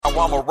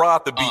how I'ma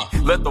ride the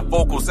beat. Let the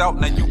vocals out,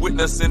 now you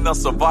witnessing a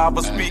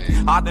survivor speak.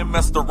 I done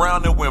messed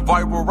around and went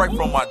viral right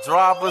from my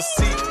driver's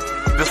seat.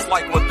 Just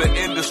like what the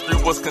industry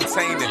was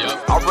containing.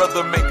 I'd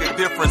rather make a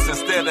difference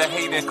instead of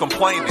hating,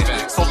 complaining.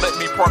 So let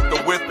me park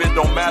the whip, it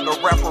don't matter,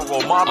 rapper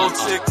or model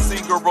chick,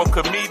 singer or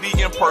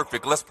comedian,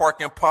 perfect. Let's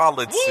park in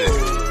politics.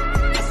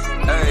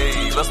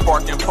 Hey, let's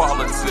park in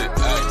politics.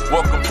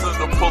 Welcome to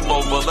the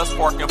pullover, let's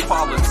park in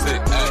politics.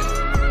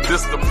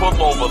 This the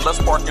pullover, let's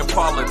park in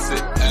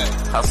politics.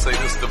 I say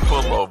this the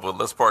pullover,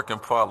 let's park in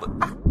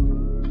politics.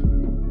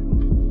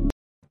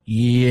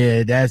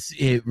 Yeah, that's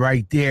it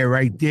right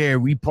there.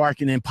 We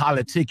parking and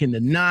politicking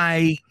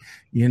tonight.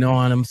 You know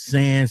what I'm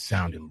saying?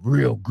 Sounding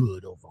real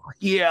good over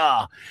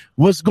here.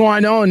 What's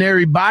going on,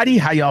 everybody?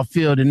 How y'all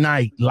feel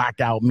tonight?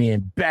 Lockout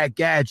Men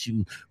back at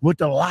you with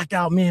the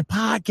Lockout Men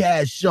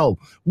podcast show.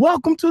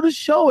 Welcome to the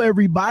show,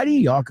 everybody.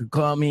 Y'all can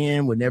come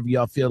in whenever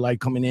y'all feel like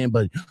coming in,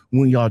 but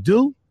when y'all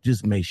do,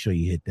 just make sure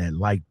you hit that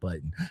like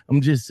button. I'm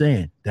just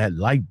saying, that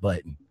like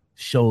button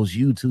shows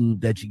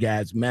YouTube that you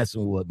guys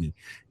messing with me.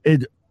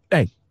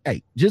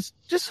 Hey, just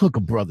hook a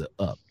brother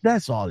up.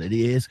 That's all it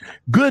is.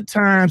 Good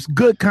times,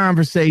 good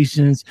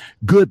conversations,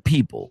 good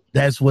people.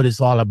 That's what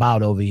it's all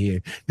about over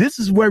here. This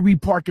is where we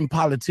park and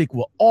politic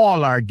with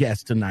all our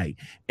guests tonight.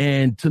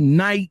 And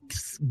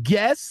tonight's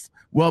guest,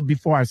 well,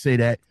 before I say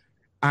that,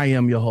 I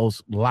am your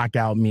host,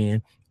 Lockout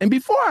Men. And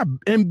before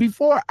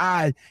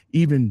I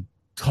even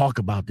talk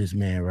about this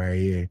man right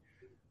here,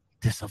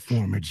 this a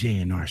former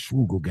JNR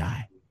Schwugel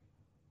guy.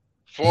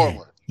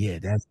 Former. Yeah,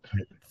 that's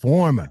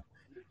former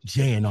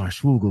JNR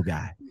Schwugel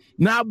guy.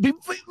 Now,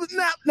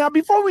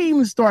 before we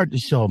even start the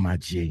show, my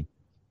G.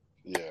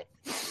 Yeah.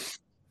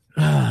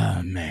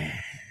 Oh, man.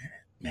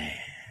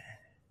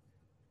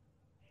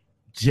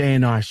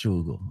 JNR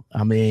Schwugel.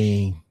 I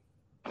mean,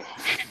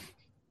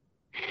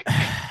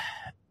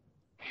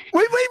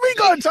 we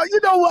gonna talk. You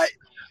know what?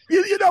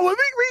 You know what?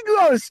 We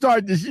gonna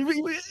start this.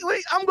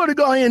 I'm gonna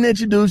go ahead and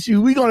introduce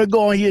you. We're gonna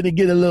go ahead and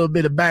get a little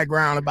bit of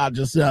background about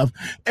yourself,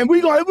 and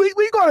we're gonna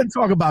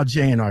talk about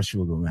JNR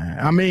Schwugel, man.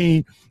 I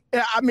mean,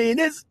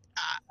 it's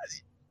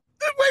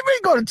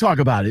we're gonna talk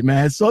about it,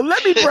 man. So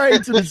let me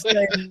bring to the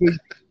stage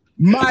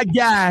my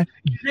guy,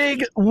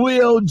 Big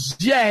Will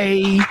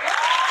J.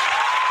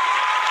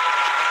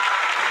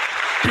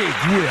 Big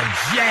Will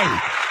J.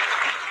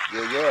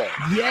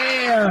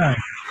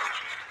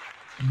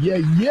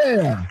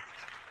 Yeah.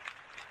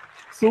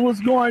 So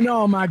what's going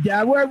on, my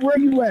guy? Where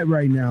you at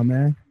right now,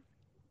 man?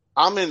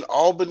 I'm in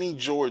Albany,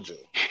 Georgia.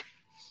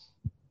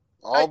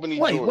 Georgia.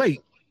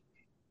 Wait.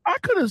 I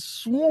could have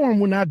sworn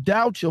when I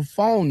dialed your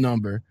phone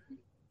number,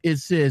 it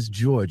says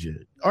Georgia.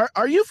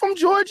 Are you from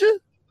Georgia?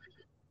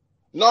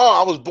 No,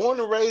 I was born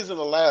and raised in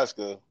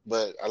Alaska,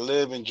 but I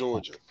live in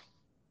Georgia.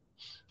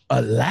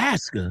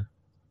 Alaska?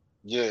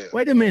 Yeah.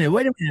 Wait a minute.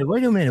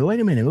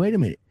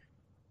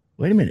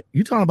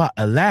 You talking about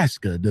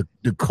Alaska, the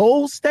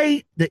cold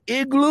state, the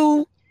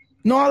igloo,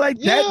 and all like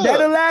that? That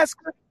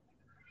Alaska?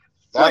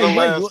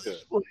 Alaska.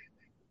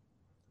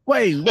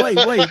 Wait.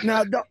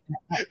 Now,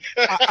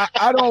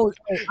 I don't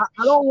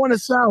want to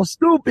sound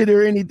stupid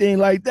or anything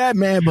like that,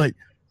 man. But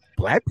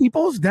black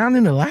people's down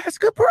in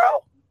Alaska, bro.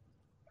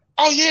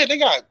 Oh yeah, they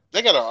got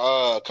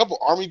a couple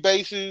Army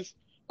bases,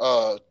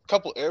 a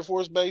couple Air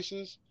Force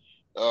bases.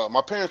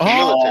 My parents are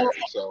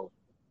military, so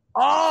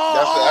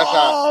that's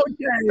how.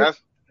 Okay.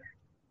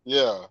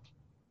 Yeah.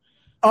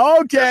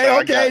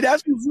 Okay.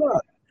 That's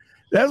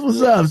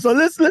what's up. So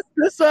let's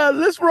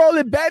roll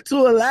it back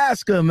to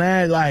Alaska,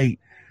 man. Like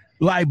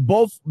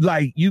both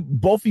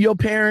of your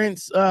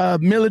parents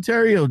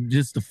military, or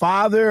just the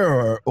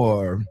father,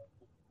 or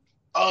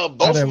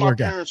both of my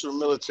parents were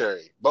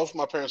military.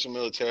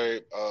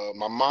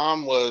 My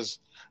mom was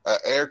an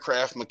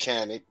aircraft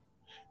mechanic,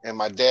 and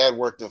my dad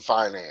worked in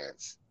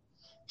finance.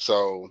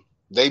 So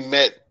they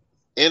met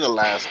in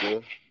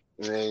Alaska,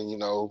 and then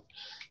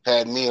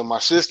had me and my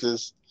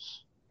sisters,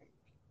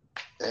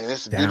 and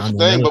it's a beautiful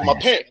thing. But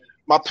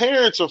my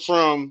parents are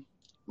from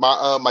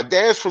my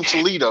dad's from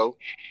Toledo,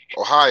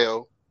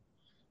 Ohio,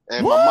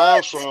 and my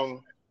mom's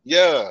from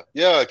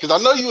because I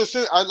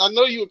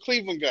know you a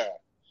Cleveland guy.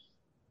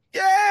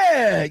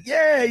 Yeah.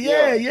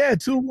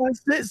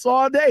 216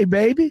 all day,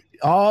 baby,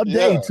 all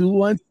day.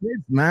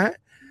 216, man.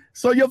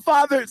 So your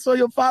father's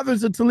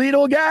a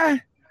Toledo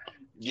guy?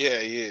 Yeah,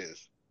 he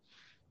is.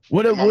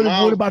 What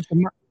about your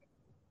mom?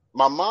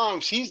 My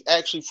mom, she's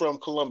actually from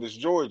Columbus,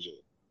 Georgia.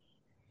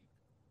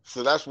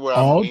 So that's where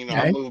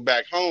I moved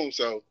back home.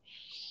 So,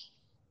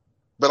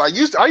 but I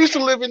used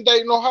to live in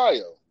Dayton,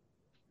 Ohio.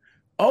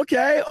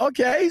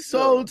 Okay.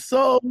 So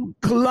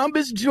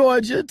Columbus,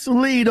 Georgia,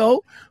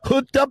 Toledo,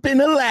 hooked up in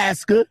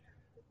Alaska,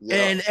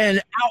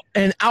 and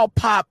out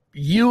pop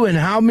you and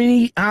how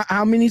many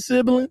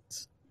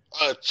siblings?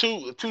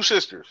 Two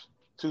sisters.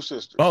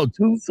 Oh,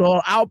 two. So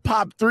I'll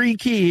pop 3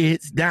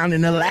 kids down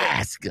in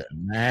Alaska,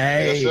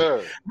 man. Yes,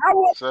 sir.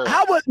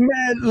 How was,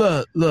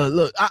 man?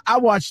 Look. I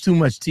watch too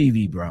much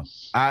TV, bro.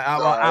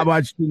 I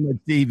watch too much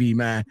TV,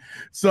 man.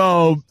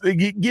 So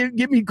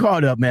get me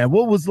caught up, man.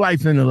 What was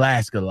life in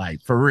Alaska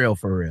like? For real?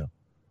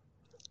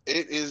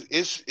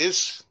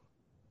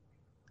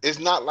 it's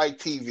not like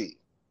TV.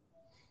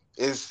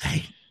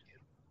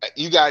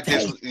 You got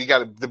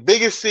the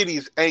biggest city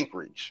is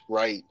Anchorage,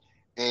 right?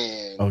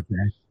 And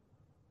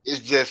it's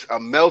just a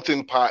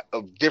melting pot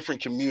of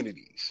different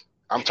communities.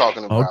 I'm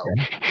talking about.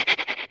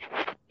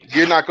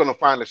 You're not going to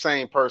find the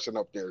same person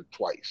up there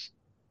twice.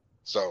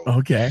 So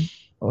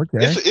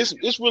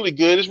it's really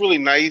good. It's really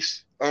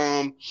nice.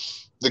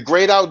 The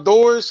great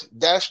outdoors,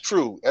 that's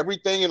true.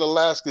 Everything in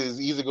Alaska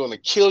is either going to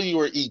kill you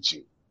or eat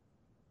you.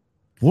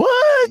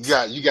 What?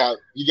 You got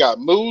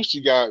moose,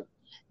 you got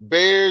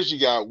bears, you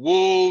got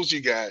wolves, you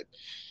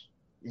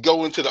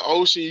go into the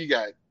ocean, you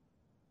got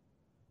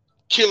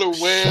killer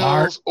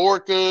whales,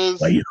 orcas.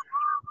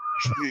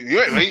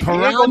 You ain't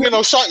gonna get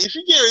no shark. If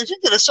you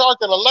get a shark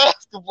in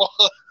Alaska, boy.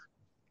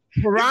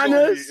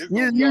 Piranhas?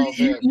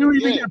 You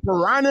even got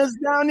piranhas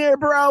down there,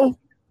 bro?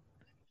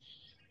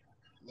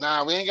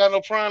 Nah, we ain't got no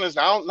piranhas.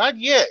 Not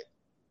yet.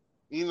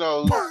 Keep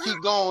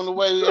going the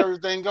way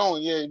everything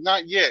going. Yeah,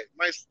 not yet.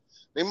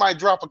 They might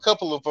drop a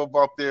couple of them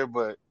up there,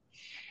 but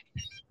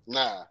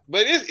nah.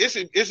 But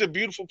it's a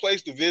beautiful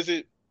place to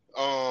visit.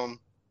 But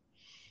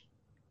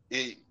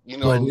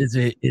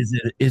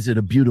is it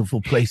a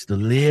beautiful place to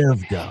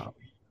live, though?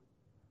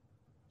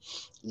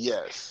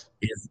 Yes.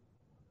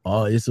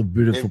 It's a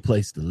beautiful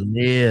place to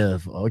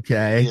live.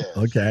 Okay. Yes.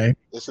 Okay.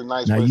 It's a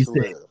nice place to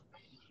live.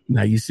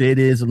 Now you said it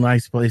is a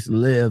nice place to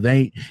live.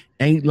 Ain't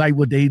like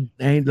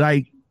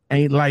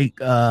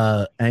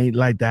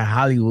that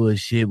Hollywood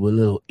shit with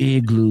little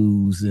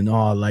igloos and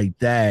all like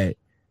that.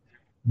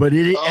 But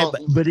it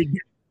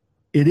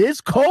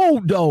is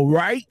cold though,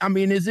 right? I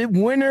mean, is it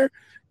winter?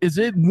 Is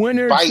it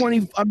winter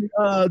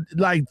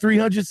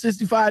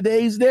 365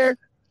 days there?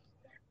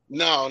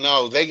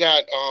 No. They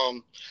got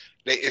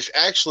it's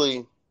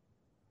actually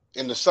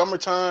in the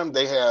summertime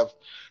they have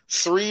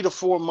 3 to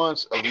 4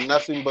 months of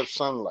nothing but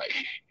sunlight.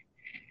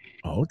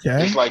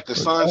 Okay. It's like the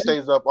sun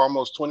stays up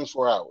almost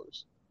 24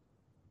 hours.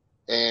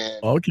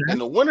 And in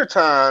the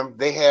wintertime,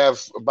 they have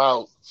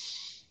about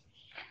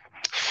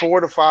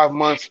 4 to 5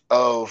 months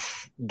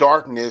of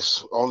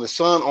darkness. The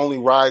sun only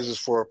rises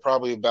for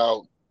probably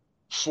about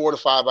 4 to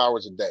 5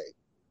 hours a day.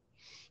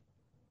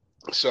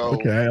 So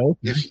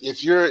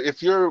if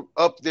you're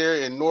up there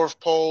in North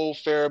Pole,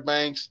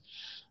 Fairbanks,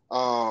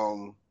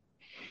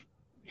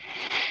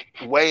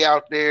 way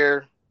out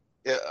there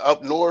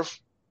up north,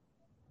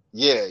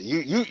 yeah,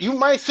 you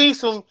might see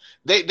some.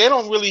 They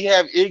don't really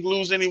have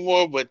igloos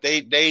anymore, but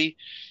the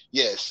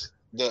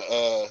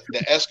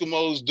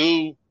Eskimos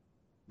do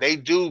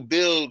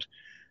build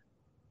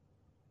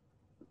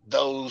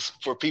those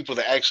for people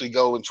to actually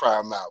go and try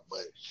them out.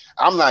 But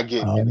I'm not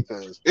getting it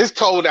because it's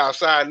cold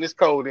outside and it's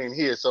cold in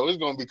here, so it's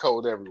gonna be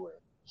cold everywhere.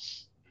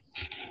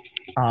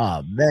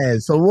 Oh man!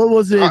 So what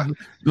was it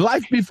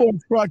life before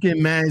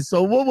trucking, man?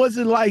 So what was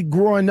it like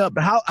growing up?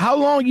 How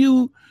long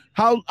you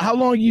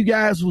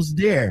guys was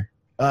there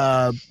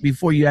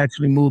before you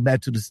actually moved back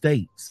to the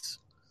States?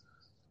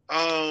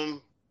 I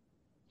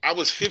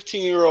was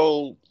 15 years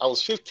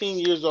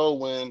old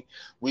when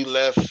we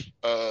left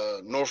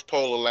North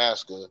Pole,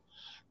 Alaska,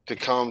 to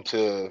come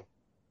to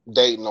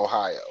Dayton,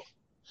 Ohio.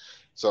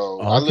 So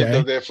I lived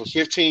up there for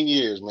 15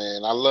 years,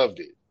 man. I loved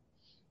it.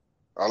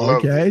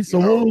 So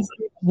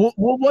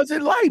what was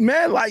it like,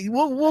 man? Like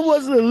what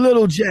was it,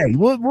 Little J?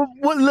 What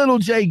Little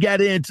J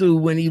got into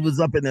when he was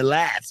up in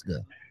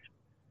Alaska?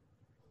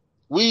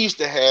 We used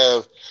to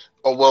have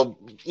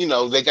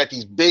they got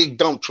these big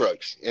dump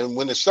trucks, and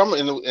when the summer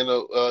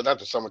not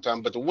the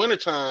summertime, but the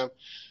wintertime,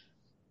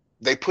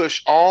 they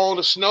push all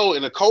the snow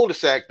in a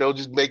cul-de-sac. They'll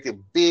just make a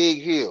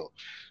big hill.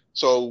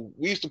 So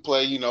we used to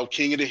play,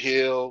 King of the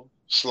Hill,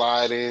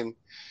 sliding.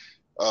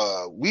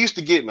 We used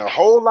to get in a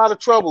whole lot of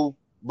trouble,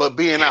 but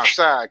being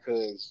outside,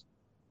 because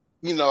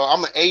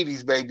I'm an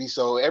 '80s baby,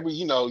 so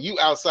you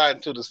outside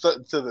until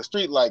the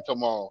street light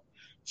come on.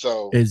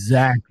 So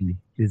exactly.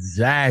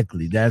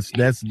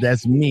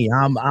 That's me.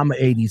 I'm an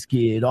 '80s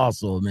kid,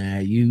 also,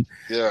 man.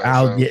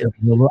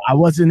 I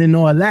wasn't in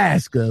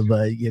Alaska,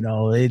 but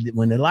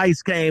when the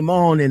lights came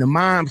on and the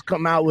moms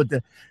come out with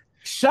the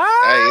shot.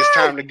 Hey, it's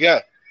time to go.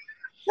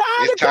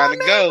 It's time to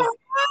go.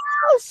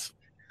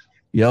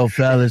 Yo,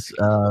 fellas,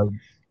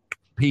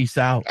 peace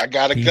out. I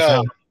gotta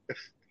go.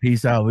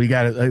 Peace out. We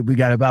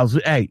got about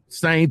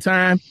same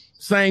time,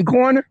 same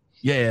corner.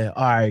 Yeah,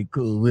 all right,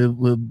 cool.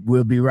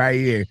 We'll be right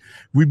here.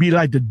 We be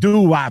like the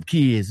doo-wop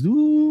kids. Ooh,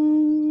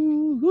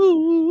 ooh,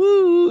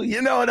 ooh,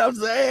 you know what I'm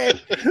saying?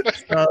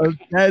 so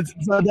that's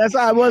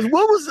how it was.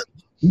 What was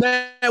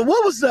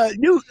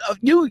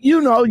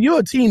you're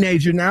a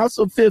teenager now,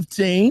 so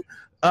 15.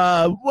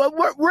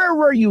 Where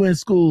were you in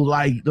school?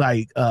 Like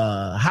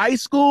high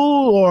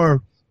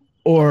school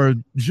or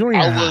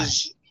junior high?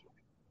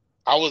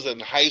 I was in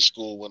high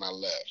school when I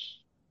left.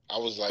 I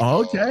was like,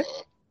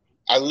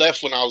 I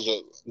left when I was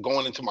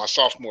going into my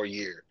sophomore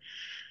year,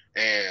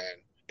 and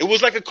it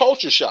was like a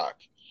culture shock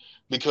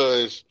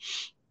because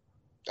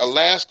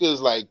Alaska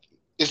is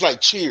it's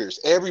like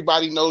Cheers.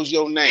 Everybody knows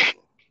your name.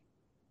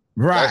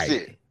 Right. That's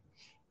it.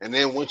 And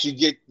then once you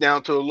get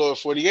down to the lower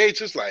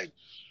 48, it's like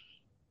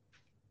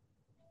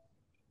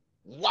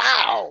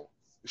Wow.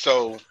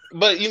 So,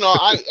 but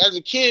I as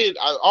a kid,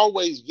 I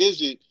always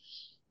visit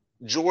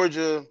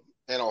Georgia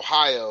and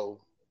Ohio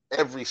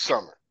every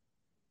summer.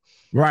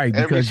 Right,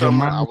 Every because your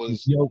summer mom, I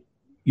was.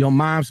 your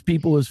mom's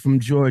people is from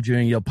Georgia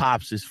and your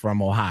pops is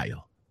from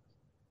Ohio.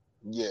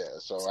 Yeah,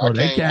 so I So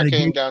they came I kind of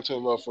came gave, down to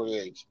about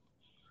 48.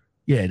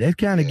 yeah, that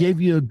kind of Yeah. gave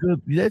you a good,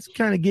 that's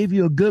kind of gave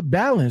you a good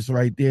balance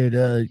right there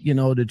to,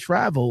 to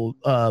travel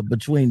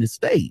between the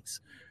states.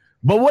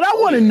 But what I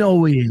Oh want to yeah.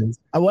 know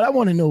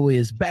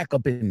is, back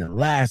up in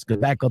Alaska,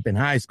 back up in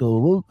high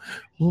school,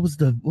 what was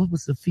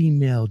the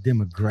female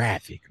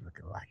demographic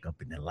looking like up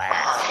in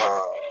Alaska?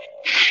 Oh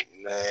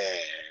man.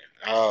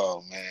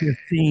 Oh man.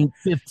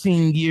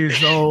 15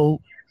 years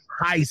old,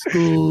 high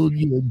school,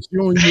 you're a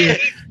junior,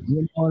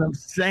 you know what I'm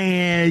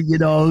saying? You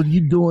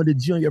doing the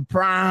junior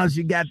proms,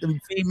 you got them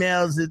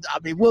females. I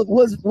mean,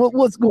 what's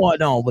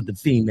going on with the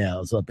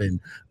females up in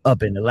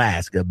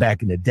Alaska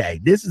back in the day?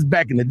 This is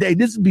back in the day.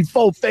 This is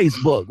before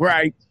Facebook,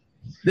 right?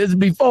 This is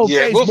before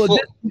Yeah, Facebook.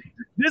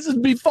 This is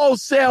before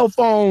cell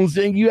phones,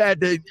 and you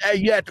had to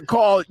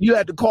call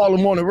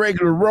them on a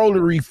regular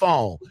rotary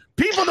phone.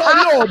 People don't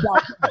know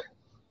about that.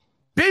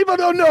 People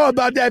don't know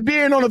about that,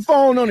 being on the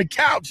phone on the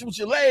couch with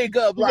your leg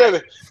up.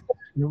 Like,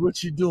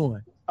 what you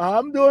doing?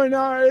 I'm doing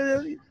all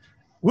right.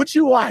 What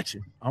you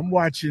watching? I'm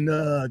watching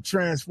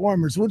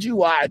Transformers. What you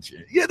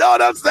watching? You know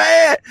what I'm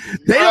saying?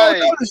 They don't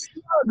know the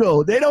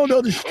struggle. They don't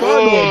know the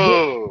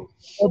struggle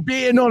of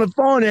being on the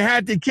phone and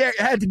had to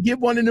get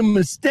one of them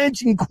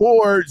extension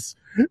cords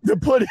to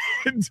put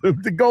in to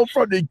go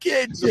from the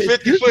kitchen. The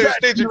 50-foot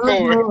extension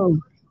cord.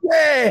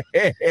 Yeah.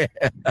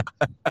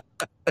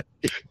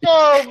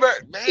 Oh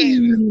man,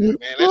 that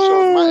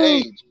shows my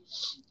age.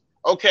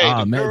 Okay,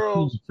 the man,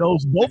 girls.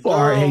 Those both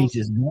are our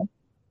ages, man.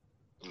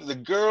 The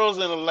girls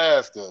in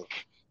Alaska,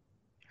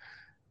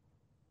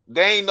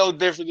 they ain't no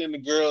different than the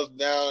girls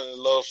down in the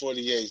lower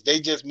 48. They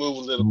just move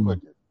a little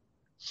quicker.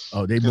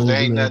 Oh, they move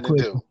ain't a little nothing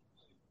quicker. to do.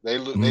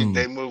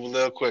 They move a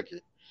little quicker.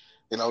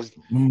 I love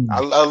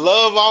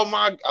all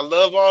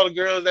the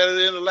girls that are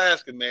in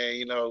Alaska,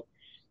 man.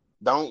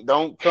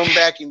 Don't come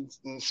back and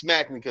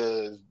smack me,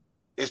 because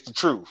it's the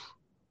truth.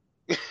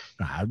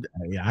 I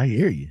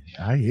hear you.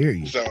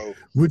 So,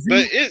 would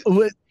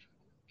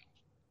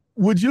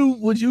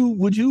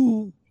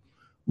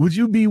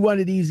you be one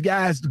of these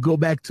guys to go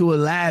back to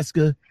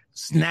Alaska,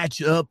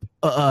 snatch up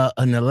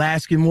an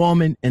Alaskan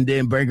woman, and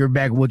then bring her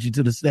back with you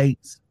to the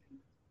States?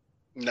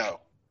 No.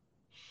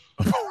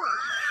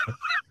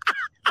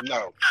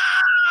 No.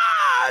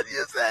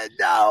 You said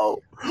no.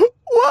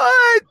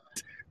 What?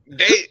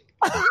 They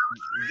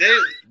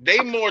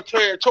more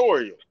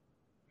territorial.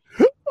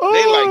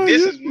 They like,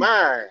 this is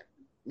mine.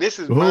 This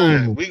is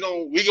mine. We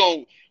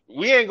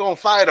ain't gonna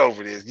fight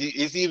over this.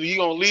 It's either you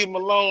gonna leave them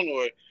alone,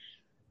 or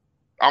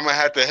I'm gonna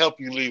have to help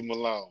you leave them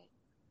alone.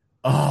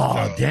 Oh,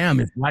 so, damn!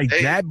 It's like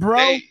that, bro.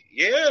 They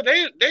a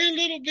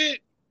little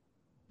bit.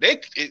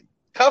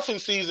 Cuffing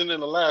season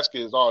in Alaska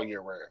is all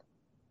year round.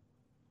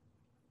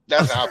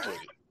 That's how I put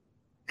it.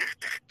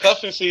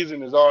 Cuffing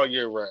season is all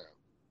year round.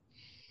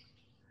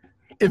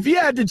 If you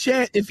had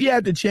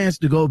the chance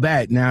to go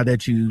back, now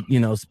that you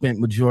spent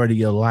majority of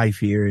your life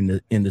here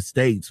in the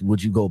States,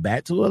 would you go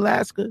back to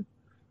Alaska?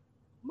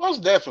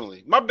 Most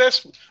definitely. My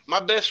best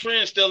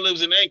friend still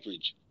lives in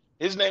Anchorage.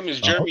 His name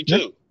is Jeremy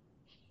too.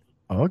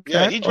 Okay.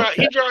 Yeah, he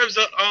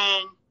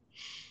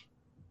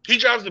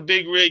drives the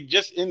big rig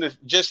just in the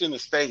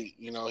state.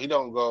 He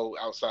don't go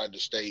outside the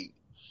state.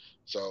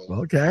 So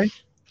okay.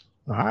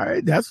 All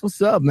right, that's what's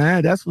up,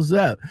 man. That's what's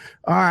up.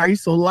 All right,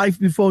 so life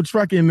before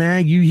trucking,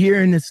 man. You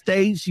here in the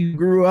States? You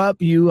grew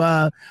up. You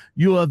of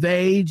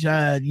age.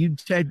 You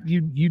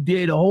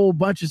did a whole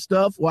bunch of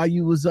stuff while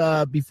you was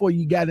before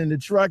you got into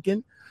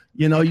trucking.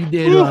 You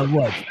did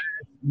what?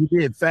 You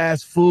did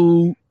fast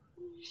food.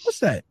 What's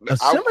that? A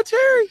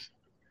cemetery?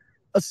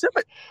 A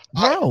cemetery,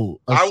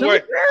 bro. I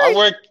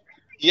worked.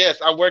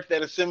 Yes, I worked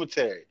at a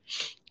cemetery.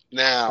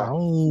 Now.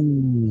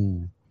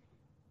 Oh.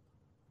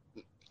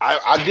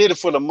 I did it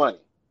for the money,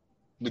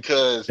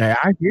 because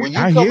when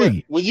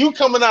you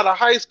coming out of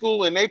high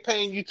school and they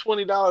paying you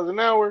 $20 an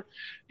hour,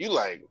 you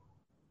like,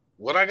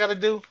 what I got to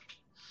do?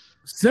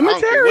 Cemetery?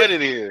 I don't care what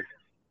it is.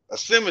 A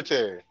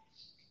cemetery.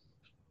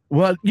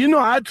 Well,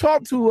 I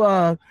talked to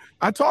a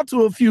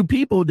few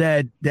people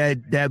that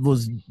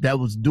was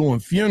doing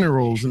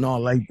funerals and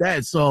all like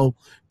that. So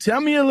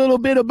tell me a little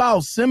bit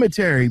about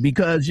cemetery,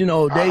 because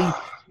they.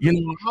 I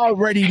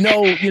already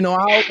know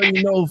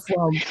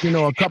from,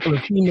 a couple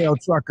of female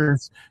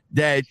truckers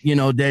that,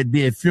 that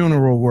did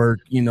funeral work,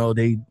 they,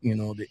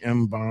 the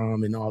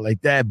embalm and all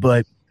like that.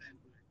 But,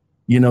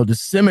 the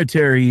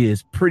cemetery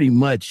is pretty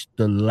much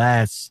the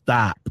last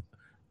stop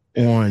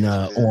on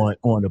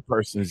a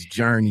person's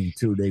journey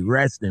to their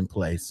resting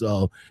place.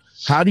 So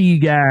how do you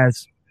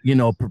guys,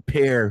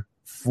 prepare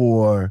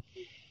for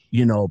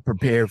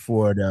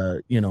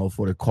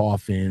the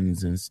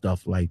coffins and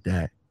stuff like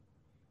that?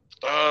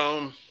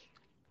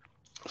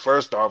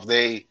 First off,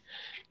 they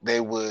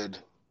would,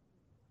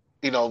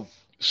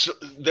 So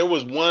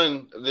there's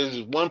one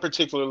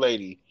particular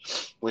lady,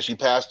 when she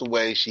passed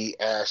away, she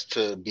asked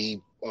to be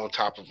on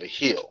top of a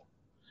hill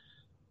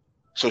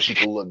so she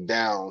could look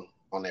down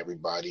on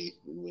everybody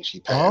when she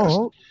passed.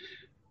 Oh,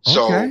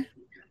 so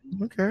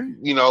okay.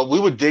 You know, we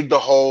would dig the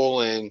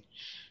hole, and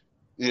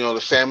you know,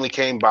 the family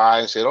came by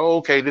and said, "Oh,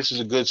 okay, this is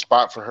a good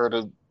spot for her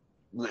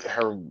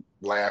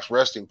last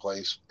resting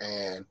place."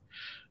 And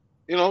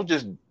you know,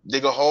 just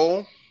dig a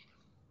hole,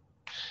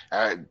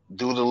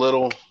 do the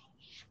little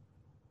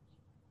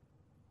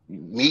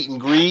meet and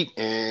greet,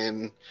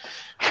 and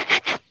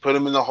put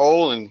them in the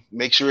hole, and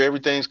make sure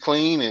everything's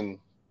clean and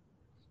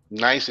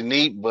nice and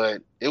neat.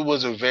 But it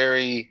was a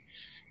very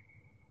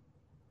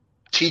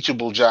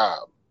teachable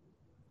job.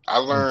 I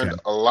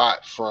learned a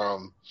lot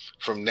from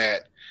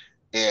that,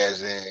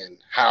 as in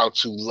how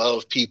to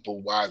love people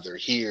while they're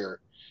here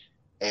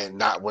and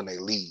not when they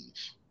leave.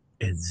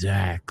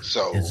 Exactly.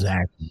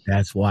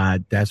 That's why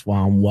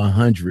I'm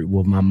 100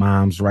 with my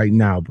moms right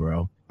now,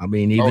 bro. I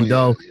mean, even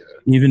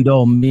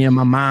though me and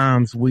my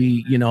moms,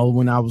 we, you know,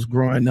 when I was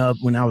growing up,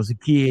 when I was a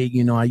kid,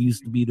 you know, I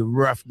used to be the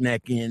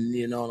roughnecking,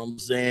 you know what I'm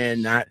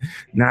saying? Not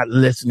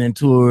listening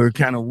to her,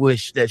 kind of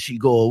wish that she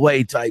go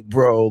away type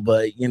bro.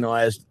 But, you know,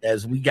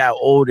 as we got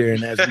older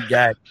and as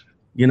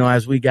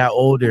we got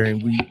older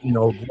and we, you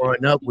know,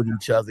 growing up with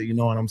each other, you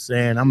know what I'm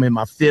saying? I'm in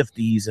my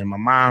 50s and my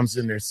mom's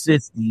in her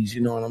 60s,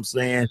 you know what I'm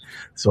saying?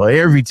 So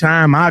every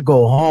time I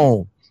go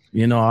home,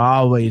 you know, I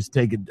always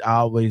take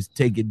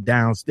it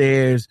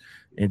downstairs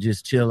and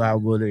just chill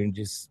out with her and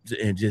just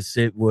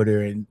sit with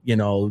her and, you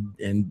know,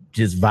 and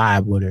just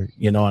vibe with her.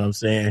 You know what I'm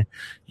saying?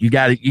 You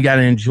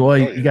gotta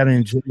enjoy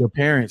your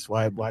parents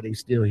while they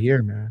still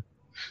here, man.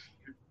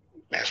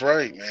 That's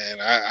right,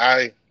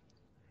 man.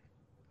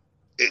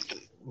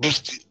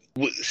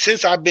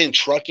 Since I've been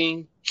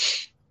trucking,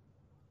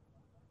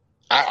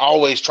 I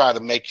always try to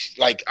make,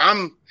 like,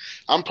 I'm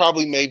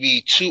probably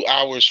maybe 2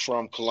 hours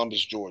from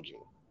Columbus, Georgia.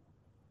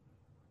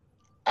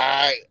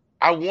 I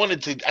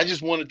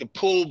just wanted to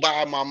pull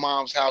by my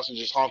mom's house and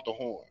just honk the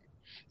horn,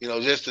 you know,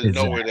 just to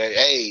know her that,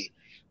 hey,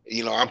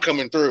 you know, I'm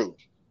coming through.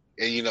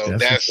 And you know,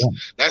 that's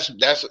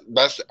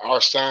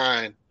our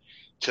sign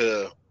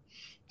to,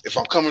 if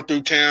I'm coming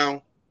through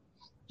town,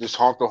 just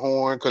honk the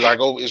horn, because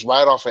it's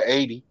right off of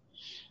 80.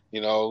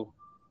 You know,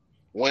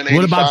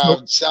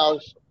 185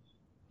 south.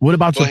 What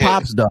about your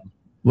pops, though?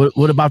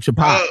 What about your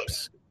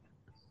pops?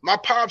 My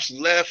pops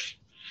left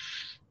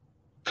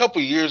a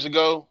couple years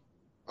ago.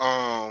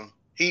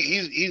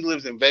 He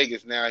lives in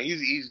Vegas now.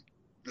 He's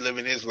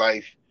living his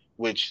life,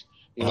 which,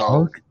 you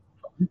know,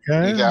 you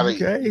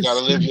gotta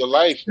live your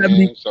life,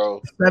 man.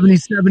 So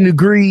 77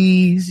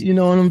 degrees. You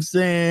know what I'm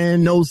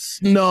saying? No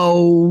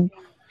snow.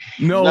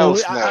 No,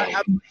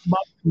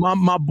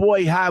 my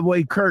boy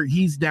Highway Kurt,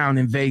 he's down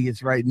in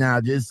Vegas right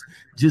now, just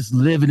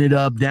living it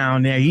up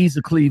down there. He's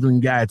a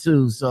Cleveland guy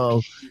too,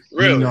 so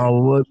really? You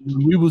know,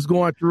 we was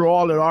going through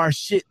all of our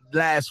shit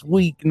last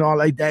week and all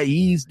like that.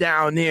 He's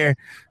down there,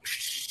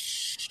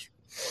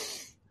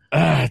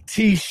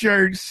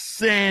 t-shirts,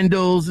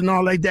 sandals, and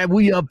all like that.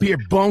 We up here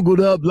bungled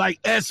up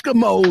like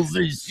Eskimos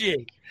and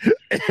shit.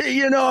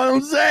 You know what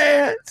I'm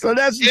saying? So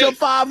that's what your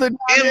father down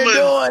there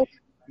doing.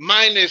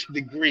 Minus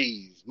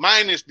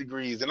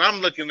degrees, and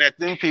I'm looking at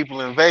them people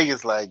in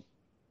Vegas like,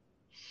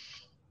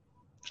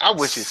 I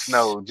wish it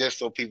snowed just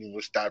so people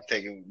would stop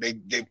they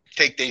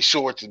take their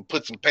shorts and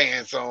put some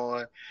pants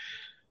on,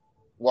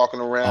 walking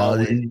around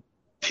with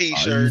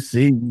t-shirts.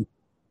 You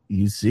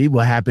see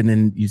what happened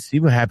in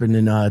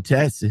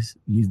Texas.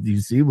 You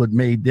see what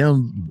made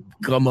them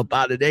come up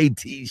out of their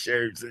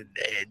t-shirts and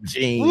their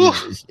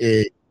jeans and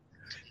shit.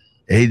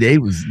 I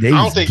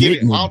don't think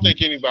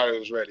anybody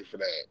was ready for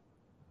that.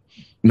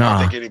 Nah,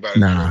 I don't think anybody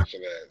was ready for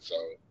that. So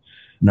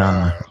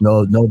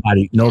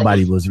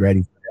nobody was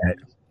ready for that.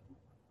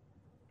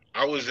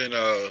 I was in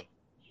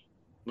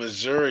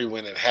Missouri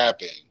when it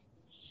happened,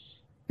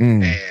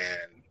 and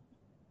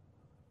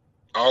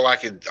all I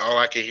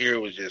could hear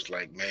was just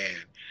like, man,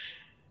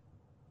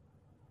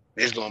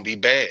 it's gonna be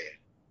bad.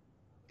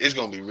 It's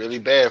gonna be really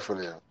bad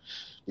for them,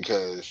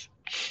 because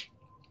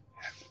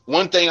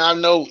one thing I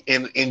know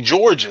in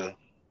Georgia,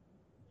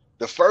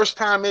 the first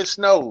time it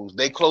snows,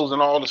 they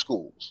closing all the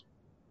schools.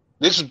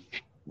 This is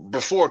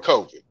before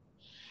COVID.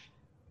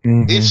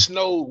 It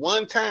snowed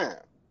one time.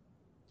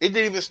 It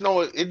didn't even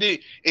snow. It did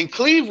in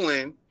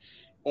Cleveland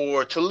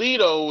or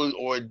Toledo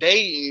or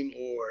Dayton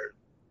or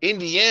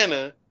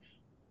Indiana.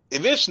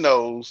 If it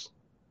snows,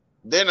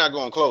 they're not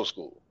going to close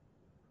school.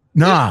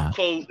 Nah.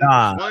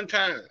 One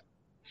time.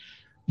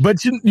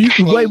 But you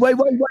wait.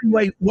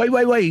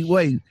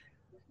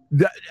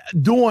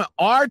 During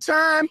our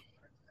time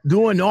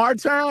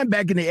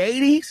back in the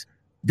 80s,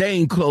 they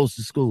ain't close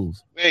to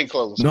schools. They ain't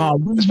close. No,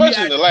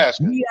 especially in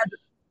Alaska.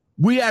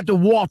 We had to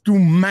walk through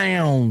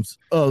mounds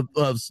of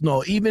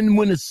snow. Even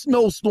when a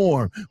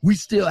snowstorm, we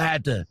still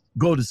had to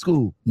go to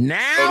school.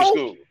 Now,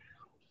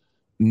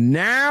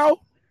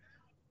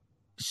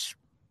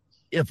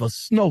 if a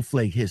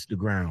snowflake hits the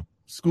ground,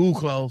 school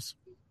closed.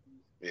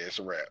 Yeah, it's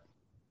a wrap.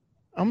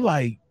 I'm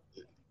like,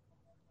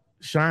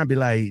 Sean be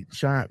like,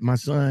 Sean, my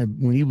son,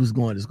 when he was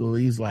going to school,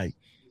 he's like,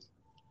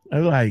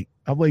 I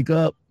wake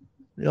up,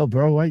 yo,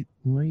 bro, why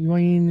you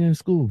ain't in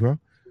school, bro?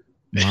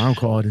 Mom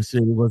called and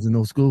said it wasn't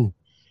no school.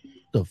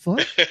 The fuck?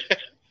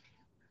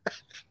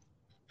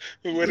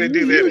 Where they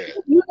do that at?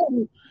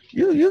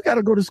 You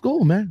gotta go to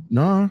school, man.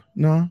 No,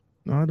 I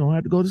don't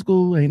have to go to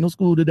school. Ain't no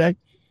school today.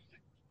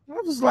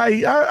 I was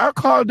like, I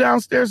called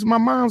downstairs to my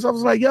mom's. I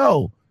was like,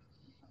 yo,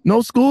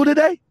 no school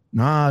today?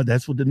 Nah,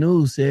 that's what the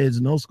news says.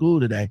 No school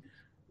today.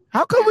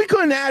 How come we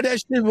couldn't have that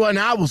shit when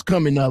I was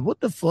coming up? What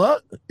the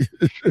fuck?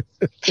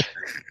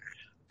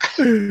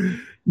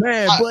 Man,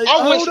 but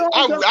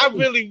I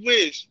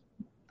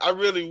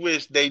really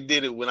wish they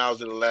did it when I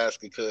was in Alaska,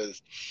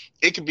 because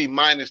it could be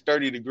minus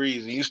 30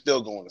 degrees and you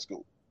still going to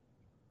school.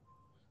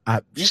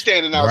 You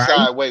standing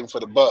outside waiting for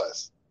the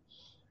bus.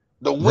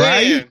 The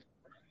wind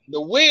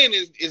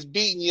is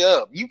beating you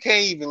up. You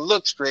can't even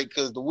look straight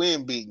because the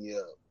wind beating you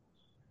up.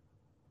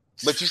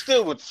 But you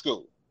still went to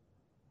school.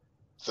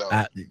 So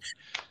I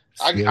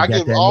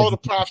give all the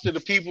props to the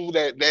people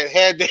that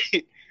had the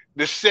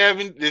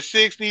 60s, the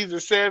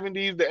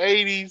 70s, the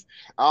 80s.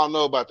 I don't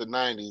know about the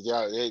 90s.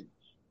 Y'all,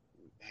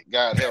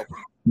 God help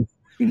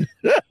them.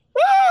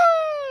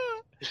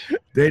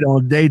 They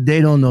don't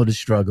know the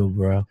struggle,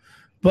 bro.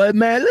 But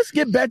man, let's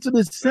get back to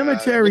the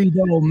cemetery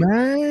though,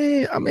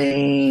 man. I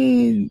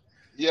mean,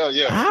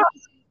 yeah.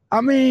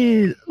 I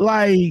mean,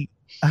 like,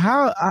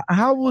 how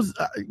was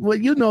well,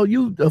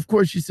 you of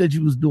course you said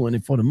you was doing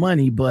it for the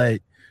money,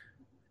 but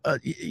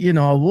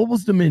what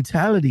was the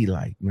mentality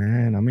like,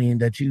 man? I mean,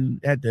 that you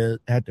had to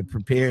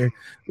prepare.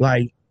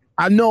 Like,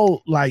 I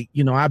know, like,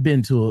 I've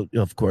been to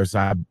a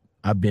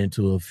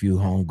few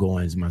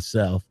homegoings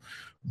myself,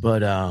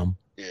 but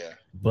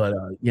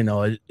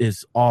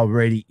it's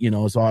already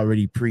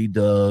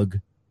pre-dug,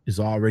 it's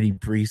already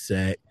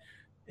preset,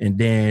 and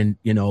then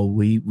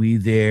we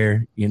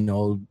there,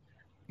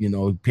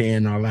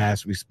 paying our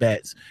last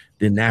respects.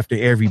 Then after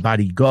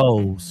everybody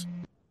goes,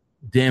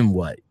 then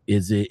what?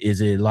 Is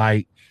it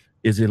like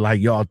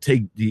y'all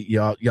take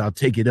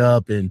it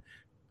up, and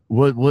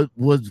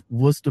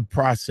what's the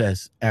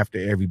process after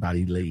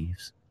everybody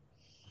leaves?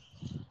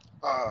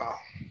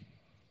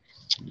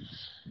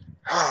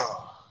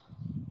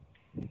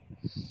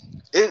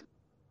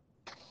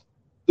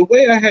 The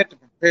way I had to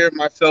prepare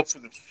myself for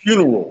the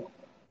funeral,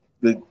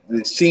 the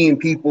seeing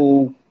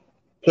people,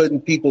 putting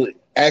people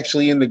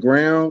actually in the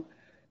ground,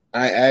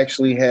 I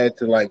actually had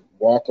to like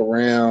walk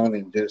around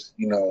and just,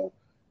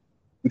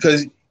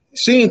 because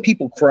seeing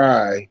people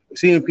cry,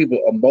 seeing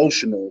people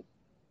emotional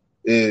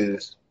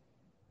is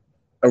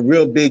a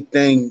real big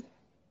thing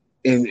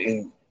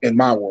in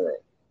my world.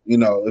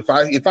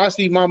 If I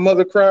see my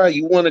mother cry,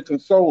 you want to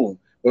console them.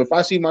 Or if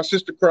I see my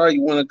sister cry,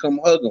 you want to come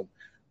hug them.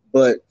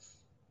 But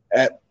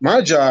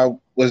my job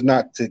was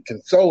not to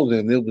console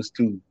them; it was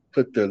to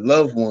put their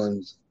loved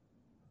ones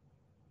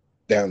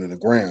down in the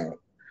ground.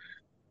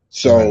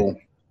 So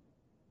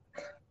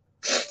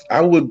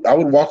I would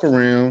walk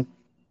around.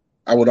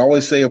 I would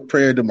always say a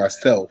prayer to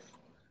myself,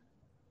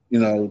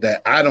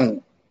 that I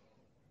don't.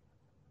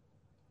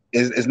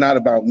 It's not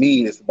about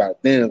me; it's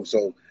about them.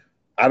 So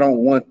I don't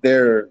want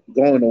their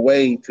going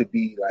away to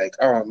be like,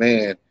 oh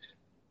man,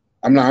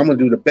 I'm gonna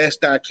do the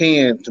best I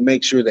can to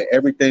make sure that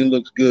everything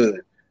looks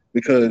good.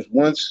 Because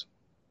once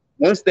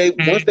they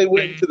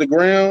went into the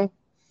ground,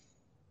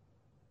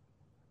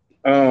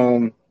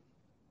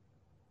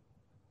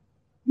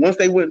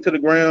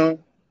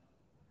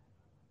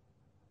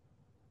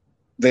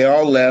 they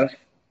all left.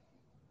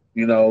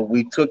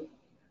 We took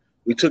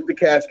the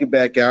casket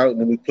back out,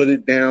 and then we put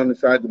it down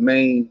inside the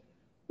main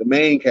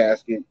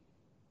casket.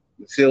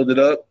 We sealed it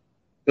up,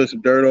 put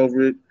some dirt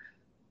over it,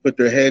 put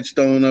their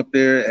headstone up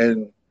there,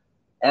 and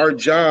our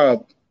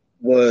job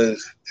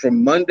was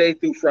from Monday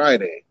through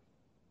Friday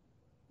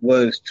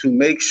was to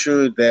make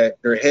sure that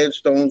their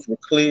headstones were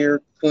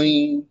clear,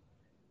 clean,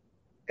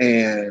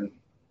 and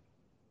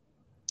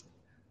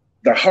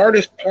the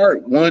hardest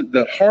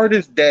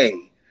day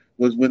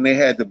was when they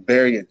had to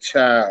bury a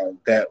child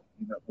that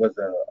was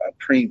a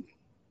preemie.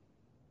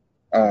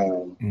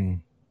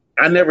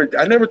 I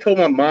never told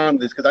my mom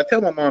this, because I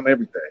tell my mom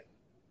everything.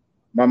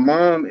 My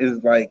mom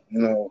is like,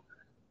 the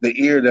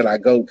ear that I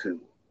go to.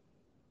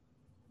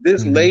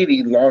 This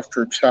lady lost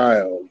her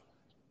child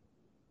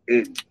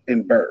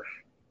in birth,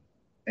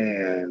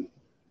 and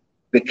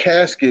the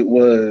casket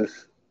wasn't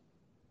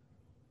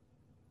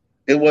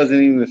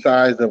even the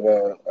size of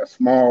a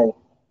small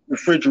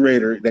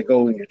refrigerator that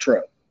goes in your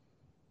truck.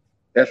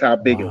 That's how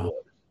big it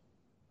was.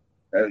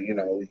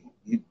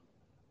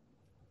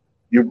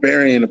 You're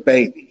burying a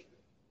baby.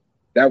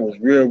 That was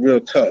real,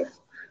 real tough.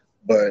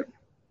 But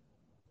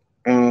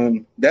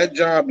that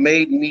job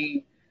made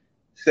me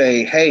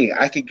say, hey,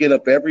 I could get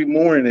up every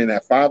morning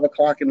at 5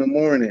 o'clock in the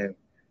morning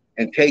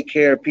and take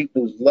care of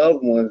people's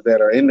loved ones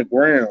that are in the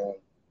ground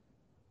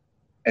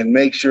and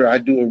make sure I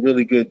do a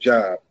really good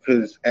job.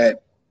 Because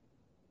at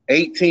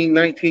 18,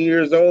 19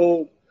 years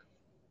old,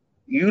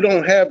 you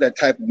don't have that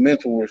type of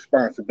mental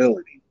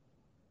responsibility.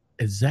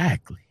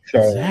 Exactly.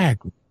 I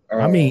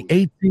mean,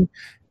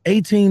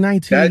 18,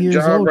 19 that years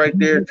job old. right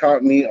there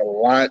taught me a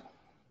lot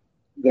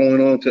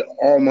going on to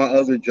all my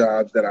other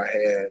jobs that I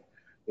had.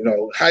 You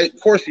know,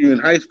 of course, you're in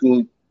high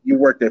school, you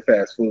worked at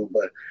fast food,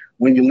 but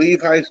when you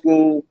leave high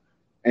school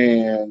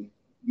and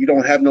you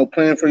don't have no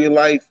plan for your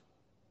life,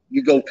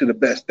 you go to the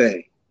best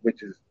thing,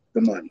 which is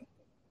the money.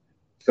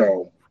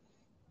 So,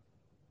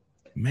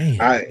 man,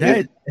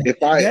 that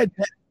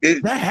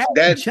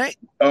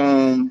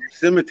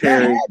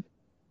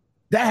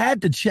cemetery that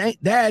had to change.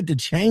 That had to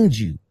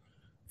change you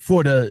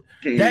for the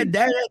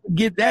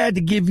that had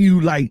to give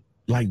you like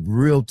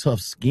real tough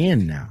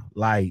skin now.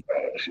 Like,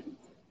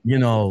 you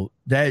know,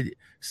 that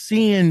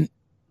seeing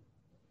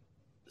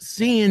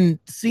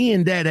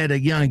that at a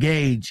young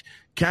age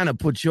kind of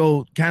put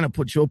your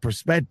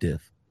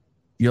perspective,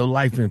 your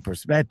life in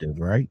perspective,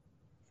 right?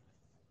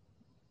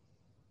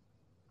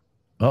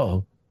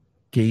 Uh-oh.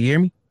 Can you hear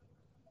me?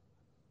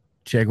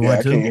 Check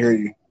 1, 2. I can't hear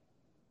you.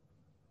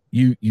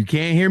 You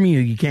can't hear me,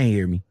 or you can't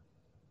hear me?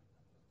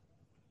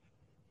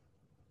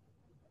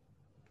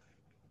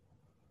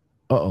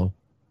 Uh-oh.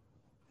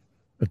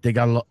 I think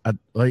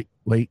wait.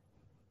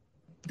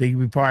 I think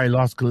we probably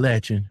lost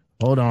connection.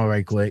 Hold on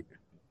right quick.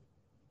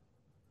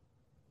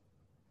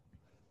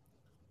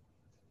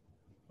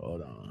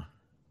 Hold on. All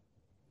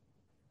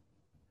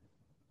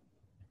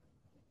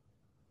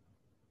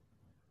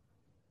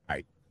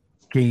right.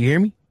 Can you hear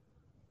me?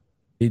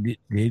 It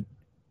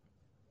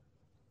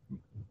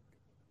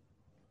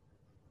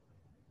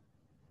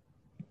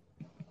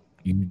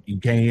You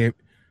can't hear.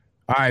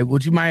 All right,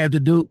 what you might have to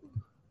do.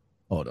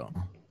 Hold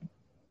on.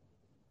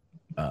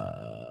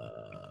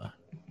 Oh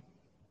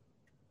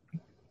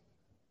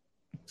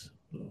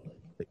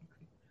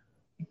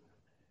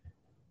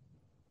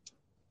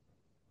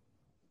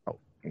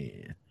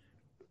man.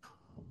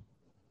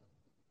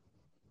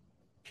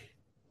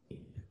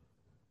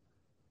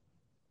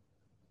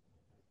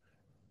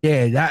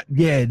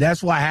 Yeah,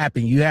 that's what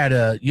happened. You had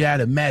a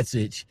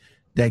message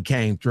that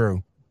came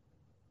through,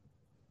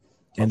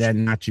 and that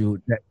knocked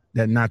your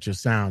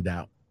sound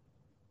out.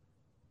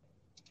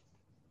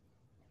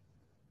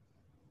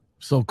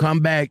 So come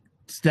back,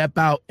 step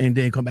out, and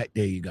then come back.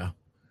 There you go.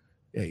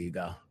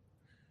 All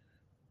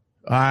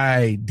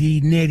right,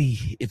 D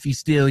Nitty, if you're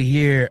still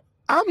here,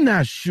 I'm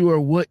not sure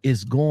what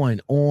is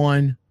going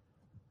on.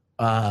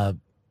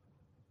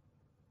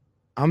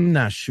 I'm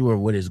not sure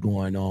what is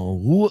going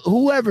on.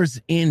 Whoever's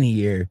in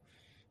here,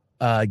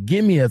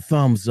 give me a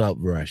thumbs up,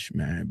 Rush,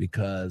 man,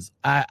 because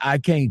I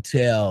can't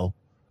tell.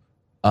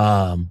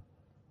 I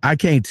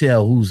can't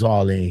tell who's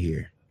all in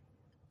here.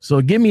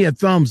 So give me a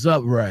thumbs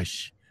up,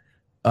 Rush,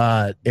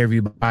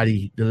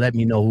 everybody, to let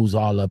me know who's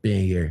all up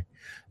in here.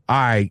 All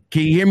right,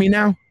 can you hear me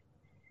now?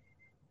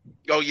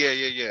 Oh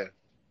yeah.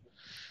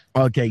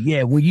 Okay,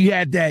 yeah. When you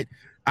had that,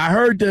 I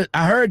heard the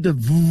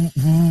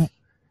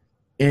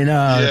and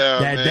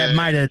that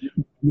might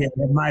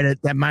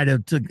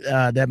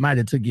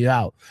have took you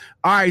out.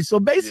 All right, so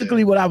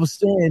basically what I was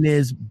saying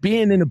is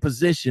being in a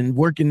position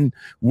working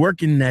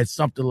at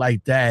something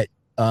like that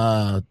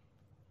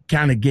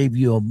kind of gave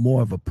you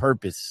more of a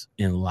purpose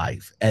in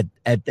life at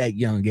that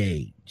young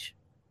age.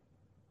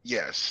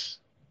 Yes,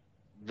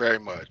 very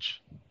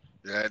much.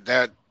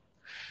 That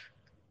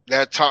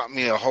taught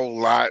me a whole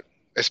lot,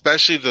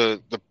 especially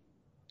the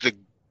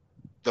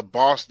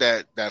boss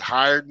that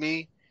hired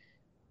me.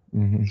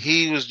 Mm-hmm.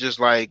 He was just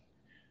like,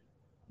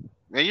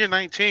 man, you're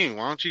 19.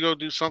 Why don't you go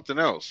do something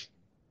else?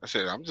 I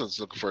said, I'm just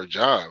looking for a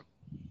job.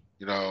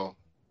 You know,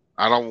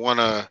 I don't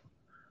want to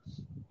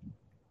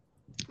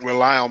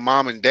rely on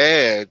mom and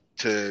dad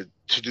to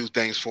do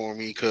things for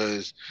me,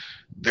 because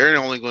they're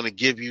only going to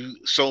give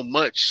you so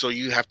much, so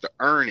you have to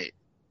earn it.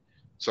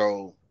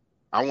 So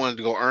I wanted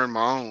to go earn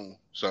my own.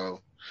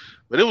 So,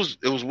 but it was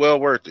well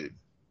worth it.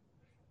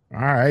 All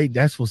right,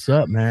 that's what's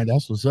up, man.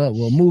 That's what's up.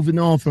 Well, moving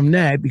on from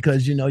that,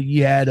 because you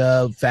had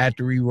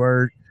factory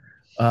work,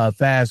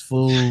 fast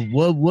food.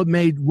 What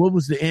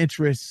was the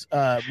interest?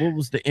 What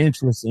was the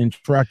interest in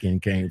trucking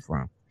came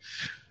from?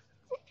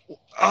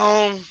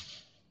 I've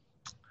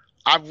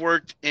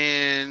worked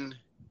in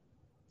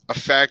a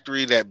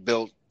factory that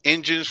built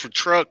engines for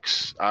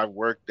trucks. I've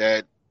worked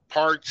at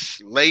parts,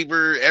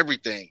 labor,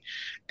 everything,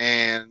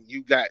 and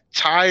you got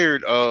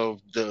tired of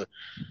the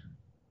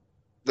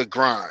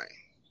grind.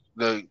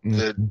 The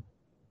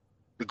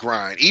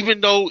grind, even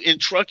though in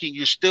trucking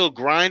you're still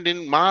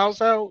grinding miles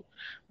out,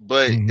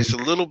 but it's a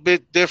little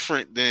bit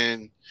different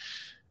than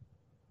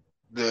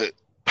the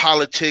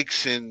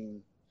politics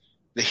and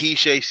the he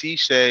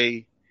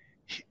say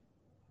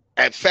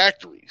at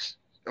factories.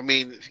 I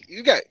mean,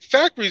 you got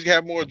factories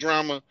have more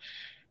drama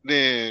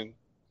than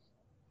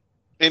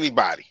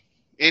anybody,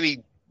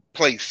 any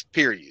place.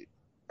 Period.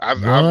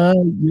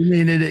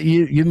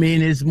 You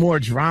mean it's more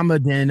drama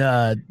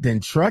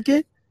than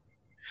trucking?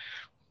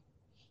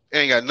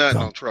 Ain't got nothing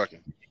on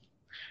trucking.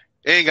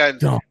 Ain't got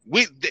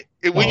when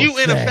you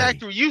in a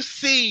factory, you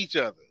see each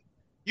other.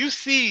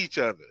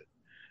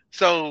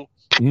 So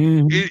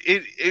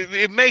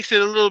it makes it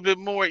a little bit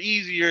more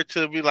easier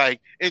to be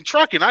like, in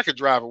trucking, I could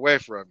drive away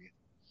from you.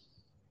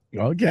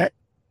 Okay.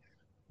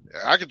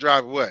 I could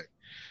drive away.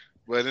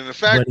 But in the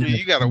factory,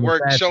 you got to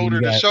work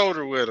shoulder to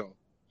shoulder with them.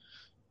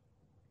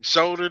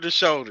 Shoulder to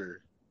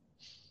shoulder.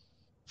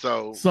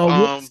 So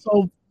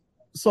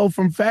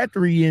from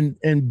factory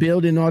and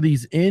building all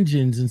these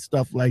engines and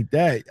stuff like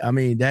that, I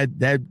mean,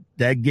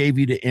 that gave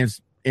you the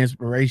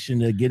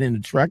inspiration to get into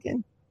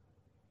trucking?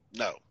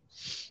 No.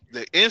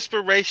 The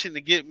inspiration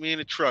to get me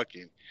into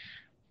trucking,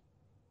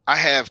 I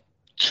have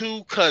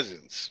two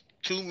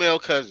male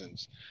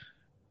cousins.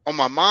 On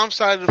my mom's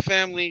side of the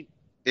family,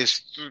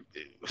 it's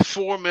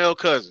 4 male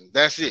cousins.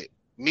 That's it.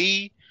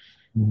 Me,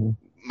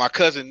 my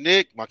cousin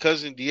Nick, my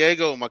cousin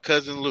Diego, and my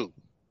cousin Luke.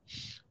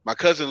 My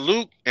cousin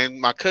Luke and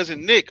my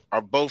cousin Nick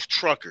are both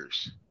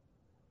truckers.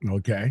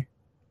 Okay.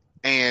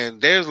 And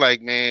there's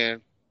like,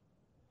 man,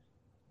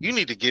 you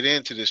need to get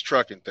into this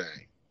trucking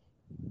thing.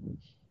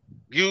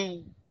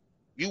 You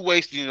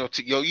wasting,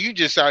 you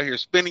just out here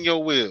spinning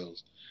your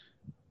wheels.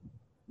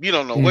 You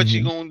don't know what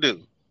you're gonna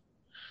do.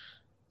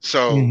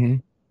 So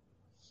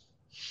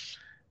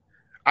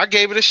I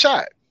gave it a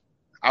shot.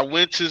 I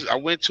went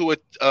to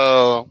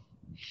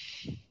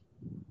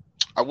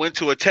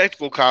a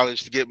technical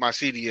college to get my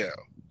CDL,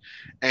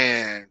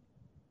 and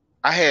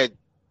I had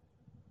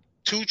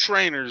 2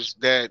 trainers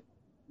that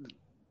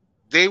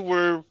they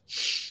were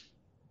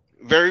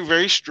very,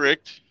 very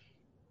strict,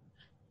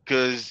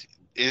 because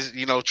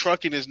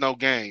trucking is no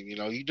game.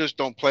 You just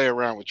don't play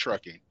around with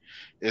trucking.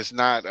 It's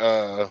not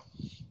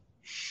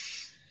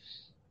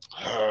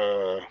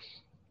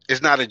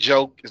it's not a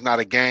joke. It's not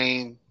a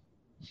game,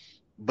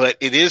 but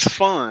it is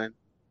fun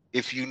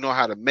if you know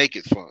how to make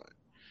it fun.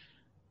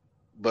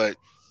 But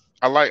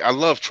I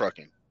love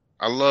trucking.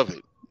 I love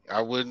it.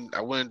 I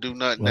wouldn't do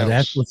nothing else.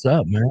 That's what's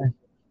up, man.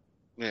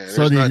 Yeah,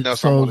 there's nothing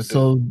else I want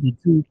to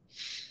do.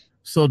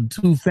 So the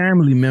 2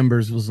 family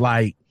members was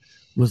like,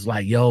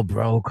 yo,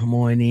 bro, come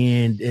on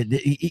in.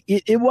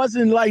 It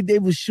wasn't like they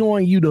was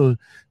showing you the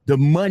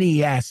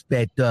money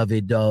aspect of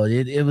it, though.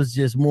 It was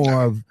just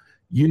more of,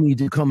 you need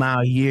to come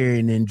out here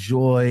and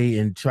enjoy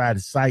and try to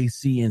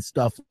sightsee and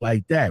stuff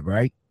like that,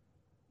 right?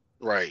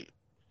 Right.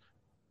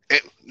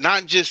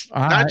 Not just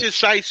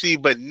sightsee,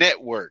 but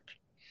network.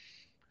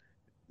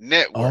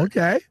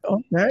 Okay.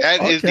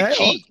 That is the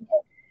key. Okay.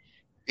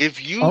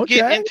 If you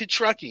get into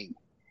trucking,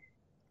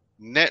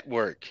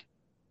 network.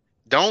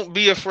 Don't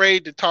be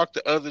afraid to talk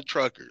to other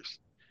truckers.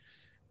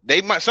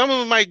 Some of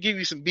them might give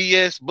you some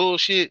BS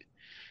bullshit,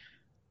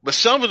 but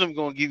some of them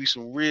gonna give you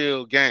some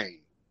real game.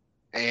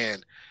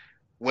 And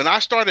when I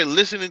started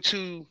listening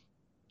to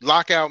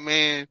Lockout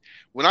Man,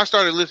 when I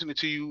started listening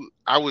to you,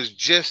 I was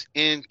just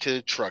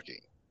into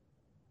trucking.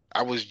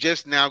 I was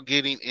just now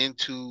getting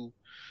into,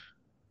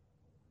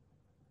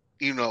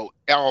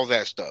 all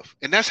that stuff.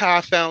 And that's how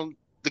I found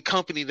the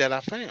company that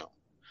I found.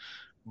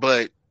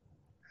 But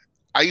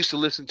I used to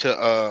listen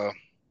to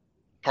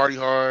Party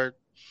Hard,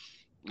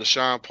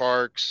 LaShawn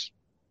Parks,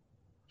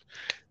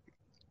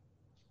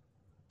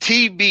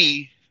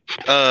 TB,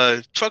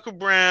 Trucker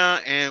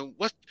Brown, and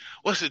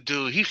what's the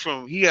dude? He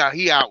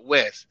out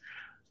west.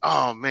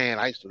 Oh man,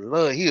 I used to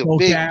love. He a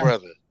big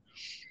brother.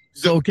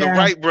 The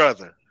Wright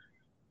brother.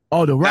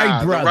 Oh, the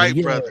Wright brother. The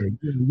Wright brother.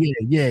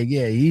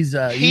 Yeah. He's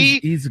a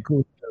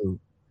cool dude.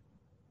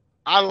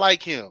 I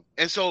like him.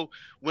 And so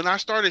when I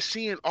started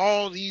seeing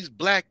all these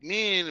black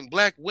men and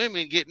black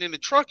women getting into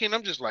trucking,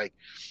 I'm just like,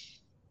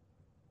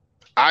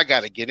 I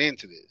got to get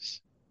into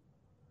this.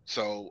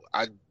 So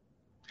I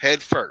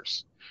head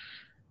first,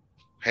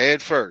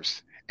 and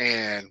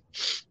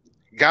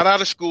got out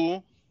of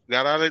school,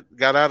 got out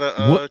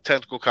of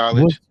technical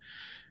college.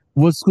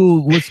 What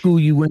school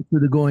you went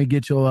to go and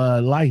get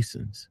your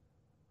license?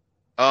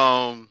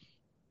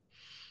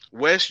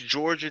 West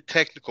Georgia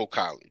Technical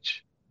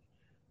College.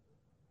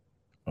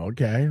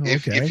 Okay.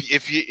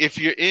 If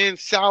you're in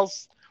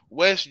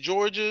Southwest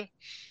Georgia,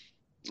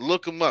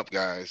 look them up,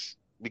 guys,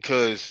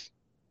 because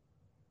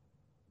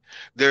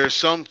there are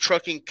some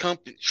trucking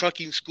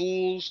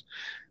schools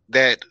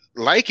that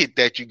like it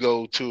that you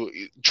go to,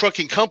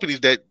 trucking companies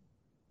that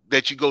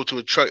you go to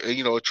a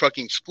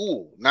trucking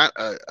school, not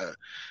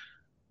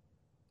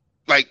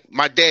like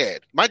my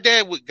dad. My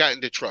dad got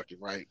into trucking,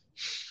 right?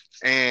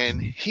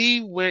 And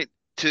he worked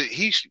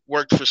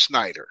for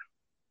Snyder.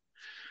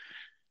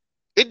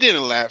 It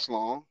didn't last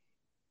long,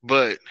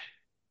 but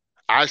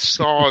I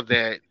saw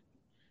that,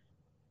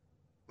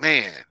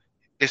 man,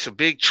 it's a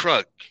big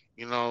truck.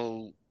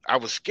 I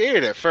was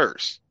scared at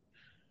first,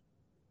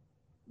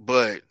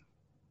 but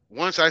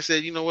once I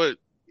said, you know what,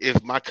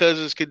 if my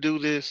cousins could do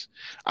this,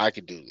 I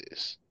could do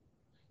this.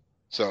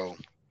 So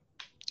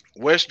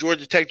West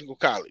Georgia Technical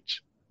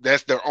College,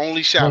 that's their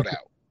only shout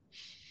out.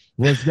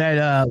 Was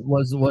that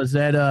what was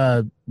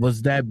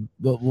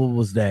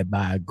that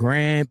by a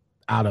grant,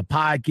 out of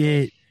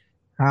pocket?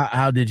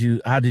 How did you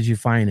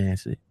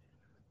finance it?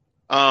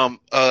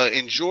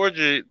 In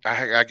Georgia,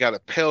 I got a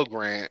Pell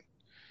Grant,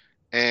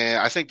 and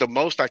I think the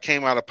most I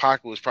came out of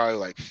pocket was probably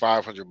like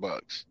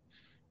 $500.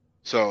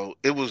 So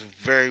it was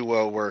very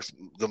well worth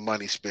the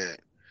money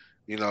spent.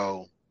 You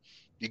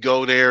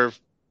go there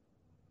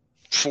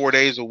 4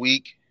 days a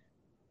week.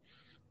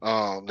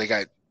 They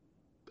got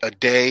a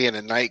day and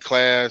a night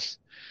class.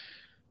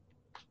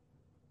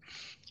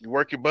 You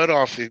work your butt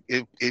off,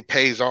 it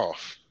pays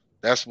off.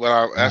 That's what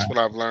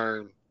I've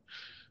learned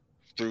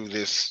through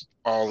this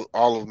all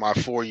of my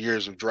 4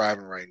 years of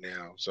driving right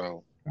now.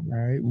 So all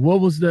right.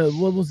 What was the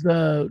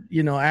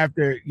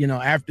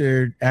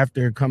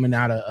after coming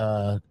out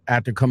of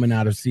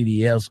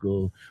CDL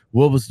school,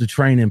 what was the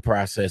training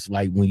process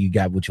like when you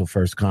got with your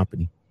first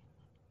company?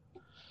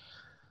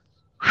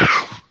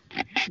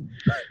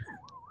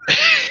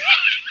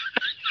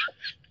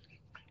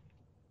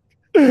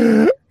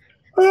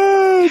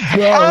 Oh,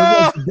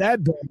 bro,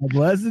 that bad,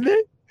 wasn't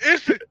it?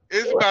 It's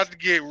about to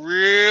get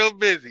real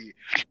busy.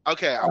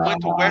 Okay, I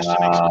went to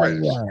Western Express.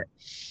 Right.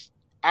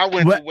 I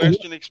went to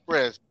Western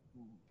Express.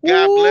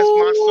 God bless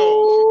my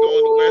soul for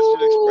going to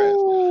Western Express.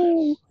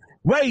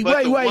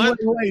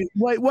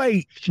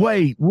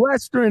 Wait.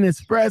 Western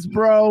Express,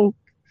 bro.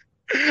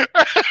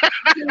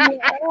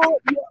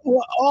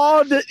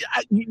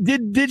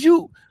 Did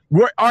you?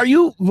 Are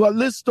you? Well,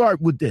 let's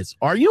start with this.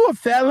 Are you a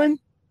felon?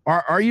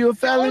 Are you a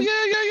felon?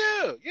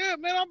 Oh, yeah,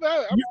 man.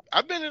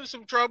 I've been in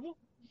some trouble.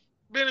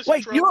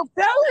 Wait, you a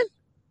felon?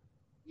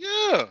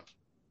 Yeah,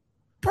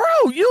 bro.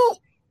 You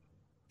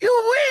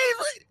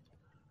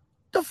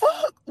the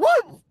fuck?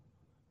 What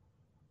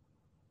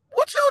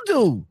you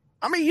do?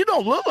 I mean, you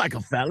don't look like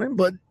a felon,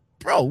 but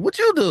bro, what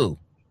you do?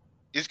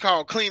 It's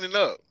called cleaning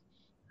up.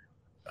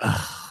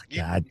 Oh,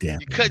 God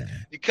damn! You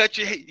cut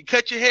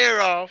your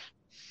hair off.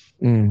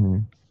 Mm-hmm.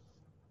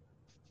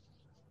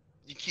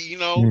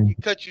 You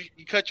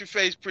cut your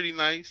face pretty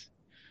nice.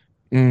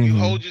 Mm-hmm. You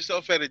hold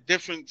yourself at a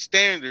different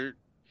standard,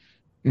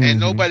 and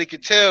nobody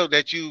can tell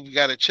that you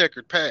got a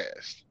checkered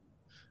past,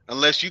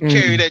 unless you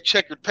carry that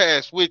checkered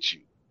past with you.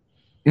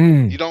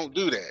 You don't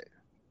do that.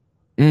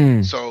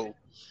 So,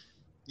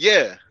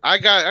 yeah, I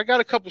got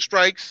a couple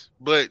strikes,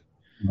 but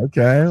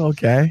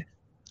okay.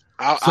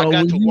 I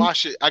got to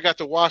wash it. I got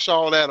to wash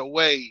all that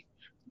away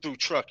through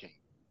trucking.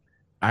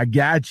 I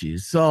got you.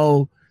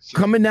 So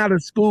coming out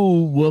of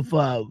school with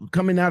a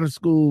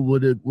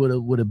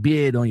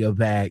bid on your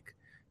back,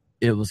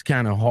 it was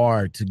kind of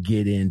hard to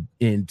get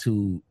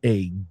into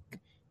a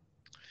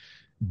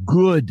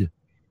good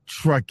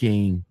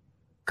trucking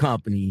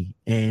company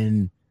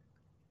and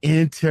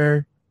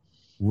enter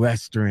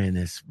Western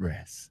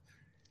Express.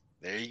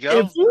 There you go.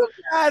 If you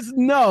guys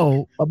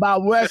know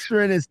about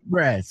Western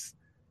Express,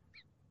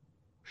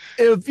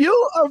 if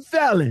you are a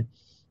felon,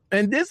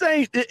 and this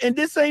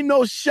ain't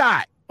no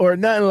shot or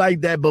nothing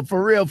like that, but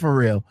for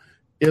real,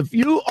 if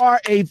you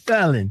are a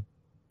felon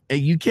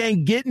and you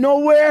can't get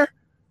nowhere,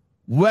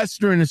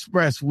 Western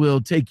Express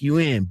will take you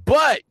in.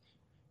 But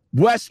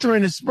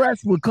Western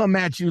Express will come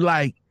at you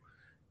like,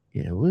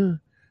 yeah, we'll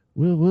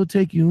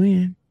take you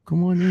in.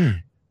 Come on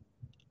in.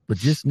 But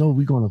just know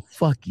we're gonna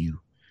fuck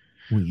you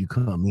when you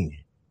come in.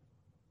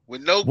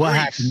 With no grease.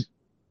 Happened?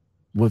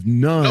 With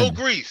none. No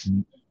grease.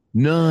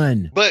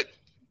 None. But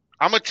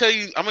I'm gonna tell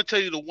you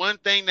the one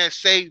thing that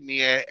saved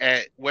me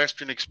at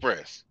Western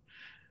Express.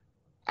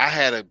 I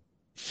had a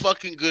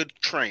fucking good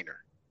trainer.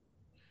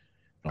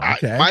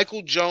 Okay.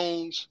 Michael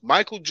Jones,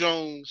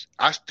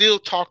 I still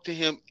talk to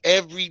him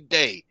every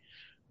day.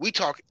 We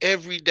talk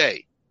every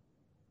day.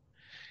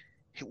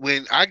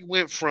 When I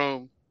went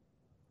from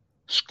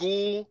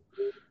school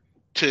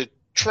to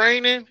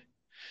training,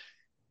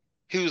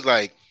 he was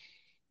like,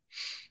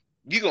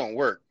 "You gonna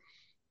work.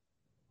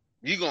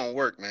 You gonna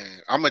work,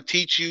 man. I'm gonna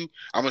teach you.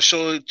 I'm gonna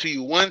show it to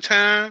you one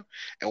time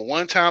and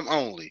one time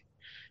only."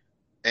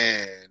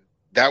 And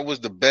that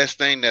was the best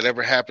thing that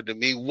ever happened to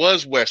me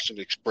was Western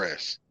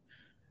Express.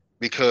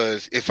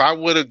 Because if I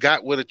would have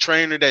got with a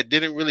trainer that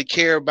didn't really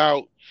care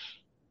about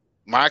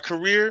my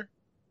career,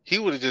 he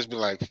would have just been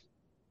like,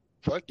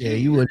 "Fuck you." Yeah,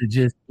 he would have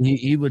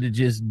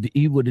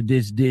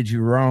just did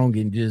you wrong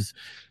and just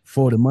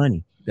for the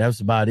money.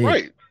 That's about it.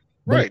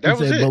 Right. That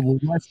was it. But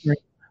with Western,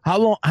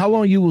 how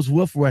long you was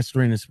with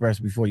Western Express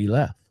before you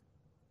left?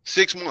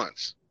 6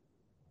 months.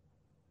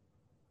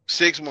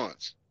 6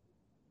 months.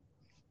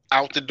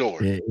 Out the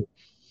door.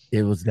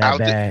 It was that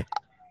bad.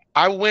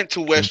 I went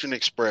to Western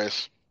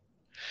Express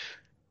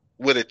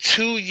with a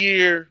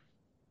 2-year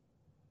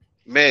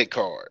med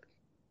card.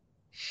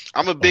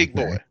 I'm a big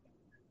boy.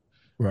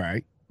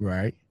 Right.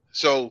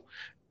 So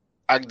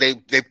they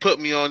put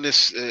me on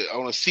this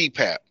on a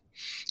CPAP,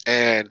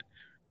 and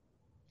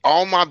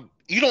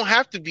you don't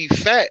have to be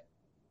fat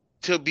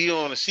to be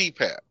on a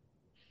CPAP.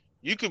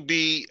 You could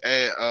be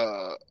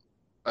a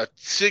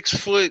 6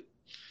 foot,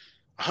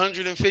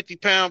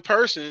 150-pound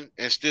person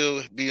and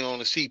still be on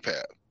a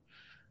CPAP.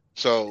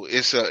 So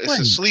it's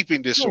a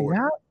sleeping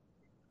disorder.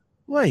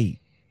 Wait,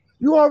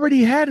 you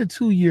already had a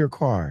 2-year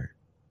card.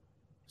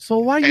 So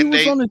why you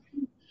was on the?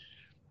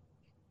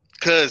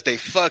 Because they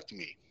fucked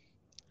me.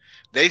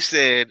 They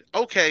said,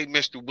 "Okay,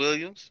 Mr.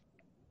 Williams,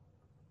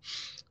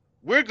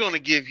 we're going to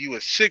give you a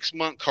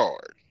 6-month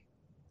card."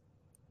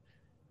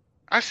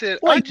 I said,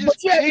 "I just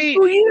paid."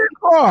 2-year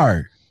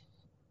card.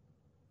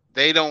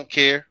 They don't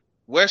care.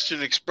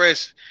 Western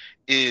Express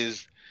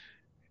is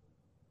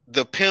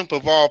the pimp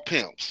of all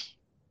pimps.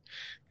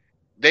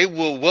 They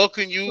will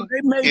welcome you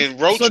in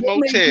Roach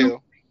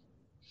Motel.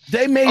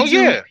 They made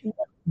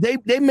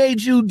they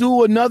made you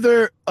do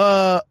another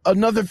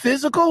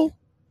physical?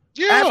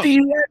 Yeah.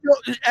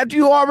 After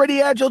you already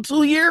had your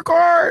 2-year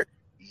card?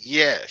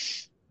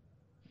 Yes.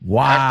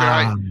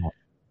 Wow.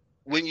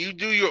 When you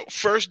do your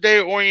first day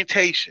of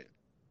orientation,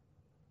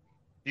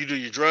 you do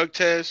your drug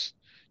test,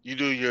 you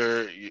do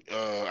your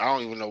I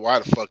don't even know why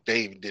the fuck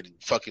they even did a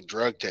fucking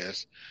drug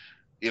test.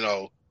 You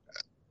know,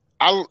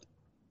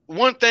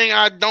 one thing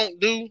I don't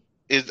do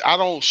is I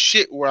don't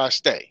shit where I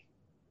stay.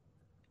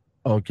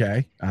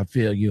 Okay, I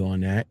feel you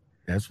on that.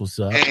 That's what's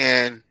up.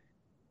 And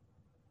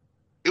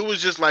it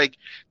was just like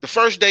the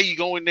first day you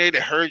go in there, they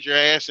herd your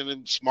ass in a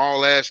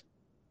small ass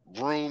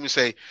room and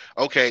say,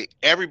 okay,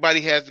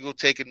 everybody has to go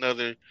take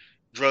another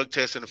drug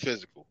test and a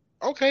physical.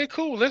 Okay,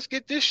 cool. Let's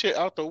get this shit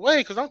out the way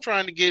because I'm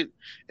trying to get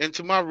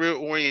into my real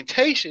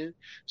orientation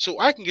so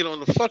I can get on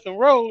the fucking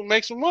road and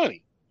make some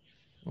money.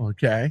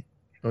 Okay.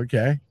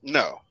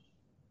 No.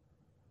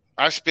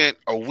 I spent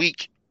a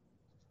week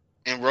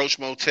in Roach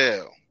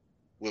Motel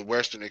with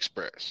Western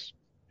Express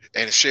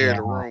and shared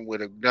a room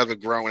with another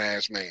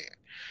grown-ass man.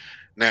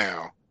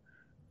 Now,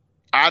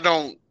 I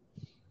don't.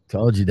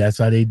 Told you that's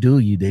how they do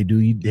you. They do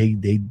you. They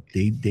do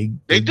you. They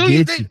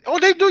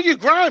do you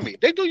grimy.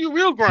 They do you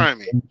real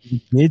grimy.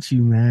 They get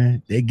you,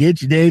 man. They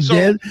get you.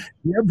 They'll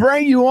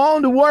bring you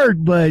on to work,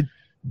 but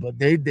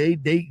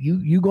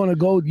you gonna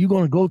go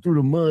through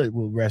the mud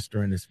with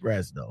Western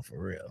Express though, for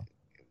real.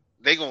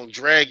 They gonna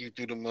drag you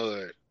through the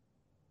mud.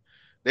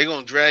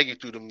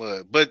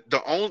 But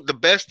the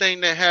best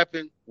thing that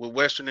happened with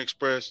Western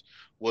Express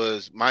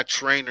was my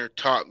trainer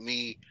taught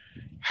me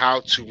how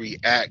to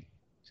react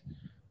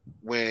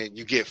when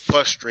you get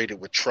frustrated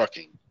with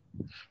trucking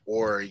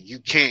or you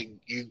can't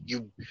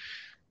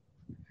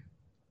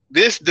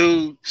this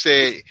dude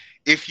said,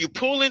 if you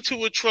pull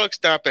into a truck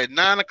stop at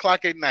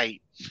 9:00 at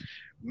night,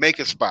 make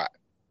a spot.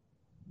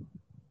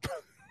 And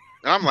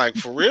I'm like,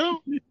 for real?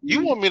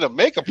 You want me to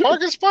make a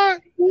parking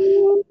spot?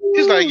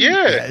 He's like,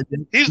 yeah.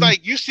 He's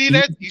like, you see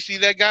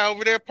that guy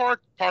over there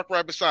park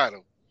right beside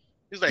him.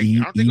 He's like,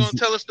 aren't they gonna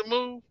tell us to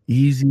move?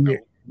 Easier. No.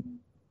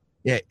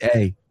 Yeah,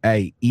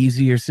 hey,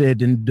 easier said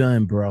than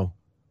done, bro.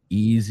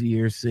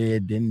 Easier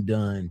said than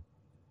done.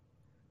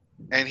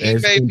 And he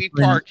made me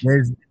park.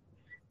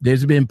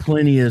 There's been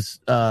plenty of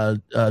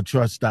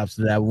truck stops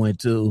that I went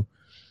to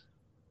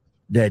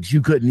that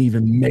you couldn't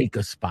even make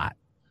a spot.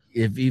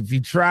 If you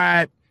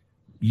tried,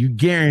 you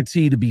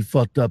guarantee to be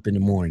fucked up in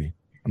the morning.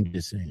 I'm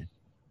just saying.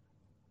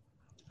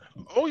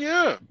 Oh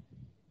yeah.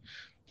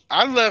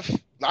 I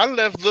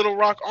left Little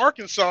Rock,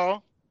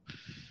 Arkansas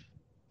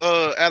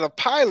at a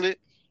Pilot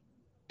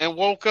and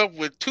woke up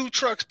with 2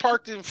 trucks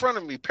parked in front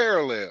of me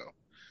parallel.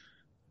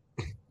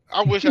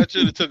 I wish I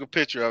should have took a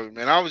picture of it,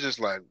 man. I was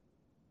just like,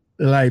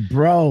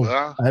 bro,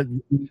 I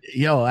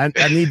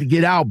need to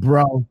get out,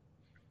 bro.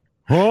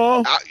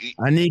 Huh?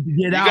 I need to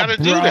get out, bro. You gotta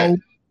do that.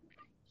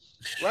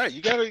 Right.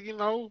 You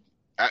gotta,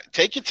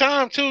 take your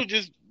time too.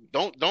 Just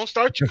don't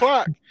start your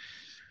clock.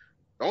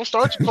 Don't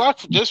start your clock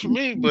just for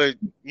me, but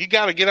you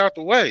gotta get out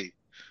the way.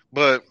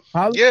 But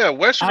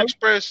Western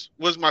Express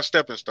was my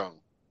stepping stone.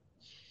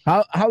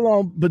 How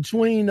long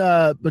between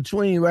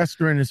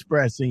Western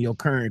Express and your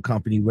current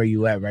company where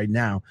you at right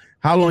now?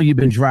 How long you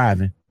been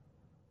driving?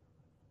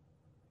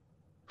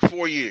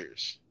 4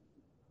 years.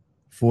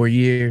 4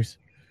 years.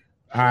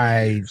 All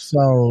right.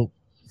 So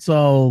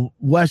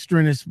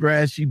Western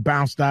Express, you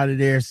bounced out of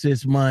there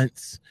 6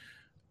 months.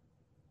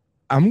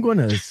 I'm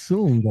gonna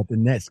assume that the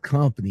next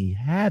company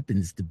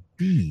happens to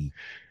be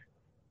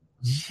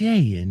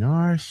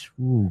J&R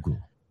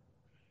Schugel.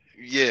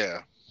 Yeah.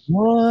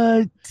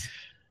 What?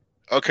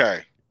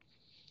 Okay.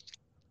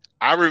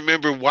 I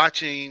remember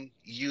watching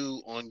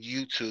you on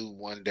YouTube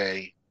one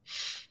day.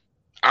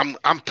 I'm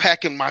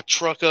packing my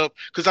truck up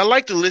because I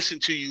like to listen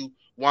to you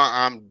while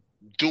I'm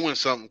doing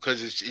something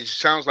because it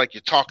sounds like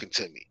you're talking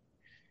to me.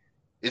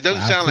 It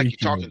doesn't sound like you're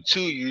talking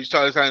to you. It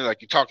sounds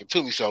like you're talking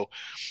to me. So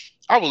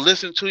I would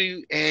listen to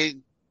you,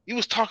 and you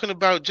was talking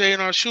about J&R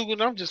Schugel,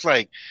 and I'm just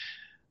like,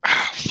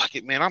 fuck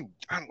it, man. I'm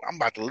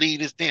about to leave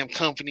this damn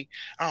company.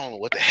 I don't know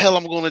what the hell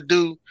I'm gonna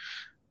do.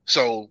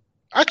 So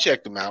I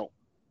checked him out.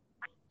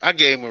 I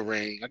gave him a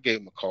ring. I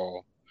gave him a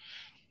call.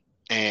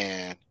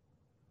 And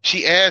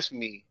she asked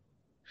me,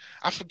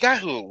 I forgot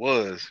who it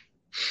was.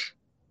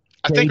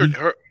 I think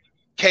her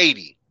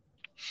Katie.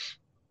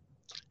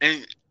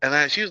 And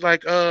she was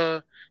like,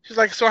 so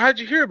how'd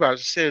you hear about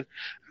it?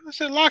 I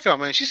said, Lockout,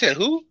 man. She said,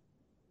 who?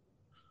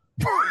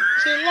 I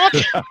said,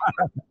 Lockout.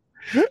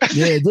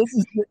 Yeah,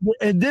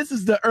 this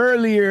is the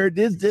earlier.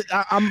 This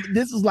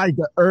is like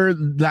the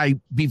early, like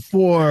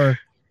before.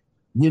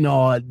 We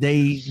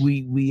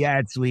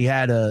actually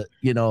had a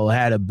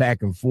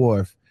back and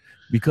forth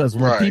because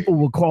when people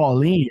would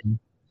call in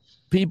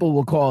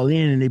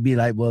and they'd be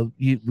like, well,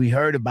 we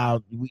heard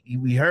about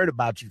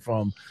you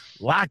from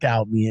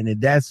Lockout Man. And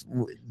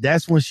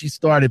that's when she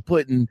started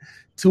putting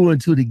 2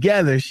 and 2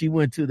 together. She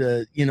went to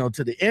the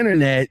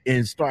internet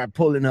and started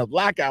pulling up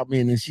Lockout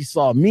Man, and she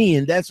saw me,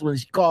 and that's when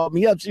she called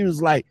me up. She was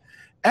like,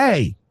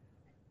 hey,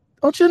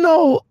 don't you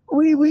know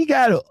we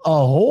got a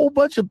whole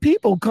bunch of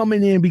people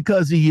coming in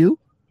because of you?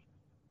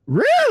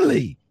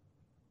 Really?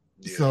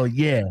 Yeah. So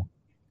yeah.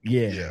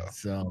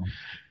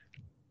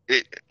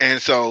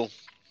 So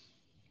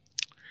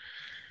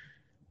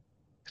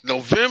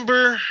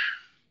November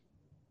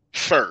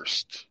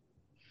 1st,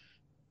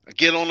 I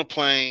get on the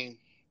plane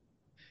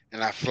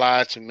and I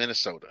fly to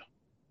Minnesota.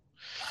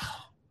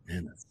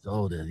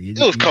 Minnesota. It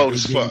was cold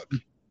as fuck.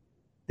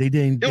 They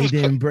didn't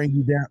bring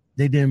you down.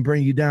 They didn't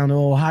bring you down to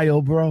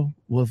Ohio, bro.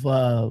 With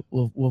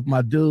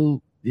my dude.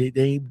 They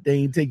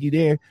didn't take you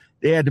there.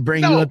 They had to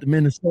bring you up to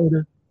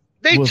Minnesota.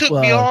 They took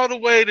me all the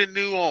way to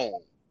New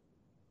Ulm.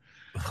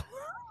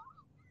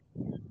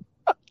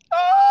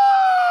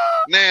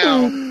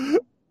 Now,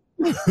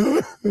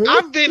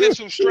 I've been in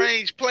some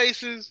strange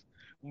places,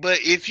 but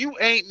if you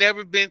ain't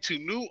never been to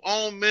New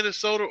Ulm,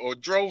 Minnesota, or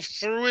drove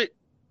through it,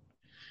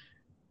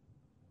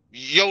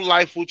 your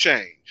life will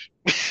change.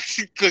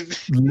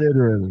 Because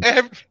literally,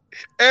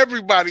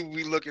 everybody will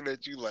be looking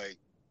at you like.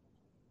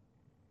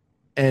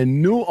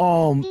 And New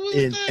Ulm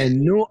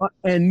New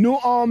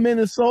Ulm,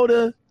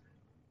 Minnesota,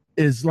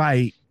 is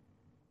like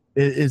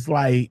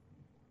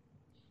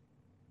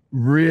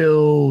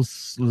real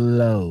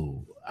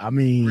slow. I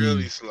mean,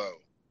 really slow.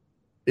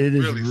 It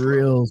is really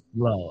real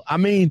slow. I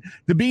mean,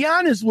 to be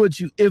honest with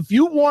you, if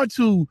you want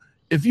to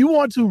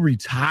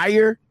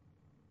retire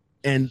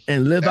and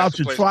live out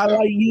your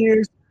twilight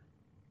years,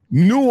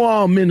 New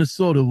Ulm,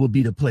 Minnesota will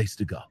be the place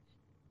to go.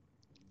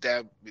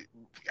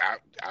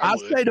 I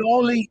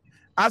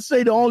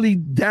say the only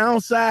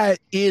downside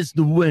is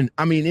the wind.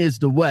 I mean, is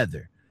the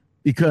weather,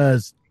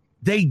 because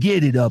they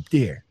get it up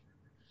there.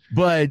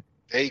 But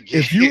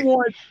if you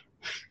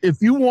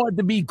want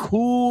to be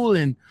cool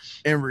and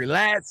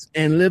relax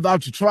and live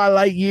out your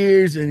twilight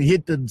years and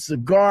hit the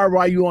cigar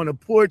while you're on the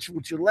porch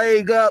with your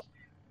leg up,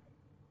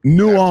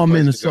 New Ulm,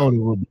 Minnesota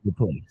will be the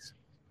place.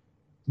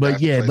 But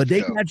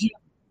they got you.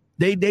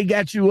 They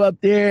got you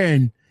up there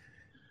and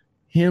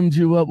hemmed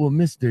you up with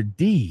Mr.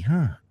 D,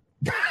 huh?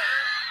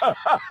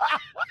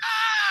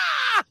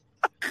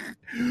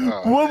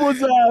 What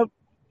was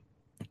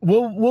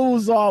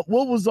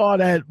all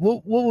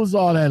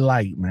that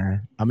like,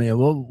 man? I mean,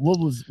 what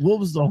was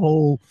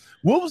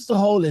the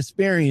whole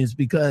experience?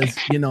 Because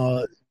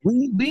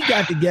we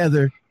got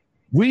together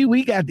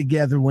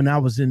when I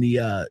was in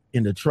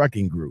the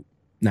trucking group.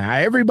 Now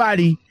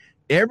everybody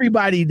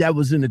that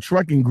was in the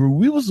trucking group,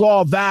 we was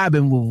all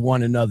vibing with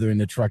one another in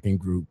the trucking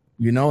group.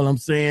 You know what I'm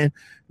saying?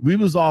 We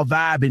was all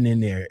vibing in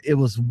there. It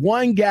was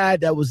one guy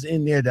that was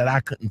in there that I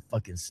couldn't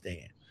fucking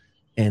stand.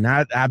 And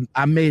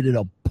I made it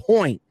a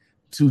point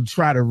to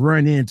try to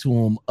run into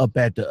him up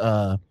at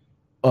the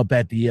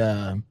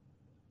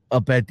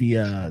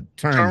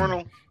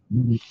terminal.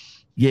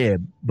 Yeah,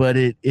 but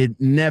it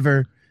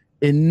never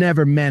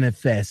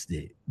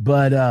manifested.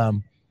 But I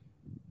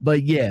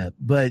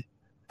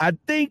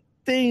think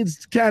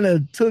things kind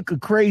of took a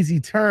crazy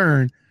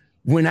turn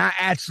when I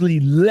actually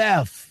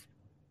left.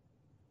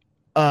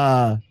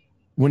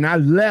 When I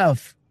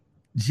left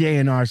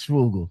J&R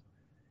Schwugel,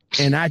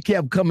 and I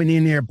kept coming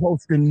in there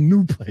posting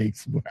new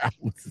place where I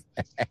was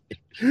at.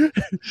 They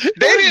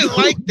didn't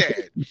like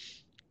that.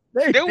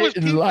 There was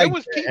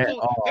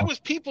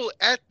people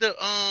at the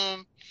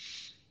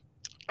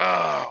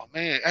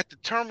at the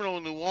terminal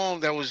in New Ulm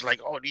that was like,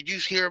 "Oh, did you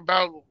hear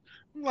about?"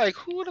 I'm like,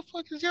 "Who the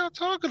fuck is y'all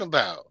talking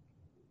about?"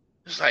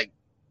 It's like,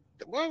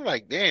 well, I'm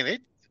like, damn,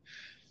 it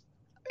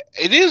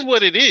is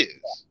what it is.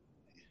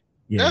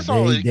 Yeah, that's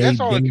all it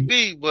can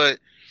be. But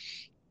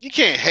you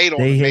can't hate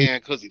on the man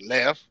because he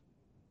left.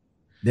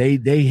 They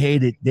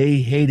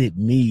hated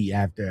me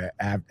after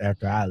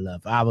I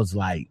left. I was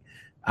like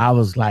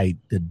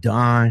the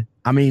Don.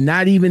 I mean,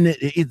 not even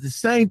it's the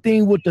same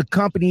thing with the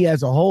company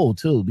as a whole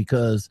too,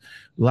 because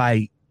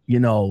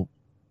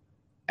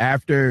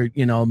after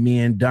me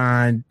and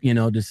Don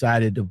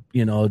decided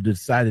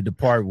to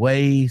part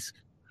ways,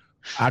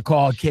 I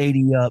called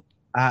Katie up.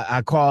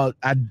 I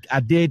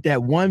did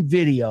that one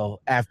video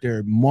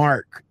after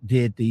Mark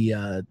did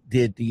the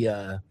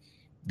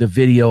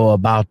video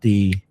about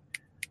the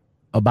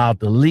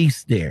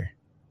lease there,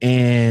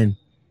 and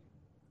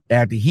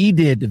after he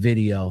did the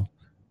video,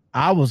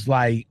 I was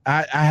like,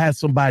 I had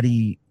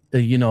somebody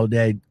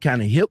that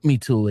kind of helped me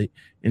to it,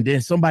 and then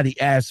somebody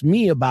asked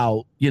me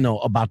about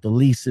the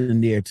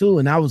leasing there too,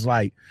 and I was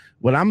like,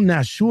 well, I'm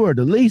not sure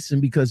the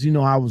leasing because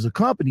I was a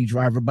company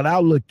driver, but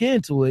I'll look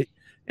into it.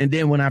 And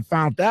then when I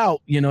found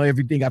out,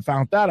 everything I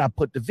found out, I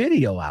put the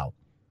video out.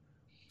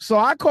 So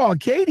I called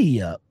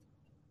Katie up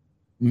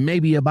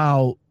maybe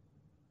about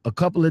a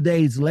couple of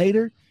days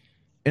later.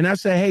 And I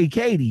said, hey,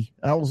 Katie,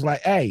 I was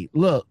like, hey,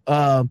 look,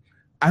 I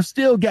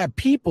still got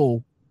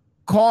people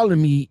calling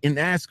me and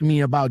asking me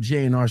about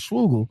J&R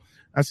Schwugel.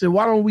 I said,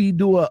 why don't we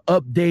do a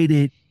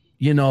updated,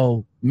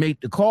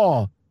 make the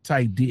call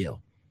type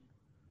deal?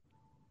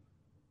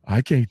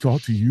 I can't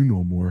talk to you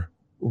no more.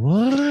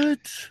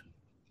 What?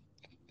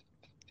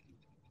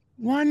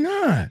 Why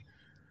not?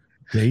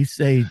 They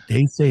say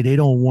they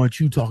don't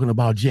want you talking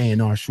about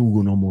J&R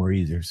Schwugel no more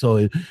either.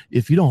 So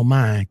if you don't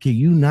mind, can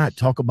you not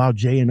talk about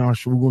J&R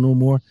Schwugel no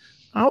more?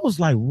 I was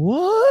like,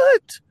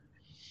 what?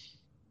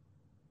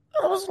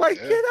 I was like,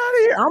 get out of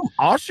here. I'm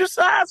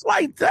ostracized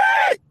like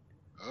that.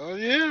 Oh,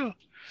 yeah.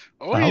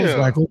 I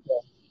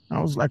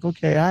was like,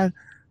 okay,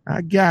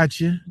 I got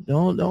you.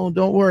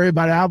 Don't worry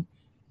about it.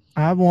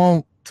 I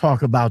won't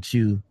talk about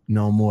you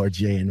no more,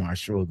 J&R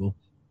Struggle.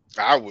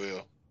 I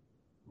will.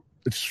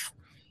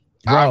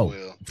 Bro, I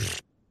will.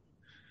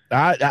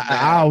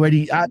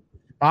 I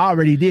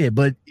already did.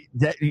 But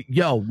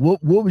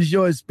what was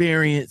your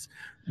experience?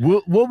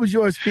 What was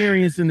your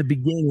experience in the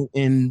beginning,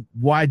 and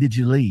why did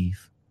you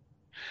leave?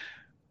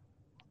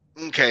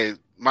 Okay,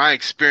 my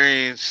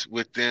experience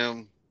with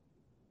them.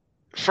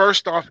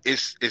 First off,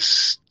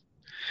 it's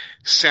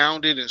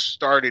sounded and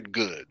started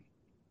good.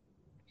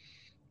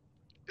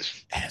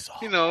 As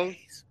always. You know,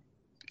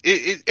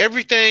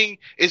 everything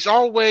is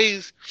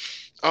always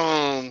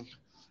my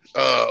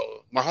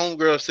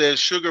homegirl says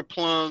sugar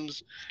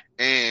plums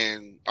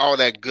and all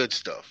that good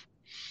stuff.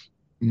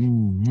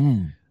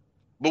 Mm-hmm.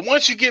 But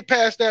once you get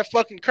past that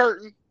fucking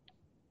curtain,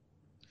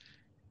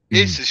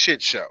 it's a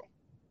shit show.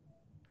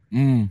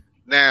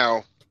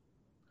 Now,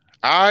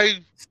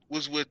 I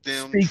was with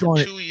them for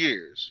 2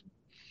 years.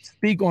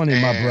 Speak on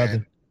it, my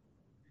brother.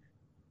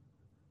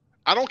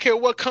 I don't care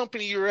what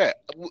company you're at.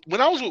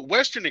 When I was with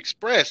Western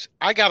Express,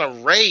 I got a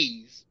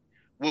raise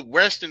with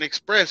Western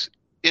Express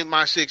in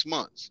my 6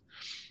 months.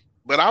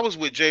 But I was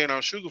with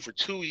J&R Sugar for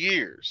 2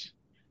 years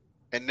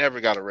and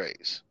never got a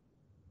raise.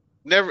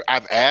 Never.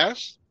 I've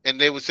asked, and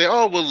they would say,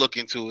 "Oh, we'll look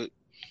into it."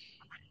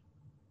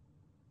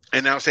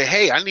 And I'll say,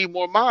 "Hey, I need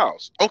more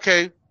miles."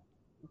 Okay.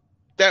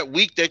 That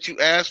week that you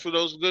asked for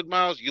those good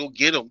miles, you'll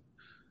get them.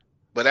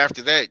 But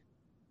after that,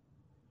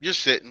 you're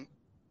sitting.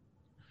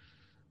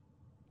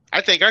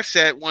 I think I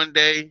sat one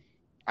day,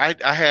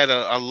 I had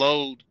a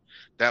load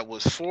that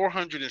was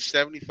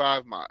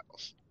 475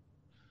 miles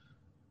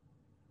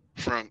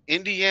from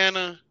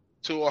Indiana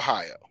to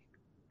Ohio.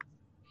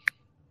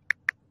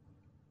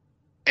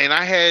 And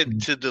I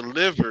had to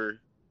deliver.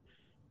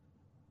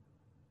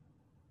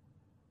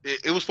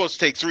 It was supposed to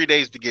take 3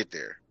 days to get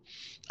there.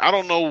 I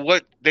don't know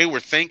what they were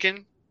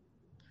thinking,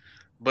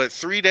 but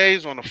 3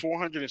 days on a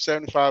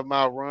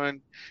 475-mile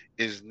run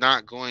is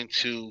not going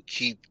to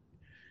keep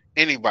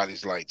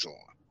anybody's lights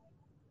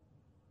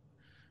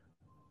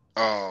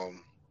on.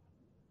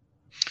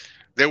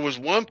 There was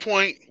one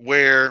point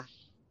where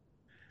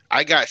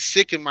I got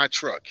sick in my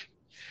truck,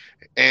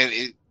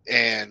 and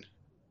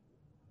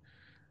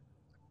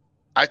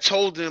I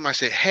told them, I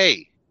said,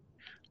 "Hey,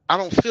 I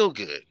don't feel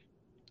good.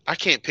 I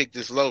can't pick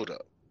this load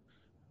up.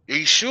 Are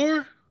you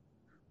sure?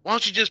 Why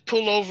don't you just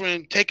pull over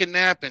and take a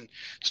nap and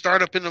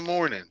start up in the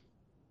morning?"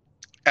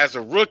 As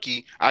a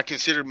rookie, I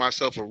considered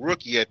myself a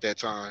rookie at that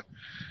time.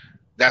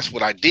 That's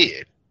what I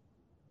did.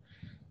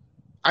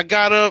 I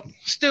got up,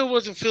 still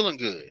wasn't feeling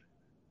good.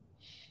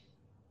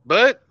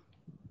 But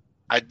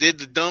I did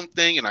the dumb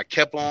thing and I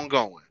kept on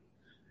going.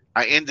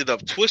 I ended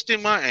up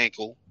twisting my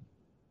ankle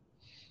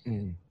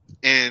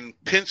in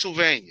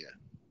Pennsylvania.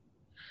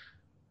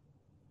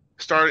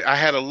 I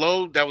had a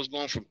load that was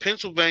going from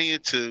Pennsylvania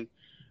to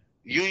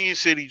Union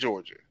City,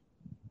 Georgia.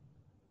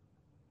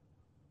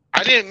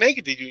 I didn't make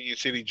it to Union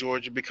City,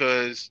 Georgia,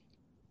 because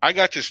I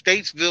got to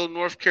Statesville,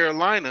 North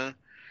Carolina,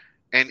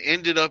 and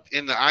ended up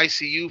in the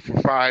ICU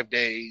for 5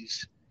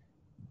 days.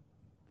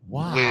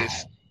 Wow.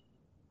 With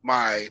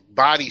my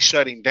body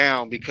shutting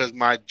down because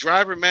my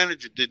driver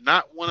manager did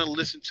not want to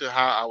listen to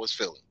how I was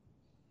feeling.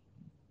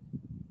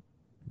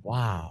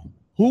 Wow.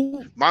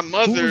 Who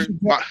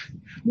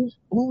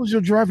was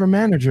your driver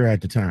manager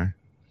at the time?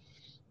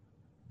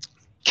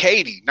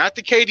 Katie, not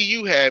the Katie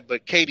you had,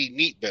 but Katie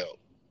Neatbelt.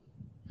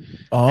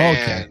 Oh,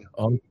 okay.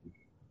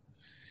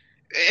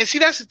 And see,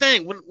 that's the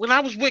thing. When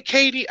I was with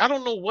Katie, I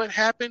don't know what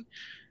happened.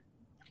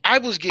 I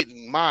was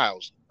getting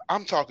miles.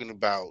 I'm talking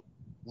about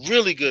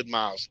really good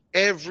miles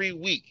every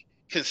week,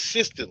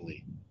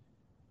 consistently.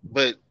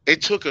 But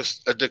it took a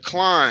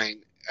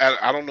decline.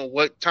 I don't know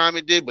what time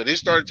it did, but it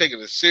started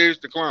taking a serious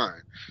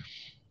decline.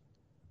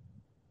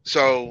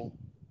 So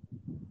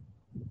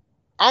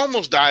I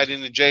almost died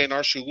in the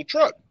J&R Sugar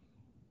truck.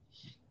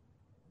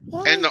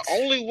 What? And the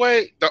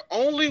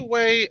only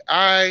way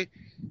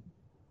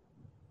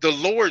the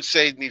Lord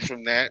saved me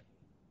from that,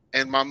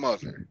 and my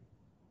mother.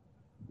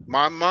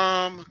 My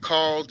mom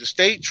called the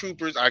state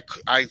troopers.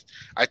 I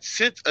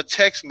sent a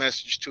text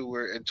message to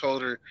her and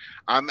told her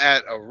I'm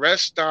at a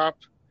rest stop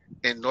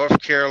in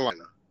North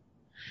Carolina.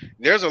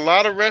 There's a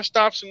lot of rest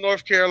stops in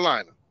North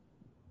Carolina.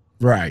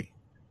 Right.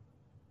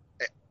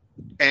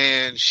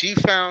 And she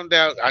found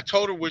out, I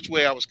told her which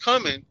way I was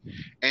coming,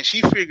 and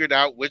she figured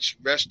out which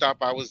rest stop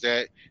I was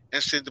at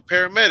and sent the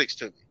paramedics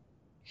to me.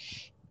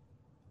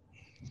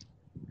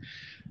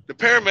 The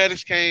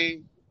paramedics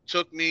came,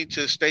 took me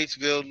to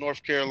Statesville,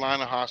 North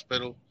Carolina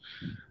hospital,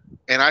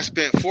 and I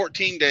spent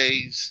 14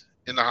 days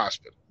in the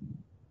hospital.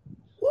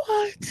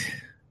 What?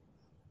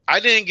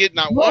 I didn't get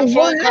not one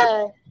phone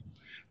call.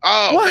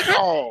 What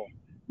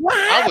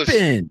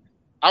happened?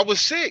 I was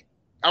sick.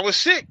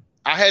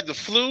 I had the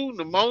flu,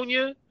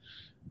 pneumonia.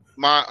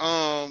 My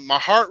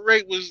heart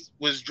rate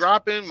was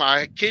dropping.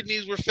 My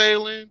kidneys were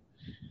failing.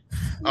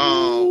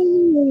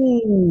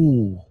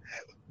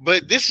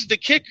 But this is the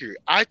kicker.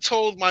 I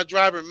told my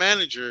driver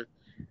manager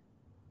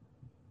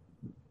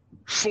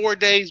 4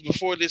 days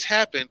before this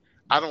happened,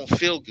 I don't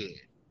feel good.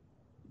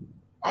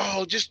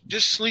 Oh, just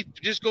sleep.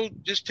 Just go.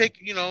 Just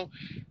take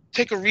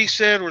a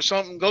reset or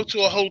something. Go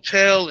to a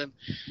hotel and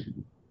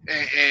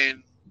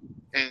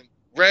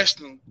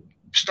rest and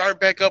start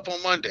back up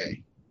on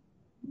Monday.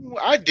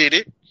 I did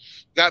it.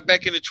 Got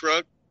back in the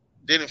truck.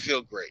 Didn't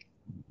feel great.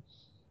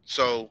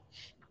 So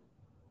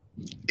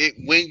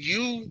when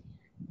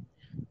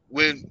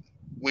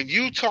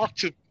you talk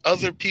to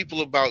other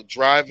people about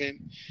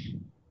driving,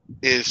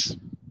 is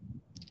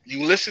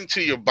you listen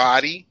to your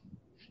body,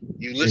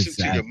 you listen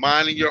to your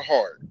mind and your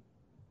heart.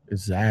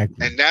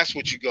 Exactly. And that's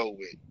what you go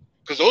with.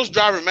 Because those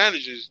driver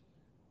managers,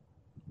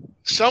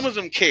 some of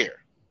them care.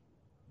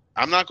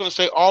 I'm not going to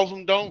say all of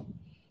them don't,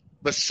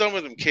 but some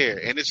of them care.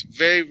 And it's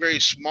very, very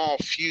small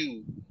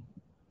few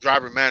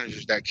driver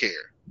managers that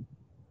care.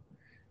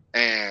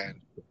 And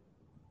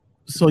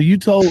so you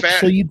told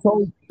Katie,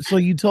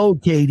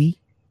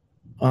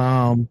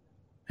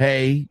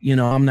 hey,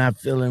 I'm not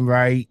feeling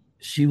right.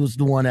 She was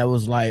the one that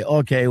was like,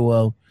 okay,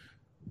 well,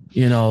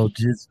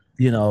 just,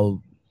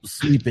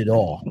 sleep it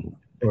off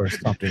or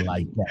something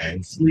like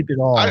that. Sleep it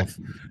off.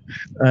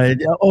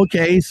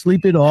 Okay,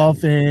 sleep it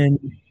off. And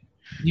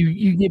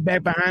you get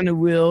back behind the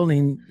wheel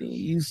and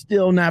you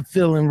still not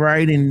feeling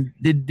right. And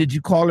did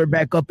you call her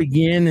back up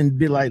again and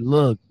be like,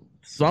 look,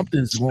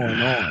 something's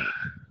going on?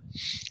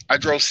 I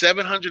drove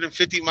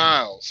 750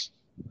 miles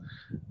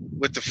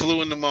with the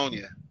flu and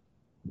pneumonia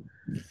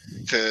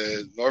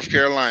to North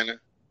Carolina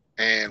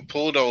and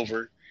pulled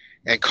over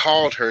and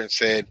called her and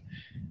said,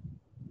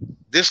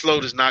 this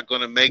load is not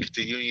going to make it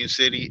to Union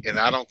City, and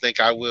I don't think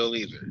I will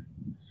either.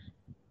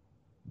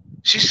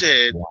 She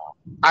said,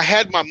 I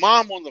had my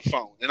mom on the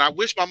phone, and I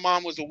wish my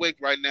mom was awake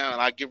right now,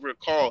 and I'd give her a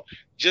call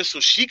just so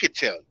she could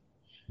tell you.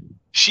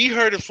 She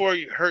heard it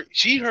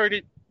she heard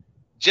it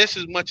just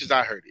as much as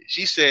I heard it.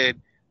 She said,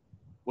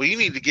 well, you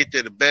need to get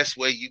there the best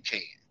way you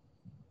can.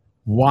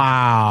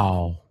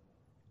 Wow.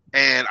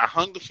 And I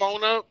hung the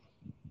phone up.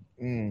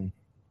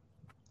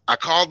 I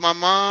called my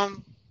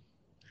mom,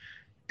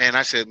 and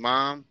I said,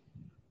 Mom,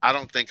 I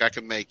don't think I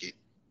can make it.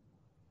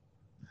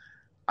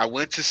 I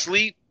went to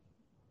sleep.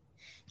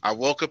 I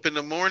woke up in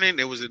the morning.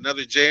 There was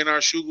another J&R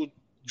Schugel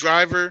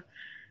driver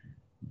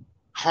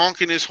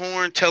honking his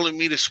horn, telling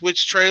me to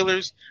switch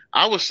trailers.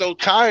 I was so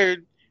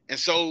tired and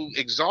so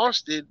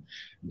exhausted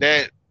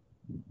that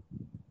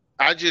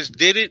I just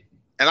did it,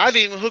 and I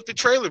didn't even hook the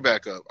trailer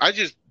back up. I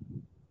just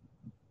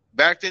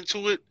backed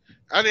into it.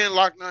 I didn't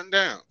lock nothing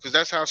down because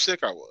that's how sick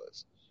I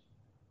was.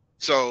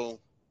 So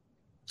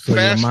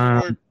fast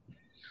forward.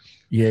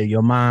 Yeah,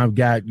 your mom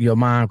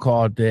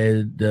called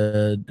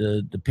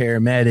the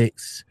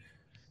paramedics,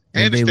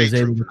 and they was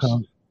able to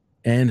come,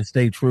 and the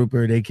state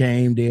trooper. They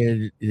came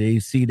there. They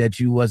see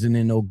that you wasn't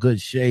in no good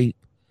shape,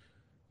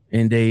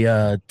 and they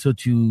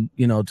took you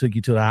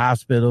to the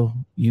hospital.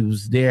 You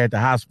was there at the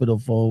hospital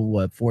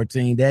for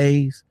 14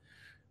 days.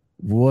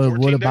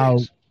 What about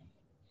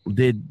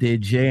days.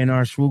 Did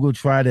J&R Schugel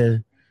try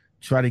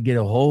to get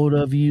a hold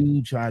of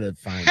you? Try to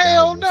find out?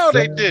 Hell no,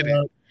 they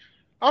didn't.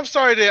 I'm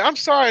sorry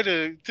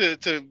to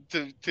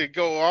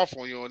go off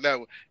on you on that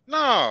one.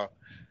 No.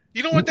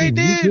 You know what they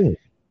did?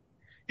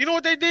 You know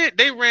what they did?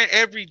 They ran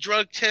every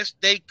drug test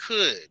they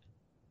could.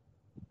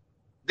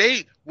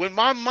 When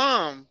my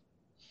mom,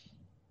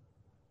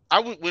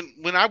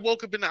 when I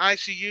woke up in the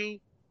ICU,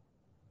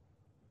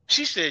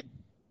 she said,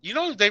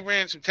 they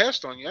ran some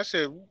tests on you. I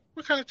said,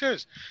 what kind of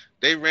tests?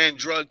 They ran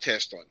drug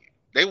tests on you.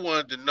 They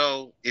wanted to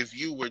know if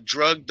you were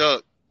drugged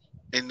up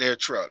in their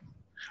truck.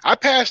 I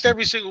passed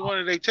every single one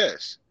of their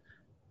tests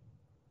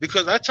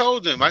because I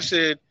told them, I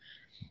said,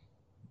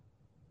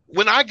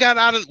 when I got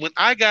out of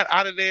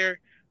there,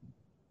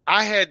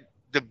 I had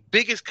the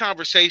biggest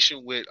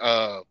conversation with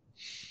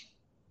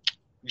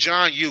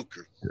John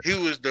Euchre. He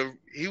was the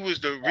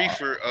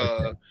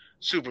reefer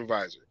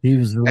supervisor. He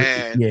was,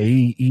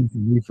 he's the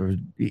reefer.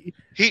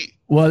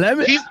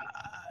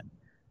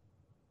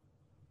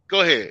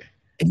 Go ahead.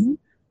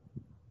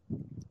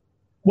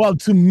 Well,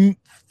 to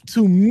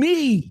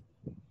me,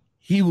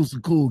 he was a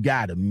cool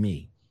guy to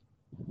me.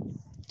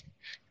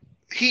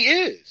 He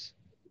is.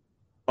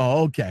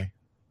 Oh, okay.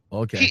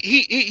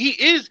 He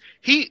is.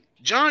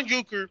 John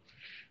Euchre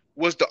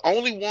was the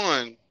only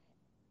one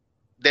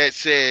that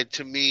said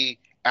to me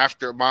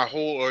after my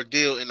whole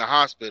ordeal in the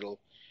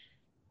hospital,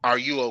 "Are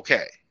you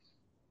okay?"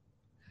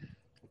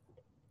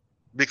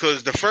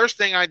 Because the first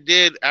thing I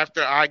did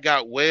after I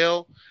got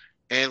well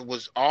and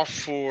was off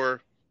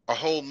for a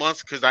whole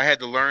month, because I had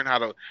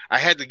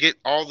to get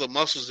all the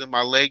muscles in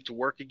my leg to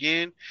work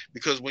again,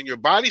 because when your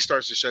body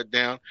starts to shut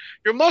down,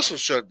 your muscles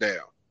shut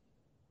down.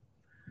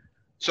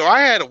 So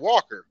I had a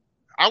walker.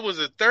 I was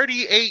a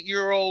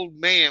 38-year-old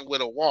man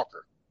with a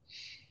walker.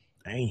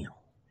 Damn.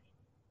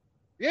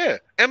 Yeah.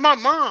 And my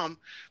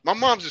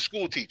mom's a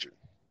school teacher.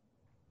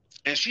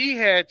 And she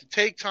had to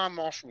take time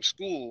off from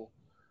school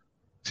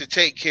to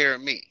take care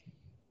of me.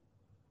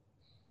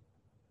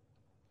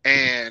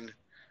 And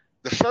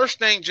The first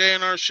thing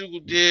J&R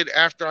Shugel did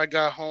after I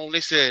got home,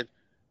 they said,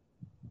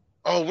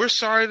 "Oh, we're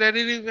sorry that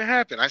it even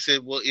happened." I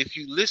said, "Well, if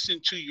you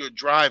listen to your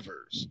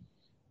drivers,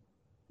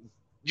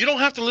 you don't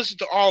have to listen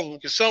to all of them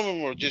because some of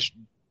them are just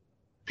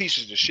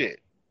pieces of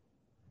shit.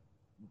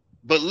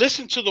 But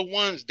listen to the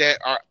ones that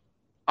are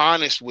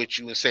honest with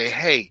you and say,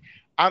 hey,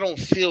 I don't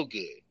feel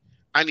good.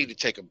 I need to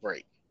take a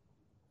break."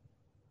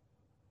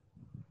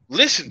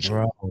 Listen to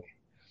them.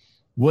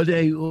 What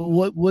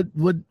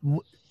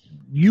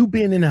you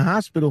been in the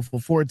hospital for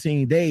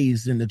 14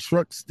 days and the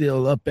truck's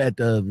still up at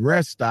the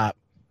rest stop.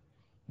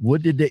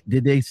 What did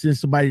they send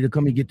somebody to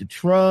come and get the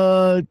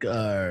truck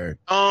or?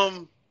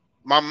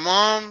 My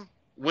mom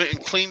went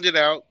and cleaned it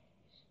out.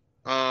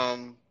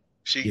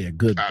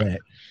 Good bad.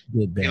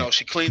 You know,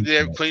 she cleaned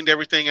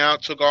everything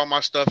out, took all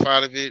my stuff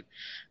out of it.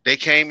 They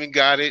came and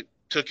got it,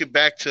 took it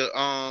back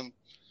to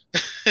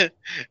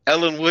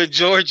Ellenwood,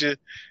 Georgia.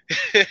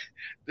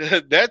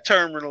 That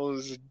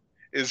terminal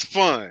is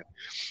fun.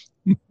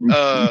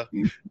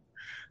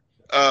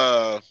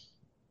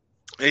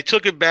 They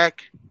took it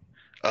back.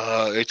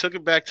 They took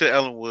it back to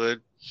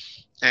Ellenwood,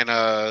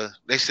 and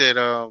they said,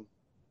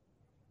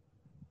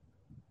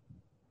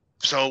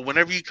 "So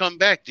whenever you come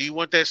back, do you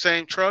want that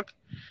same truck?"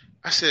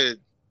 I said,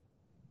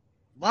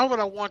 "Why would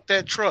I want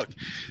that truck?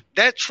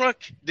 That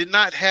truck did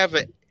not have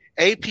an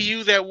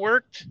APU that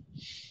worked.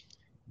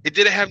 It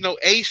didn't have no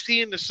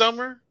AC in the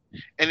summer,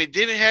 and it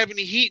didn't have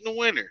any heat in the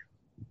winter.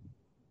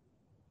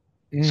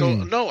 So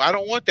no, I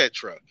don't want that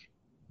truck."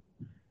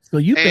 So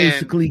you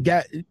basically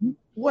got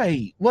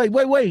wait,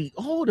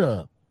 hold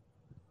up.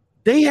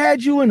 They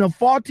had you in a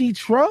faulty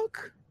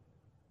truck?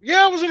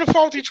 Yeah, I was in a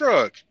faulty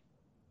truck.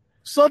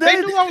 So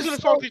they knew I was in a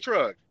faulty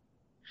truck.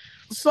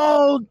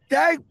 So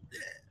that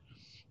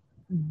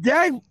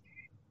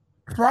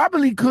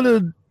probably could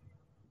have.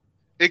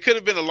 It could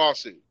have been a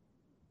lawsuit.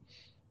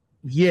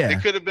 Yeah,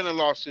 it could have been a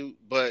lawsuit,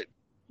 but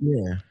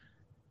yeah,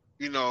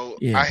 you know,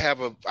 yeah. I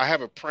have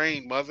a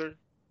praying mother.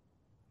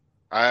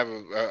 I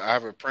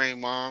have a praying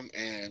mom,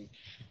 and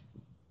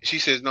she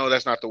says, "No,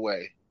 that's not the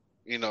way.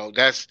 You know,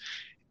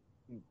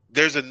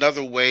 there's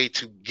another way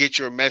to get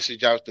your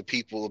message out to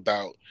people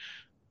about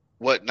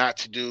what not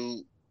to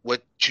do,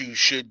 what you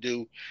should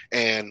do."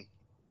 And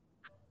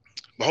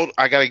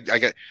I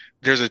got.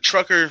 There's a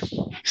trucker,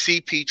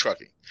 CP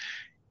Trucking.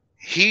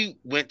 He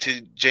went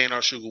to J&R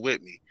Shugel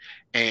with me,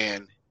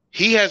 and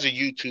he has a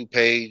YouTube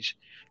page,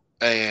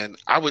 and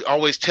I would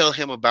always tell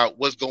him about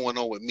what's going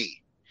on with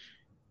me.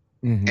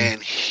 Mm-hmm.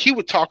 And he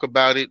would talk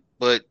about it,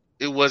 but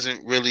it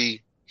wasn't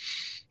really.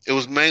 It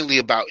was mainly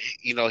about,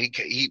 you know, he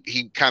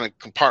kind of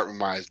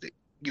compartmentalized it,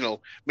 you know,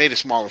 made it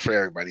smaller for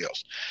everybody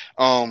else.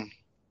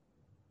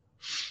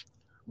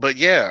 But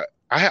yeah,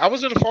 I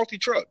was in a faulty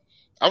truck.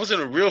 I was in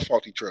a real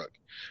faulty truck.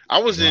 I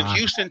was in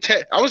Houston,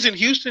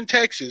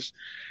 Texas,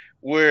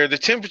 where the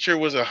temperature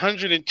was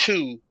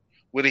 102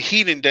 with a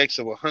heat index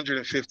of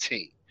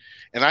 115,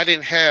 and I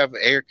didn't have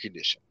air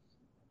conditioning.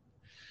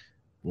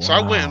 Wow. So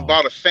I went and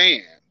bought a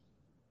fan.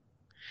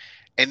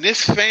 And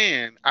this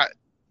fan,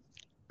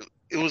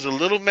 it was a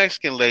little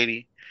Mexican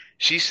lady.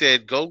 She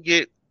said, "Go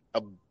get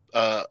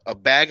a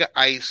bag of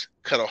ice,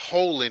 cut a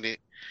hole in it,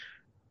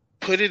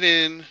 put it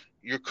in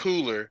your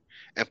cooler,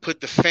 and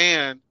put the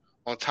fan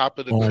on top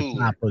of the cooler." On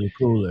top of the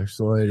cooler,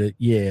 so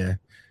yeah.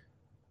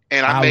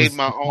 And I made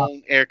my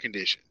own air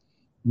conditioner.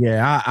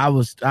 Yeah, I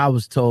was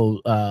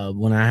told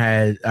when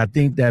I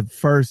think that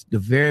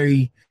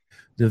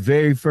the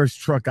very first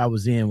truck I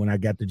was in when I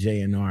got the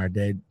J&R,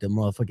 that the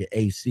motherfucking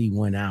AC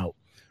went out.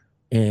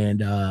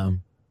 And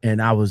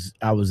I was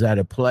at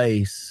a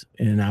place,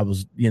 and I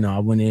was, you know, I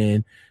went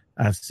in,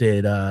 I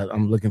said,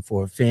 I'm looking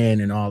for a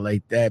fan and all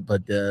like that.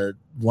 But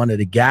one of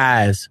the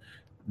guys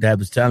that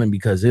was telling me,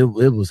 because it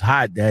was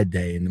hot that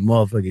day, and the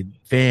motherfucking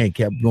fan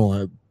kept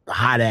blowing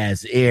hot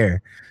ass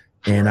air.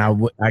 And I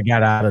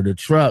got out of the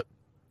truck.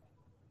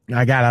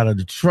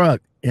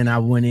 And I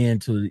went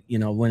into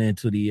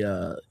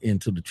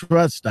the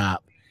truck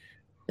stop.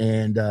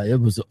 And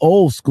it was an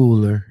old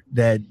schooler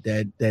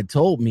that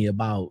told me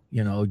about,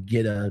 you know,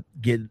 get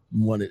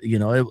one, you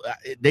know,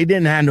 they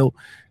didn't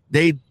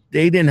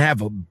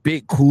have a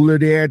big cooler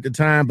there at the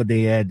time, but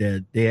they had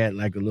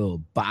like a little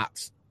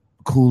box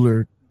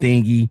cooler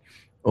thingy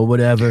or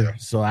whatever. Yeah.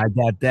 So I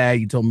got that.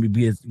 He told me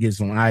to get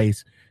some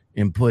ice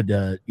and put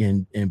it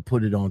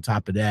on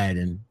top of that,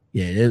 and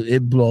yeah,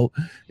 it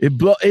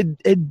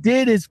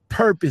did its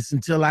purpose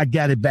until I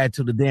got it back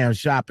to the damn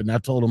shop, and I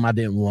told him I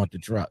didn't want the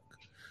truck.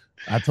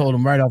 I told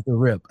him right off the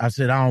rip. I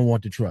said, "I don't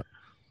want the truck."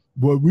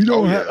 But we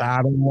don't have.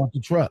 I don't want the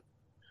truck.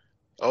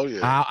 Oh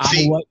yeah.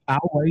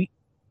 I'll wait.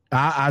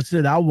 I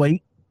said I'll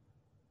wait,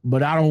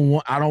 but I don't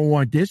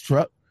want this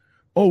truck.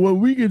 Oh well,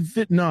 we can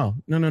fit. No.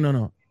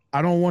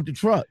 I don't want the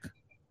truck.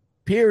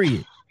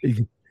 Period.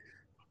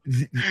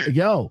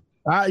 Yo,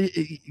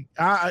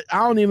 I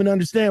don't even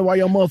understand why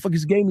y'all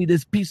motherfuckers gave me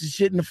this piece of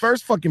shit in the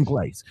first fucking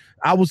place.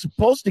 I was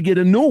supposed to get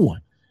a new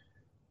one.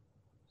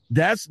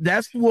 That's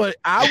what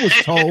I was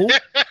told.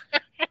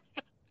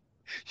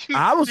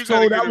 I was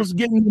told I was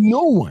getting a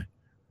new one.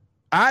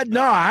 I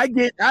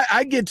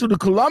get to the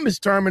Columbus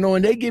terminal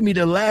and they give me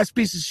the last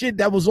piece of shit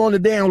that was on the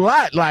damn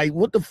lot. Like,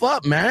 what the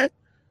fuck, man?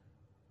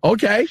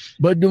 Okay,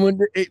 but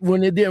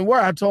when it didn't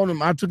work, I told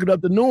him I took it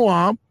up to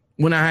Nuam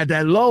when I had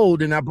that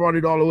load and I brought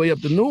it all the way up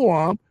to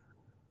Nuam.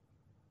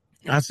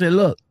 I said,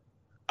 look,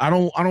 I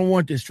don't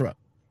want this truck.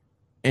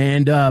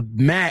 And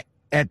Matt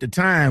at the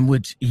time,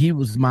 which he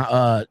was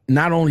my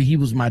not only he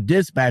was my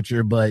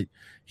dispatcher, but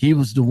he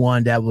was the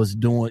one that was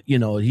doing,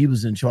 he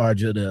was in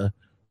charge of the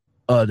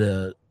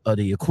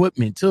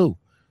equipment too.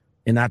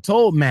 And I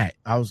told Matt,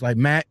 I was like,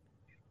 Matt,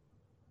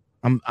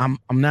 I'm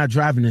not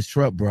driving this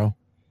truck, bro.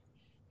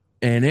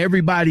 And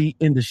everybody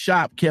in the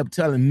shop kept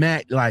telling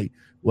Matt, like,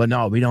 well,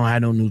 no, we don't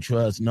have no new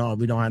trucks. No,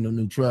 we don't have no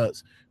new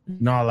trucks.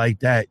 No,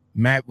 like that.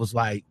 Matt was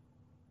like,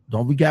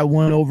 don't we got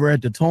one over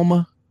at the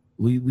Toma?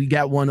 We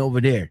got one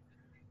over there.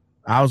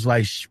 I was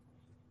like,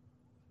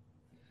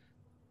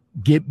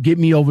 get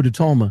me over to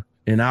Toma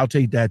and I'll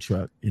take that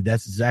truck. And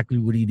that's exactly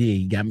what he did.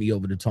 He got me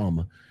over to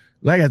Toma.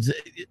 Like I said,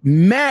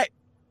 Matt,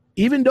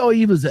 even though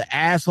he was an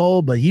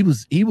asshole, but he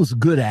was a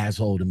good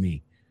asshole to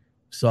me.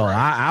 So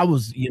I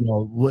was,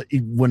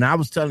 when I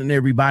was telling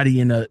everybody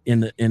in the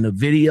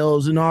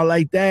videos and all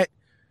like that,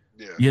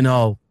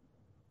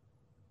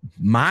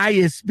 my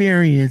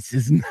experience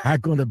is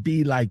not going to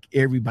be like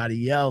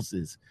everybody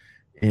else's,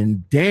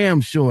 and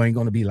damn sure ain't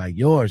going to be like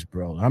yours,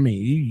 bro. I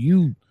mean,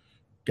 you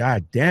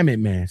God damn it,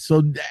 man.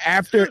 So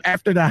after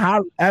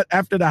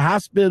the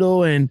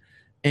hospital and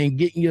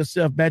getting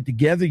yourself back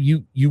together,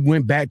 you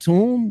went back to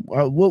him?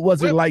 What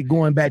was it like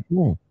going back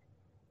to him?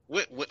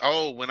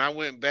 When I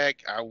went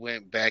back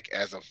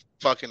as a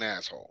fucking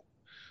asshole.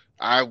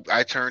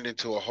 I turned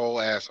into a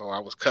whole asshole. I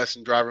was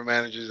cussing driver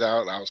managers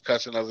out. I was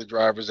cussing other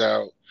drivers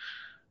out,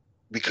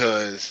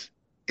 because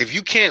if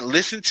you can't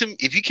listen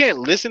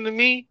to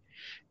me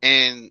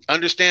and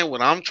understand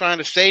what I'm trying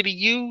to say to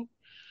you,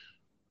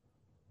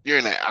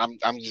 I'm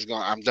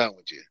done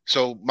with you.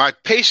 So my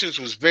patience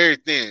was very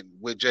thin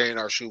with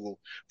J&R Schugel,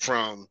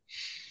 from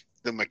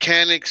the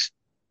mechanics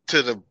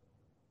to the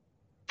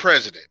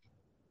president.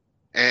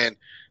 And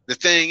the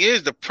thing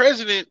is, the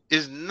president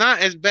is not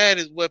as bad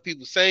as what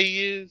people say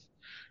he is.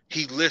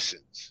 He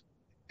listens.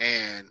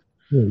 And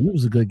yeah, he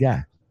was a good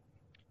guy.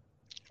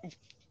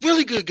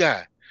 Really good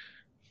guy.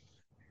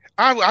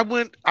 I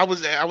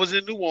was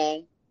in New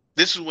Orleans.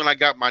 This is when I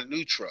got my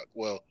new truck.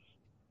 Well,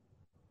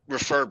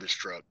 refurbished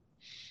truck.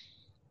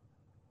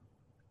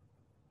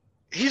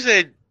 He's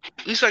like,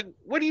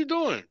 what are you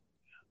doing?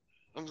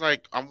 I was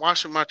like, I'm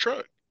washing my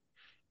truck.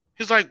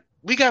 He's like,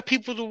 we got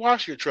people to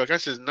wash your truck. I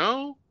says,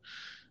 no.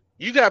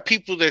 You got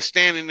people that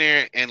standing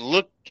there and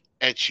look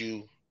at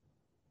you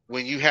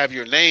when you have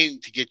your name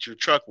to get your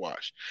truck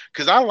washed.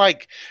 Because I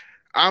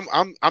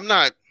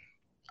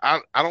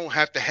don't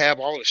have to have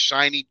all the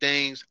shiny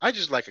things. I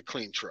just like a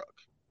clean truck.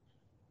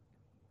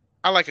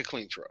 I like a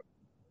clean truck.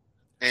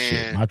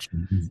 And shit,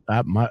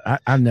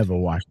 I never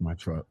washed my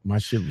truck. My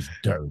shit was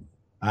dirty.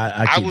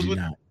 I kid you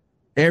not.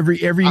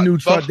 Every new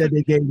truck that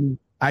they gave me,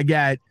 I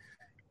got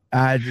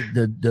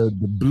the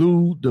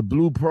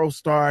blue Pro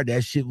Star.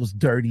 That shit was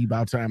dirty by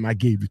the time I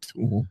gave it to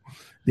them.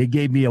 They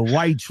gave me a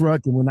white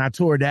truck, and when I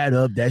tore that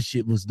up, that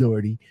shit was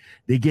dirty.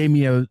 They gave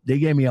me an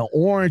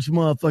orange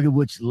motherfucker,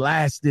 which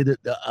lasted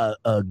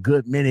a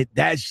good minute.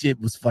 That shit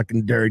was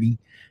fucking dirty.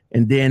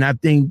 And then I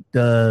think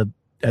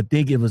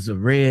it was a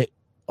red.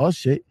 Oh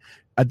shit!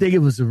 I think it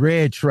was a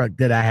red truck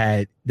that I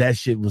had. That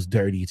shit was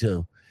dirty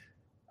too.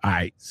 All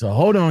right, so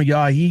hold on,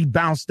 y'all. He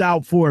bounced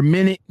out for a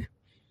minute.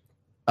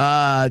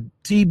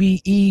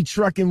 TBE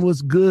trucking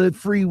was good.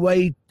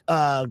 Freeway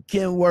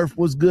Kenworth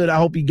was good. I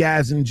hope you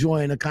guys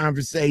enjoying the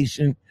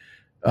conversation.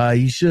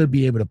 He should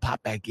be able to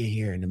pop back in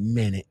here in a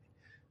minute.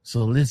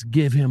 So let's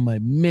give him a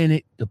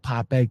minute to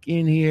pop back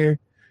in here,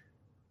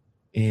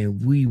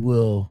 and we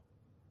will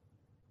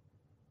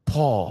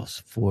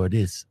pause for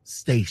this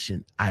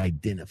station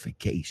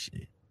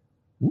identification.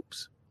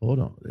 Oops, hold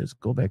on. Let's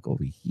go back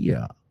over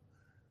here.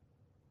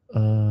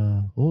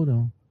 Hold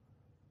on.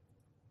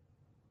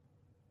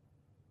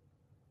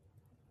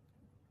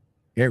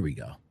 There we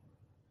go.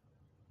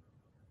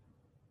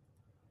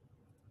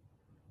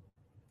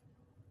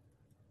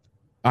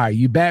 All right,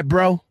 you back,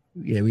 bro?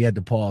 Yeah, we had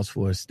to pause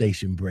for a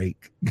station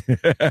break.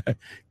 Can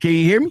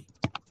you hear me?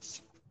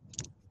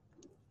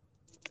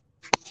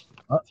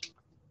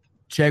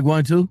 Check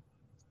 1, 2.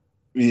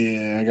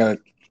 Yeah, I got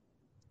it.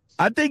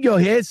 I think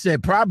your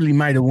headset probably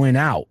might have went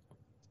out.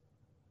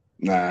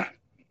 Nah.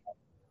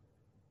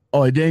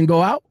 Oh, it didn't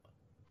go out?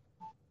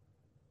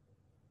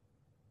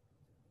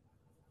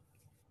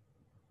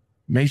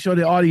 Make sure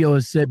the audio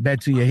is set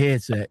back to your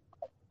headset.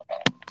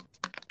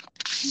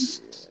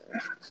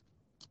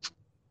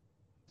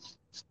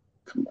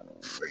 Come on,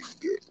 where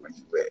you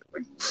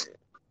at?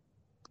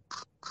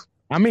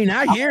 I mean,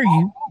 I hear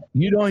you.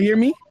 You don't hear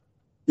me?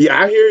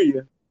 Yeah, I hear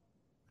you.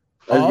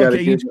 Oh,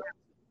 okay,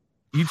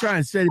 you try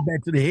and set it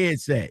back to the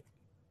headset.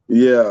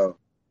 Yeah.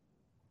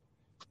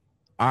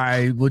 All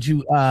right, would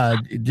you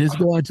just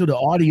go into the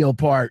audio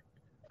part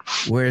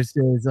where it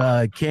says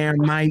Cam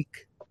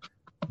Mike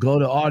Go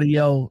to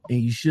audio,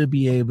 and you should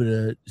be able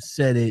to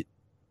set it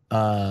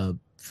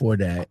for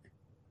that.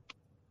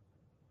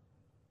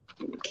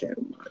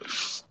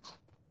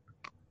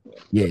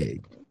 Yeah,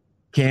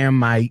 cam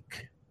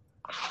mic,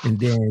 and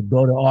then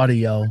go to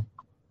audio,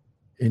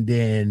 and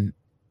then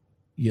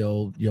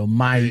your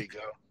mic.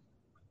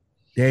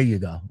 There you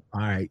go. All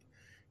right,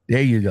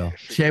 there you go.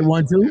 Check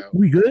 1 2.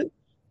 We good?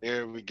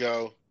 There we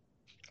go.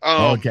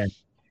 Okay.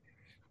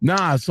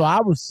 Nah, so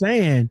I was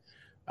saying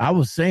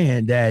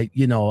that,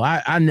 you know,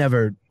 I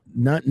never,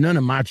 none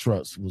of my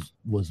trucks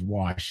was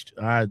washed.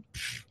 I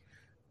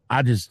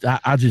just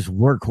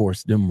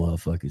workhorse them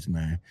motherfuckers,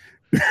 man.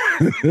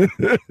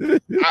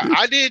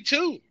 I did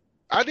too.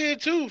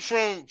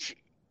 From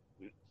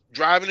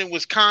driving in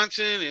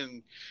Wisconsin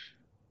and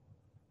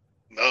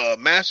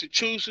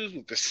Massachusetts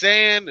with the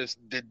sand,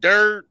 the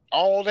dirt,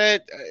 all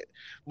that.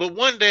 But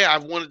one day I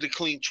wanted a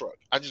clean truck.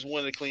 I just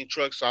wanted a clean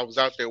truck, so I was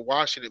out there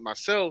washing it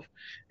myself.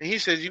 And he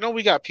says, "You know,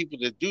 we got people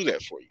that do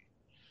that for you."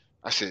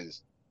 I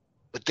says,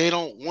 "But they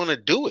don't want to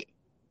do it."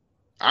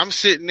 I'm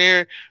sitting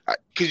there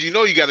because you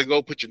know you got to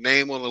go put your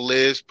name on the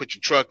list, put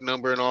your truck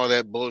number and all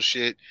that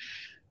bullshit.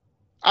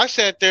 I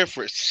sat there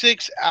for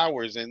 6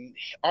 hours, and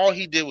all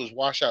he did was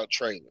wash out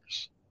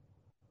trailers.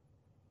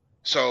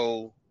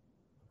 So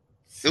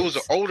it was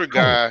an older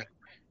guy.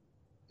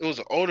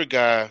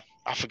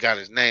 I forgot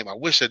his name. I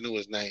wish I knew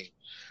his name.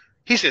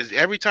 He says,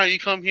 "Every time you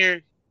come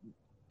here,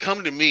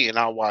 come to me and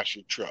I'll wash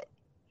your truck."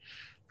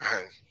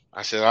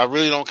 I said, "I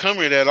really don't come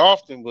here that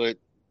often, but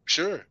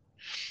sure."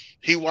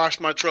 He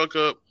washed my truck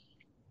up,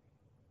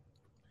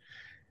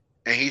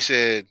 and he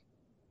said,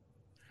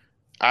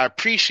 "I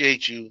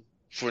appreciate you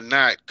for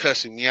not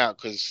cussing me out,"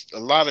 because a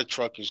lot of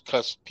truckers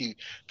cuss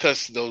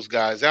those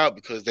guys out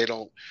because they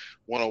don't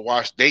want to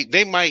wash.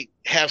 They might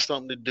have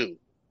something to do.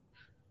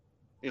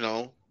 You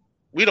know,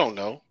 we don't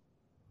know.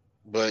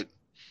 But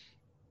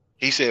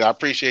he said, "I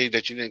appreciate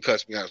that you didn't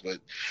cuss me out."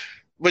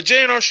 But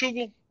J&R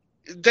Shugel,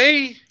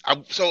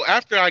 so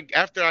after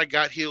I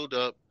got healed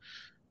up,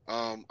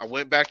 I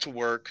went back to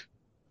work.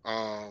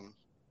 I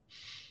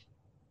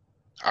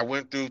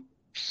went through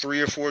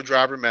 3 or 4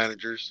 driver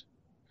managers.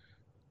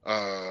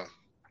 I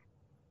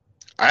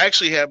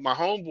actually had my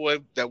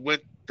homeboy that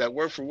worked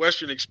for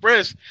Western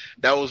Express,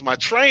 that was my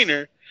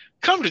trainer,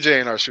 come to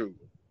J&R Shugel.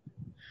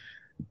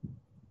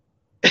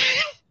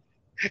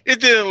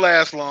 It didn't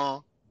last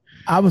long.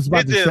 I was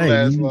about to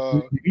say,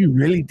 you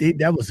really think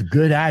that was a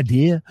good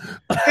idea?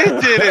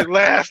 It didn't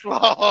last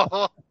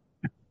long.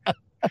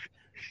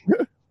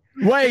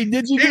 Wait,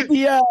 did you get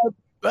the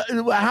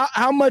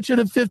how much of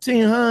the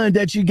 1,500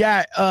 that you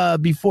got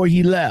before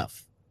he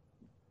left?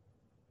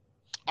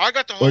 I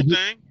got the whole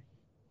thing.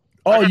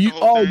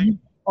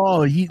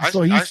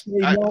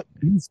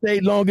 He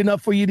stayed long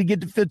enough for you to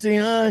get the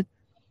 1,500?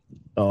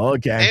 Oh,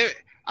 okay. And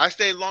I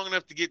stayed long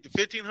enough to get the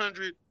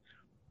 1,500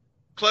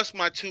 plus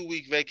my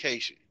 2-week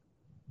vacation.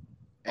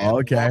 And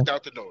walked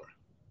out the door.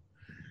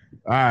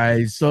 All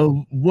right.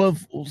 So what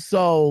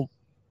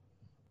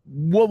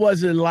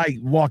was it like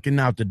walking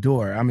out the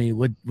door? I mean,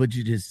 would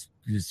you just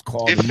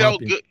call him up? It felt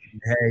good.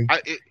 Hey,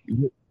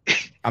 you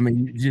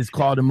just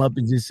called him up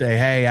and just say,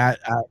 "Hey, I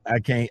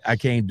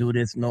can't do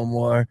this no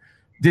more."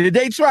 Did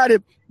they try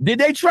to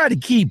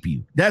keep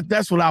you?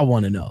 That's what I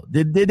want to know.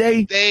 Did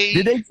they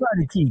try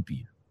to keep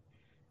you?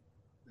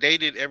 They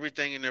did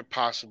everything in their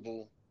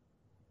possible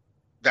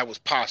that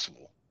was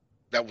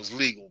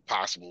legal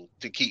possible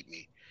to keep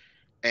me.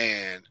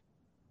 And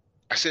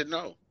I said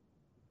no.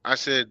 I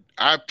said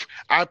I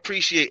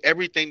appreciate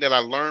everything that I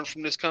learned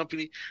from this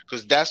company,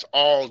 because that's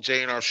all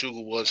J&R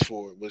Shugel was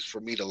for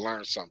me to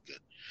learn something.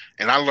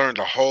 And I learned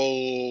a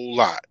whole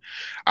lot.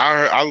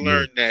 I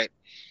learned that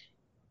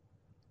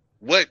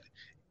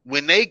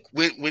when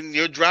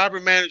your driver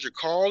manager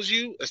calls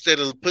you instead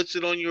of puts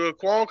it on your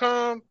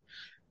Qualcomm,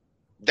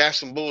 that's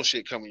some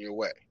bullshit coming your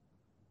way.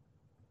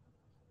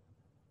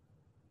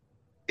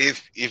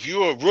 If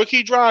you're a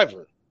rookie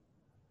driver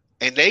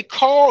and they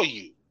call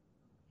you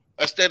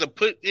instead of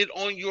putting it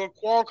on your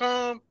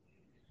Qualcomm,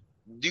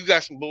 you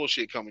got some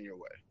bullshit coming your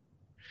way.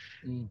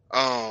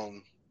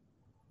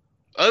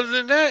 Other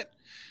than that,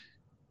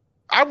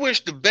 I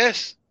wish the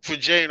best for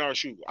J&R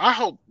Shugel. I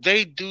hope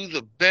they do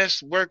the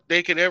best work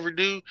they could ever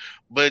do,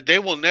 but they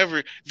will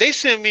never. They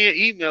sent me an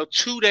email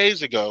 2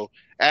 days ago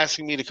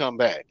asking me to come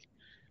back.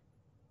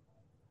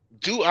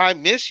 Do I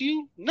miss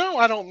you? No,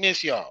 I don't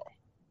miss y'all.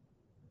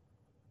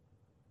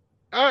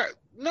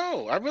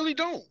 No, I really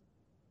don't.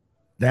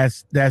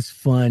 That's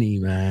funny,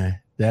 man.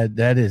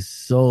 That is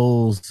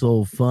so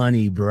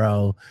funny,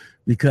 bro.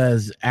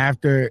 Because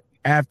after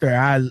I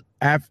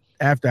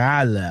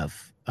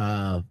left,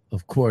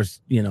 of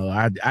course, you know,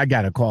 I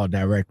got a call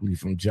directly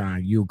from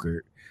John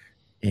Euchert,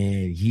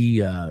 and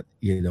he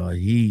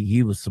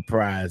was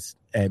surprised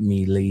at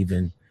me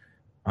leaving.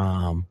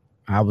 I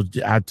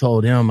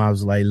told him, I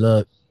was like,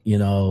 look, you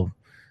know,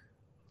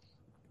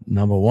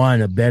 number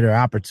one, a better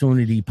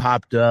opportunity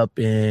popped up,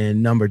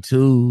 and number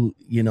two,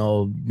 you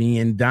know, me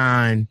and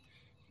Don,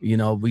 You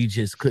know, we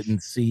just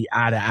couldn't see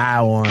eye to eye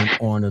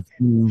on a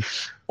few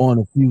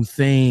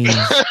things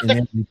and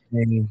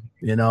everything.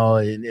 You know,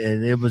 and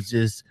it was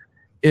just.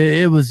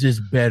 It was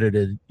just better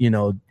to, you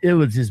know, it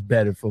was just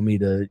better for me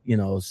to, you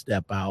know,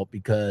 step out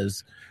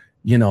because,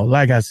 you know,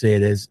 like I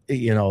said, as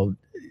you know,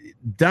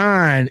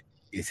 Don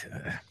is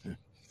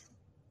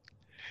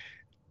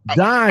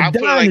Don.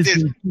 Put it like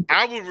this: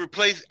 I would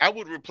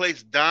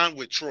replace Don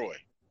with Troy,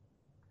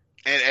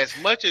 and as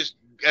much as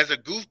a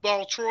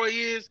goofball Troy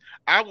is,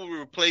 I would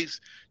replace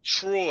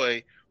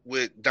Troy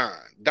with Don.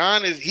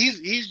 Don is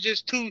he's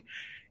just too.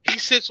 He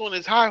sits on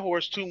his high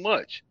horse too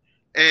much,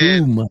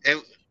 and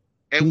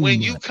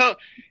when you come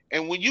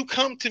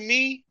to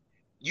me,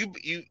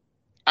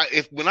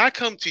 when I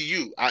come to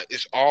you,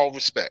 it's all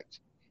respect.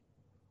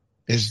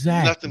 It's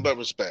nothing but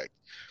respect.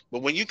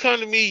 But when you come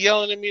to me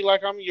yelling at me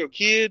like I'm your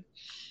kid,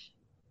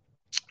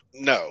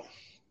 no.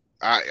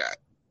 I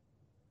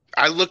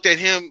looked at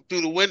him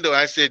through the window.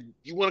 I said,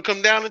 "You want to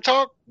come down and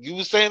talk? You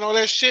was saying all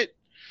that shit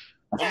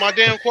on my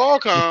damn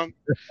Qualcomm.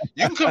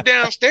 You can come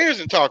downstairs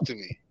and talk to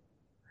me."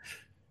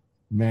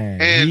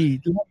 Man, and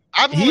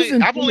I've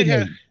only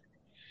had.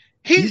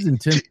 He's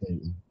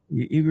intimidating.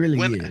 He really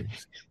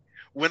is.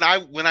 When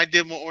I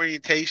did my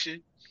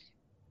orientation,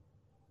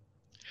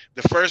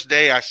 the first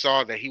day I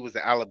saw that he was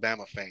an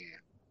Alabama fan.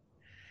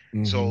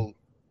 Mm-hmm. So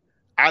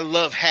I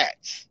love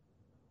hats.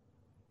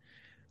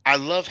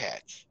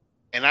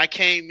 And I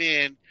came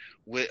in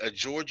with a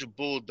Georgia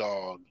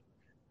Bulldog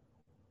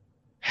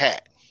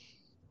hat.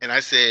 And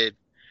I said,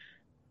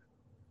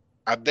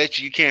 I bet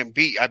you can't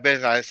take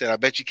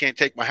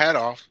my hat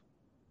off.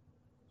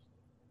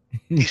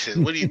 He said,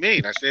 "What do you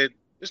mean?" I said,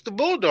 "It's the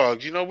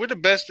Bulldogs. You know, we're the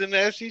best in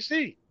the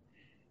SEC."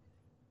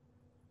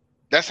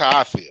 That's how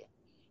I feel.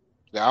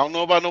 Now, I don't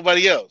know about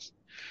nobody else,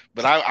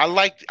 but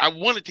I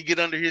wanted to get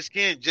under his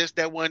skin just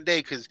that one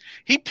day because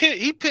he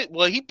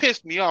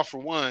pissed me off for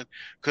one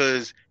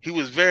because he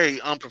was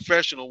very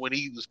unprofessional when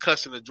he was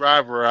cussing the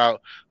driver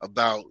out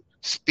about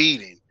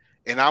speeding,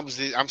 and I'm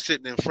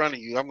sitting in front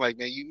of you. I'm like,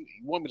 "Man, you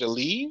want me to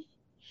leave?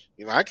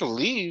 You know, I can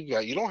leave.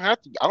 You don't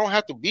have to. I don't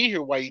have to be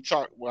here while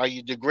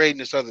you're degrading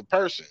this other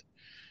person."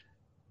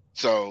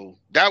 So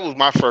that was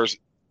my first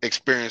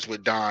experience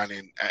with Don,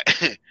 and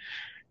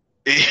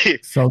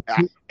so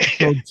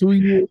 2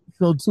 years.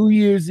 So 2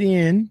 years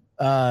in,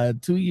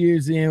 with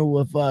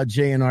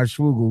J&R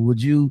Schugel,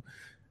 would you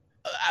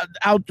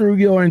out through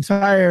your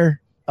entire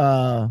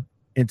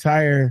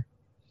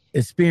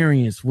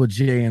experience with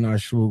J&R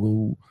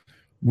Schugel?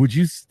 Would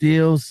you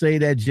still say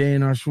that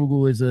J&R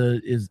Schugel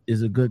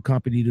is a good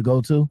company to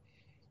go to?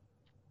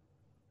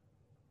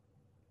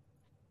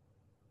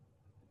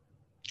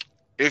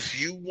 If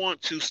you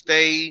want to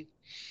stay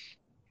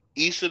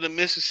east of the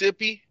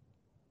Mississippi,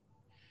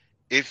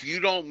 if you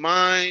don't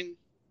mind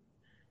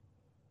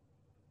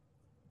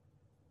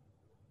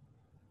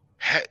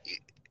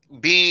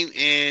being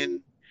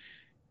in,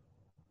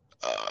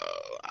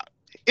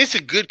 it's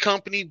a good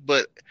company,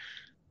 but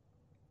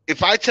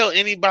if I tell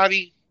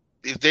anybody,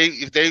 if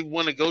they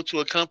want to go to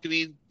a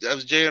company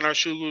as J&R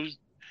Schugel,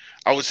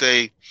 I would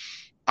say,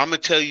 I'm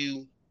going to tell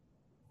you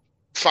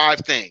 5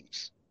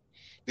 things.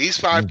 These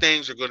 5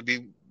 things are going to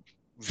be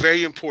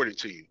very important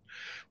to you.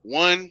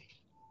 1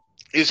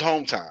 is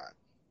home time.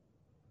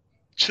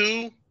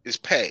 2 is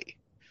pay.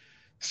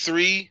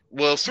 3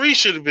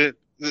 should have been,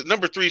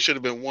 number 3 should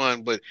have been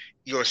 1, but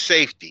your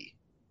safety.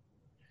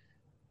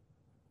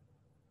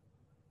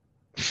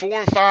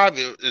 4 and 5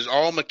 is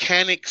all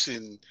mechanics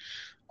and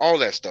all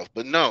that stuff.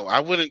 But no, I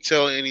wouldn't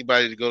tell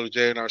anybody to go to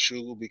J&R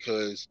Schugel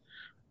because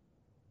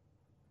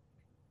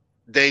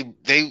they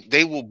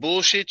will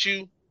bullshit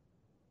you,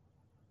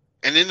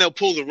 and then they'll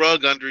pull the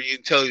rug under you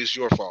and tell you it's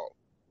your fault.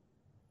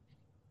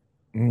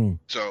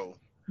 So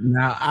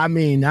now, I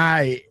mean,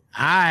 I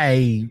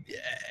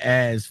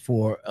as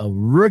for a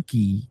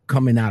rookie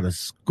coming out of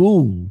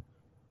school,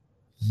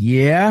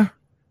 yeah,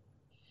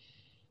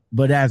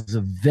 but as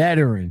a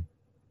veteran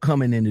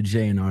coming into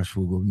J&R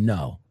Schugel,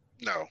 no.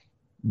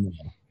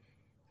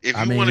 If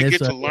you want to get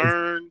to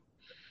learn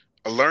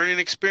a learning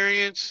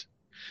experience,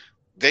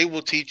 they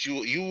will teach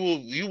you.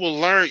 You will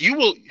learn.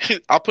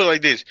 I'll put it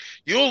like this: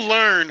 you'll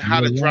learn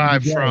how to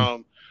drive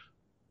from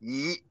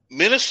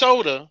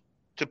Minnesota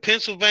to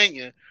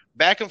Pennsylvania,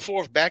 back and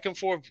forth,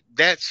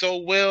 that so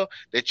well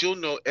that you'll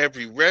know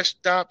every rest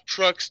stop,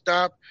 truck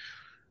stop,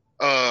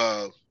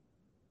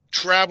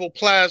 travel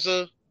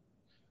plaza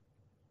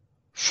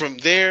from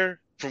there,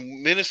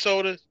 from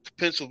Minnesota to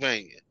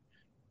Pennsylvania.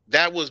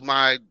 That was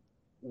my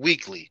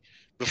weekly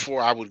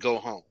before I would go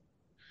home.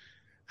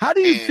 How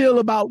do you feel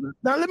about,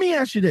 now let me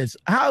ask you this.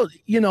 How,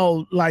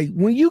 like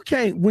when you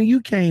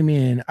came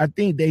in, I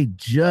think they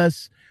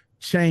just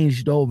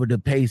changed over the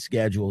pay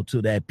schedule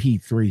to that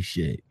P3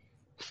 shit.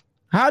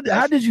 How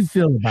did you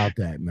feel about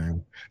that,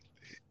 man?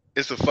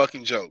 It's a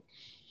fucking joke.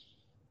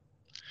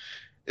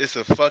 It's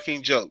a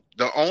fucking joke.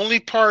 The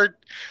only part,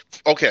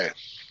 okay,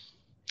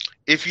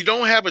 if you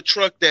don't have a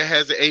truck that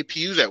has an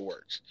APU that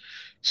works,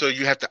 so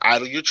you have to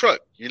idle your truck,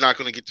 you're not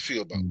going to get the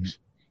fuel bonus.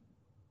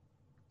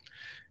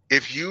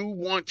 if you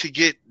want to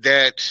get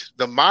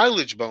the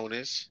mileage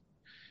bonus,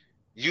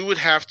 you would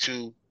have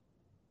to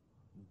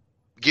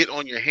get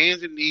on your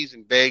hands and knees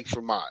and beg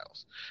for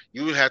miles.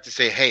 You would have to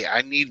say, hey,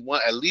 I need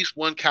at least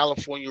one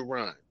California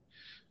run,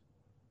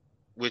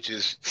 which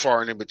is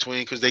far and in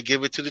between because they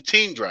give it to the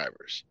team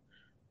drivers.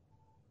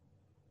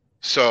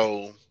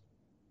 So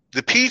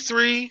the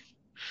P3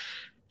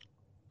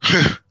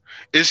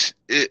 it's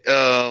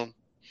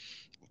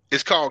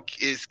called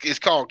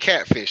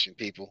catfishing,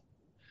 people.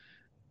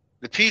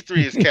 The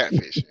P3 is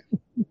catfishing.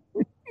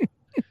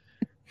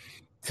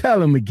 Tell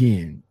them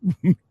again.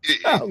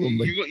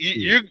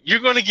 You're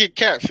going to get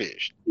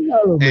catfished.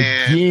 Tell them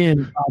again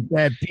about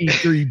that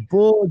P3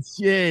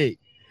 bullshit.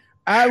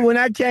 When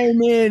I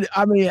came in,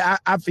 I mean,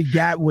 I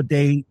forgot what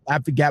they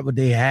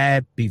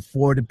had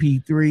before the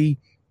P3,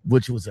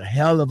 which was a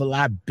hell of a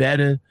lot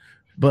better.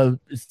 But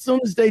as soon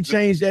as they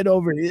changed that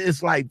over,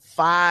 it's like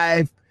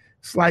five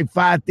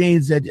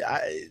things that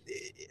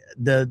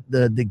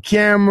the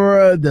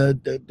camera,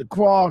 the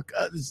clock,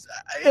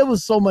 it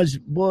was so much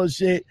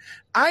bullshit.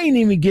 I didn't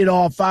even get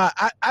all five.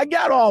 I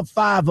got all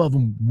five of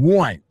them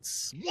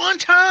once. One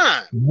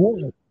time.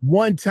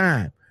 One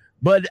time.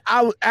 But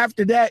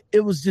after that,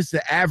 it was just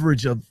the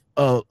average of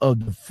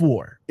the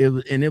four.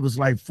 It was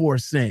like 4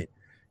 cents.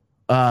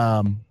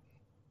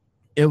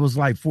 It was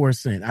like 4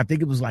 cents. I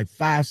think it was like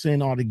 5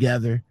 cents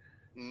altogether,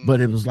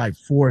 but it was like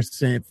 4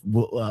 cents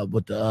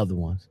with the other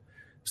ones.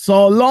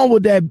 So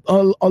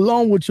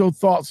along with your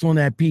thoughts on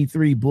that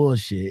P3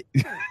 bullshit.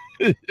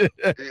 It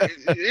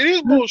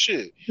is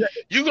bullshit.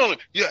 You're gonna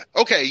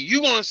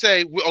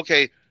say,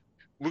 okay,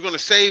 we're gonna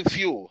save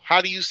fuel.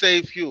 How do you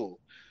save fuel?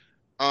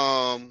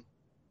 I'm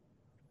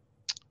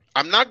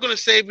not gonna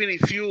save any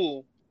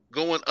fuel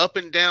going up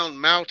and down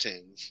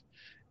mountains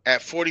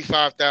at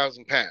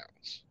 45,000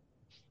 pounds.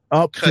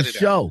 Up to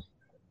show.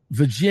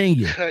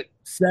 Virginia.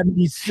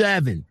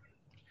 77.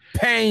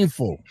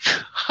 Painful.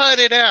 Cut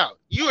it out.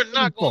 You are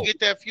not going to get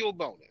that fuel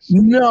bonus.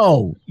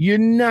 No, you're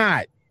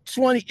not.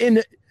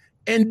 20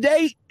 and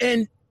they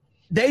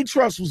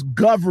trust was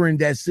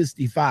governed at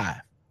 65.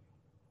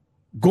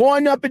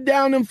 Going up and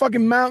down them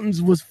fucking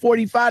mountains was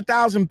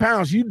 45,000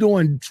 pounds. You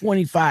doing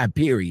 25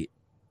 period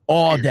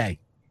all day.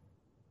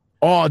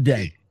 All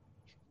day.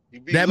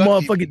 That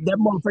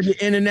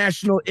motherfucker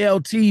international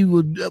LT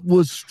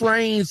was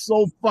strained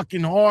so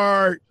fucking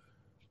hard.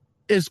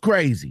 It's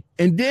crazy.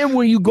 And then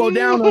when you go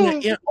down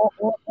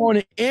on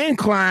an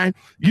incline,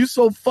 you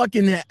so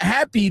fucking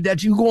happy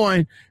that you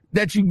going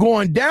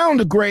down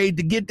the grade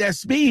to get that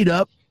speed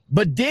up.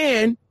 But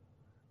then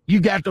you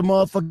got the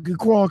motherfucking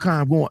crawl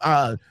climb going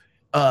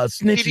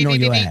snitching on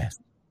your ass.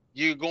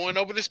 You're going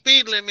over the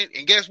speed limit,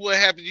 and guess what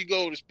happens? You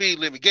go over the speed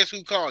limit. Guess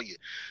who call you?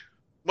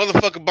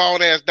 Motherfucking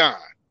bald ass Don.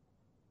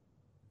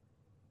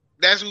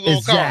 That's who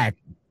gonna call you.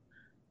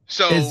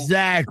 So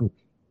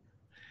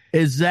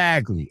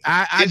Exactly.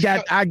 I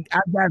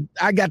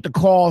got the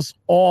calls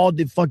all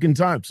the fucking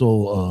time.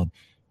 So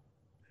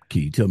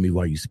can you tell me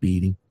why you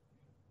speeding?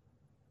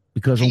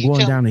 Because I'm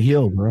going down the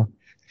hill, bro.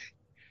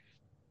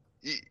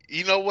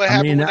 You know what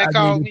happened when they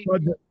called me?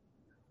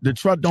 The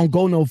truck don't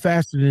go no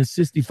faster than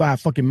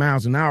 65 fucking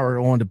miles an hour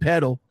on the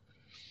pedal.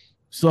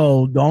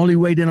 So the only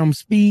way that I'm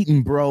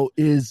speeding, bro,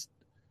 is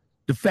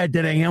the fact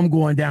that I am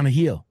going down a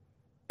hill.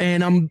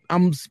 And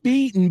I'm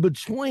speeding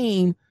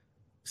between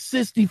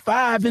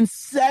 65 and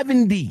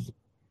 70.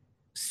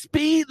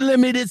 Speed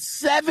limit is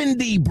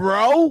 70,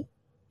 bro.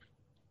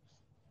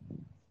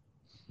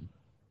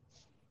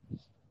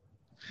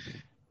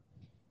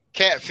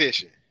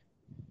 Catfishing.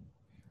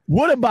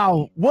 What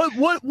about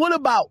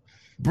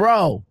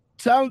bro?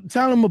 Tell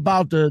them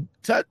about tell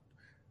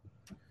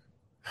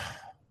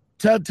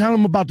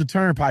them about the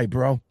turnpike,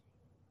 bro.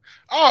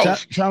 Oh,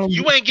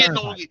 you ain't getting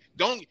no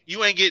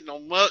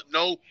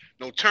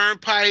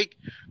turnpike.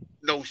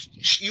 No,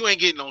 you ain't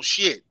getting no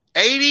shit.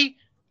 80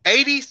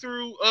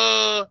 through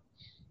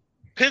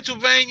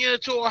Pennsylvania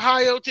to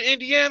Ohio to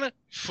Indiana.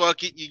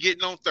 Fuck it, you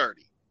getting on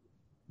 30.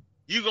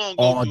 You gonna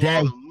go through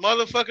all the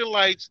motherfucking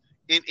lights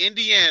in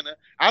Indiana.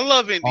 I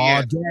love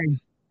Indiana.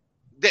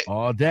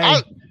 All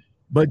day.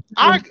 But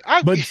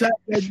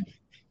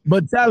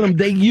tell them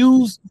they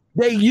use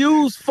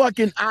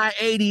fucking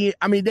I-80.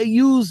 I mean, they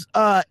use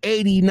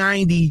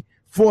 80-90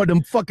 for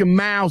them fucking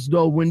miles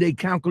though when they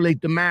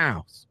calculate the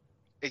miles.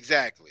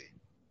 Exactly.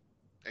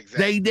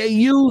 They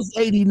use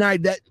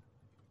 89 that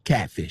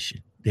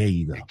catfishing. There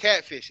you go.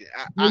 Catfishing.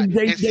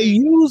 They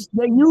use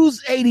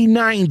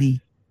 80-90.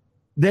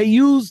 They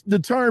use the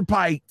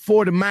turnpike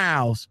for the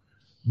miles,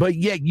 but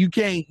yet you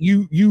can't.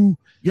 You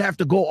have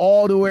to go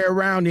all the way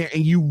around there,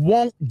 and you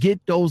won't get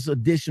those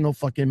additional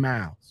fucking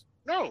miles.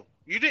 No,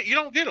 you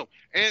don't get them.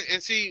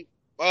 And see,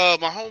 my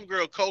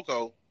homegirl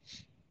Coco,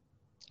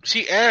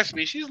 she asked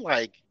me. She's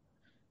like,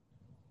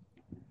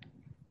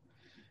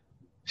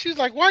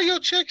 why your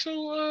checks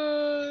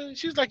so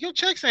she's like, your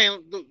checks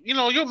ain't,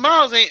 your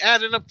miles ain't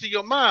adding up to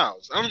your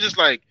miles. I'm just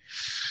like,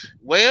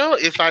 well,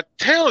 if I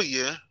tell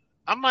you,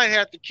 I might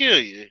have to kill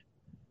you,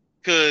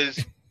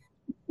 because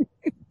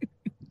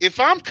if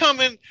I'm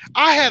coming,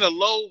 I had a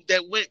load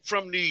that went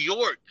from New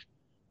York,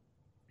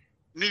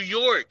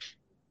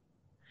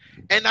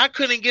 and I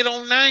couldn't get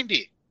on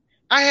 90.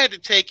 I had to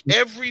take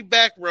every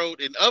back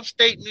road in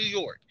upstate New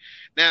York.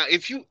 Now,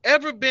 if you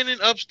ever been in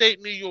upstate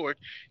New York,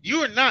 you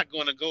are not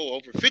going to go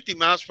over 50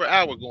 miles per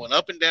hour going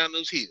up and down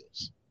those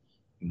hills.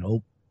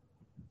 Nope.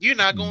 You're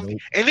not going to.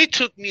 And it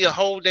took me a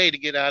whole day to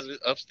get out of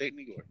upstate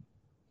New York.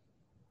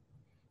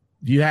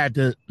 You had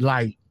to,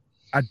 like,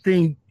 I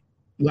think,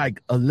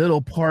 like a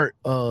little part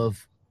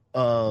of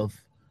PA,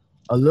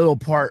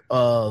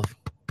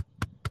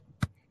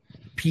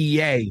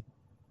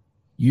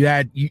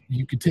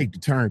 you could take the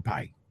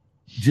turnpike.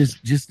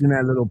 Just in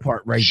that little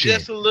part right there.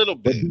 Just a little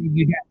bit.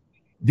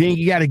 Then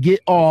you got to get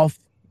off,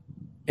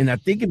 and I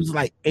think it was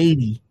like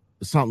 80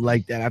 or something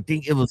like that. I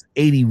think it was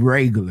 80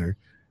 regular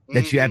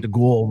that you had to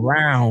go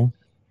around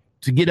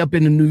to get up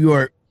into New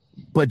York,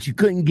 but you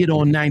couldn't get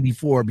on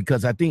 94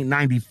 because I think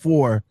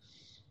 94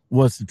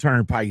 was the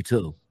turnpike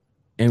too,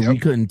 and we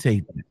couldn't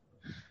take that.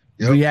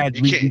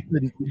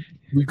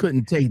 We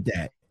couldn't take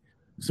that,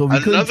 so we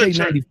couldn't take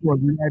 94.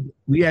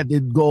 We had to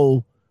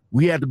go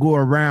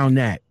around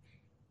that.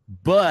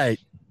 But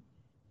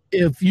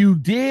if you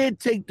did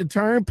take the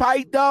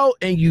turnpike though,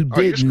 and you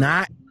did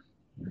not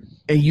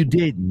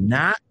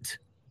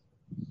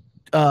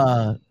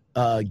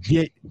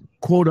get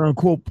quote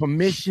unquote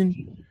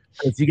permission,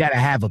 because you got to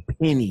have a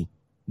penny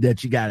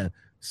that you got to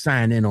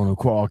sign in on a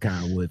crawl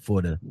account with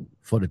for the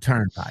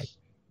turnpike.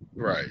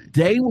 Right.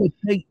 They would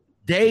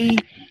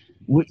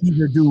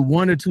either do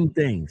one or two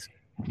things.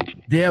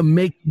 They'll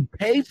make you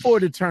pay for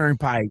the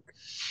turnpike,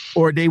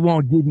 or they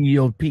won't give you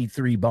your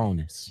P3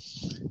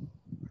 bonus.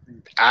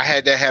 I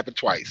had that happen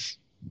twice.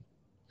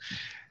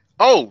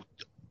 Oh,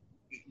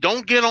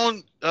 don't get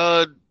on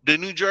the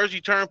New Jersey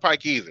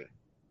Turnpike either.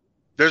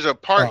 There's a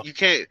part you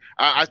can't.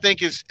 I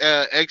think it's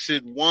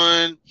exit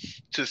 1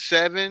 to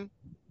 7.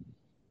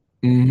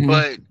 Mm-hmm.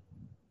 But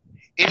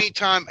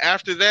anytime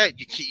after that,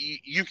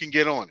 you can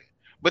get on it.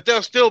 But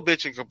they'll still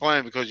bitch and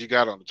complain because you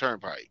got on the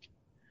turnpike.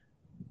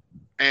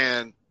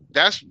 And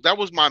that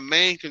was my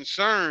main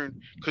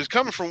concern, because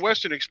coming from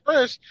Western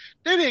Express,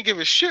 they didn't give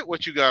a shit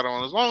what you got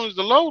on as long as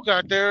the load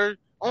got there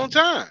on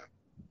time.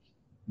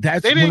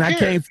 That's when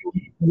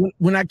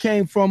I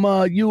came from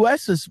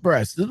US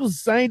Express. This was the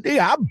same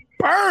thing. I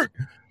burned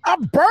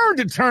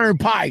the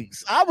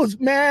turnpikes. I was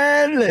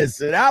down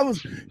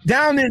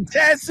in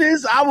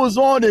Texas. I was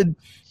on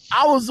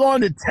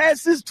the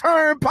Texas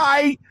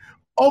Turnpike,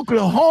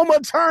 Oklahoma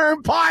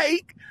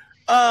Turnpike.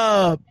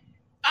 I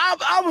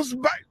was.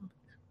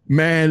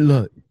 Man,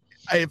 look,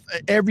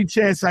 every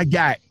chance I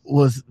got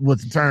was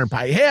the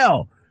turnpike.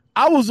 Hell,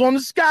 I was on the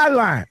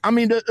Skyline. I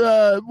mean,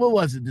 what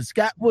was it?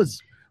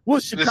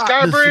 What's Chicago? The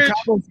Sky Bridge?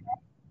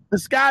 The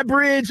Sky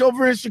Bridge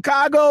over in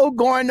Chicago,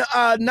 going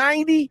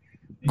 90,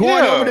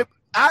 going over the.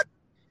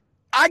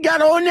 I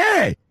got on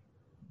that.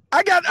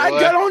 I got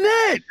on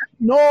that.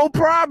 No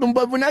problem.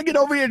 But when I get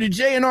over here to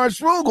J&R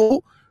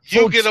Struggle,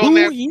 you get on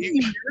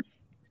that.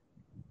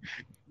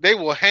 They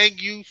will hang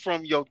you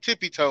from your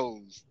tippy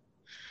toes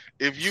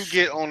if you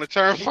get on the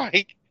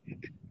turnpike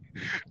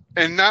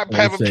and not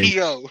have a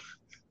PO.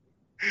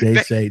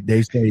 They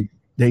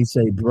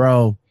say,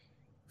 bro,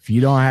 if you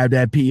don't have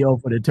that PO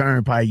for the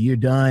turnpike, you're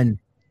done.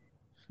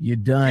 You're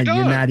done.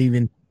 You're not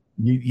even.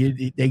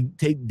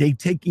 They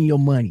taking your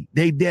money.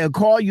 They'll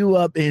call you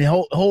up and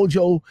hold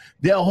your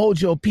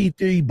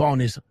P3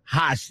 bonus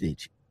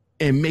hostage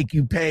and make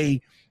you pay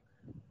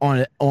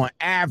on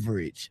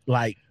average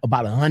like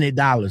about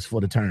 $100 for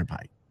the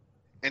turnpike.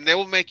 And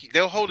they'll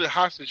hold it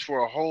hostage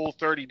for a whole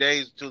 30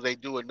 days until they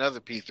do another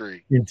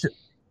P3.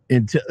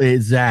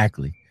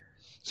 Exactly.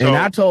 So, and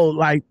I told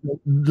like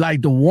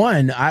the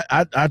one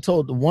I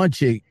told the one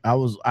chick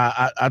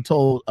I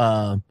told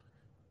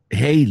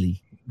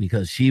Haley,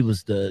 because she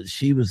was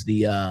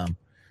the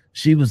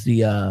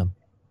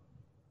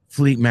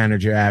fleet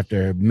manager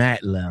after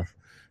Matt left,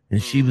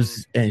 and she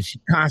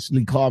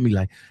constantly called me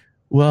like,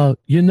 well,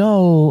 you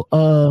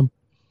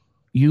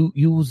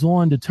was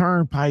on the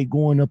turnpike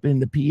going up in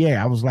the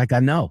PA. I was like, I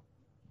know,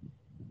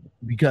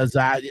 because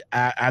I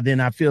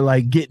feel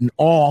like getting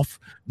off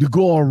to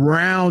go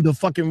around the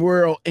fucking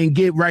world and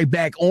get right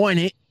back on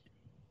it.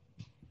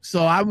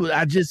 So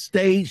I just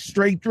stayed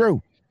straight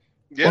through.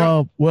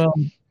 Yeah.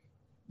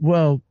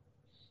 Well,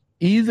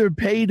 either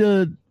pay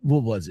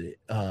what was it?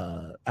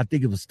 I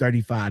think it was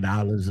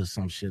 $35 or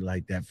some shit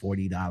like that,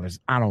 $40.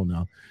 I don't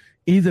know.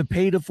 Either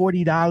pay the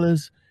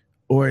 $40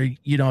 or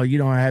you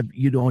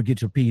don't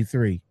get your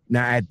P3.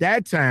 Now at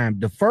that time,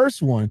 the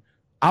first one,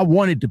 I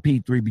wanted the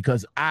P3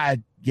 because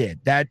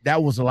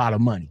that was a lot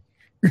of money.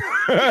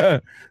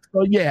 So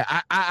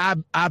yeah, I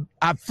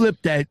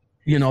flipped that,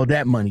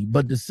 that money.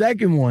 But the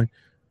second one,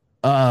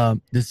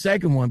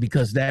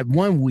 because that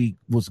 1 week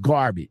was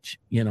garbage.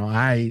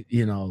 I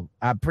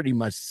pretty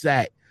much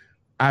sat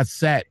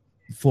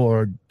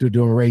for the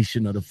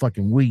duration of the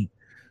fucking week.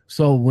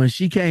 So when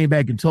she came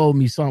back and told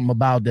me something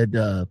about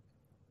that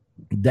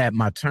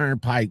my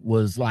turnpike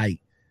was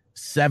like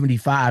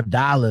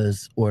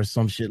 $75 or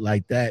some shit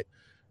like that,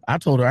 I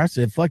told her, I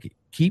said, fuck it.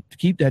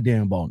 Keep that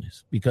damn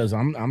bonus because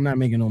I'm not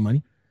making no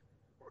money.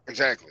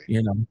 Exactly.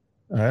 You know,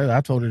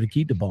 I told her to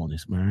keep the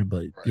bonus, man.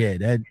 But yeah,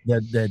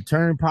 that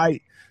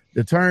turnpike,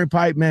 the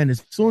turnpike, man.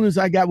 As soon as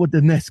I got with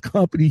the next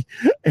company,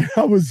 and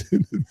I was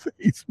in the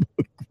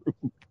Facebook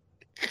group,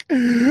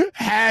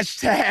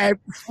 hashtag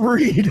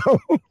freedom.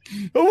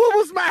 What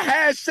was my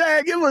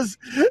hashtag? It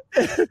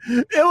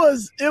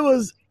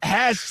was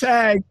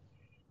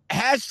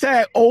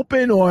hashtag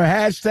open or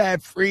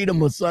hashtag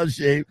freedom or some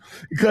shit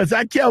because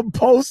I kept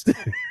posting.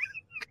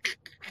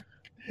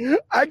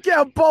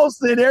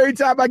 Every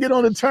time I get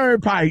on the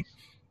turnpike,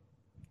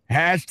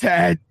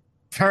 hashtag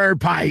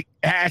turnpike,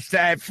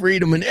 hashtag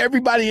freedom, and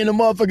everybody in the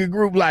motherfucking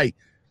group like,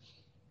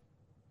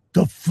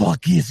 the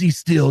fuck is he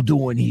still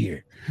doing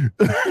here?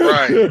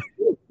 Right.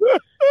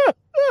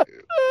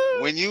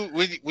 When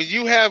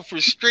you have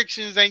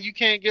restrictions and you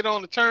can't get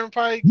on the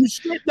turnpike,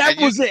 that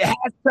was it.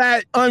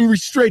 Hashtag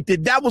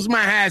unrestricted. That was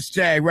my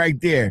hashtag right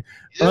there.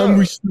 Yeah,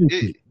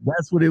 unrestricted.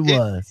 That's what it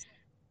was.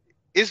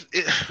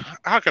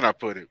 How can I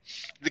put it?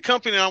 The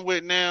company I'm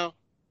with now,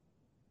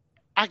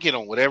 I get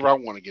on whatever I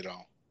want to get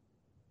on.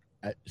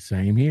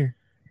 Same here.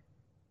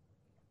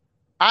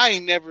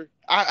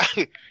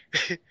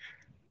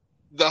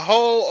 The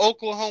whole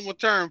Oklahoma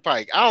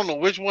Turnpike. I don't know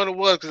which one it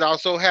was because I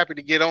was so happy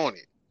to get on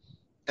it.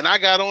 And I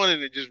got on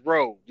it and just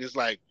rode. It's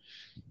like,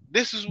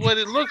 this is what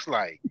it looks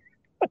like.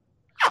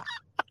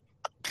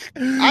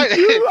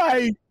 I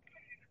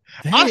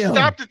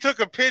stopped and took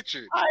a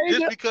picture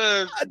just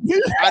because I'd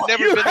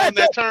never been on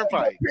that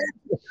turnpike.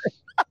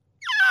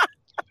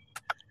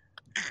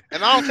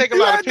 And I don't take a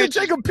lot of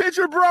pictures. Take a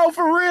picture, bro,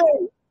 for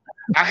real.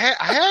 I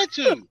had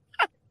to.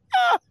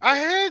 I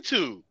had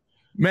to.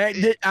 Man,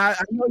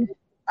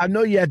 I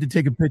know you had to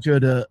take a picture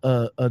of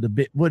the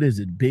big, what is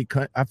it? Big,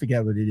 I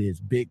forget what it is.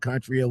 Big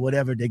Country or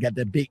whatever. They got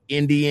that big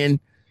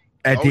Indian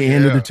at the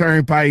end of the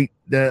turnpike.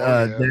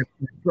 The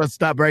bus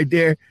stop right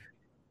there.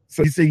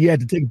 So you said you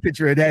had to take a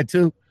picture of that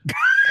too.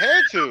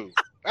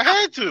 I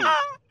had to.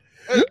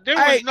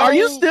 Hey, are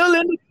you still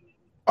in?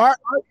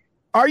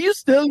 Are you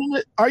still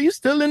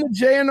in the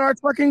JNR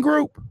fucking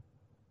group?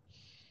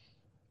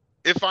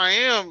 If I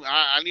am,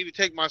 I need to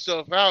take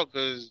myself out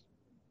because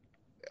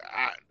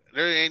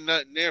there ain't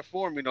nothing there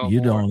for me no more.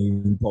 You don't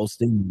even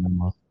post anything no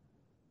more.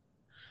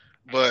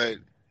 But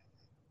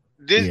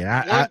this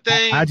one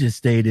thing, I just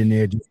stayed in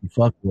there just to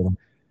fuck with them.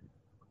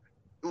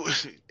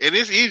 And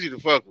it's easy to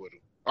fuck with them.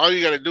 All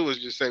you got to do is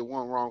just say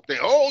one wrong thing.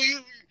 Oh,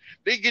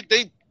 they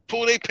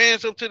pull their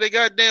pants up to their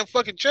goddamn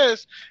fucking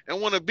chest and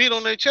want to beat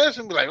on their chest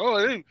and be like,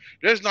 oh,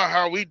 that's not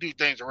how we do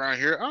things around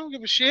here. I don't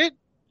give a shit.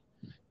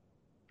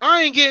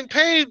 I ain't getting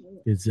paid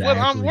what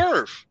I'm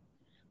worth.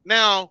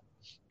 Now,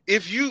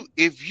 if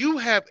you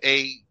have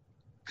a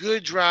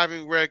good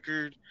driving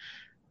record,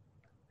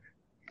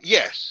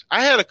 yes,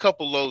 I had a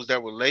couple loads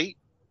that were late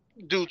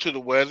due to the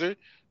weather.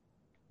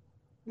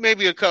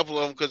 Maybe a couple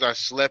of them because I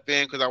slept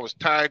in, because I was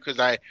tired, because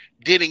I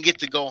didn't get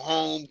to go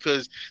home,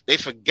 because they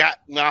forgot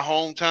my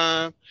home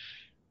time.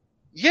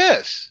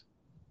 Yes,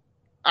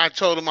 I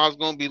told them I was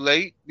going to be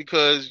late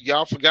because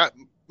y'all forgot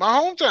my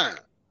home time.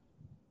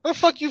 What the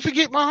fuck you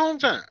forget my home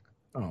time?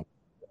 Oh.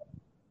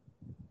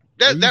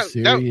 Are you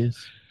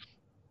serious?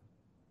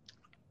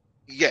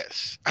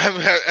 Yes. I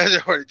had a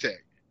heart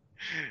attack.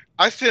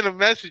 I sent a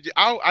message.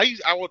 I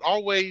would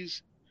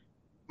always,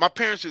 my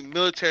parents were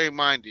military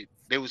minded.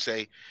 They would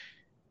say,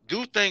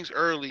 do things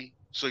early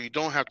so you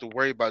don't have to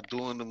worry about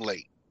doing them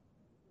late.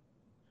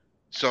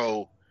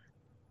 So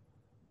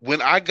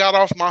when I got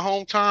off my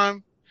home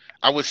time,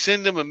 I would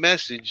send them a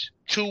message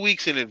 2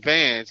 weeks in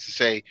advance to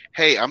say,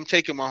 hey, I'm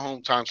taking my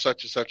home time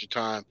such and such a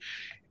time,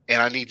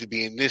 and I need to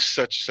be in this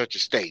such and such a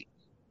state.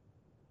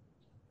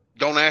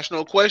 Don't ask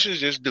no questions,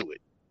 just do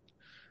it.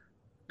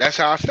 That's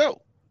how I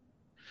felt.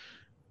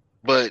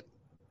 But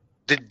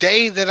the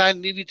day that I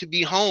needed to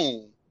be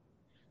home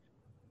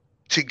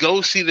to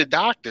go see the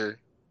doctor,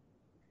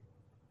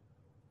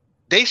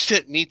 they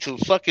sent me to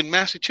fucking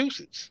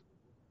Massachusetts.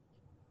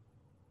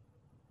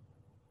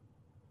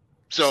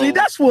 So see,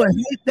 that's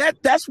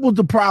what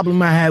the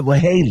problem I had with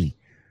Haley.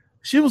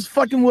 She was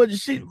fucking with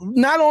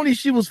not only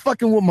she was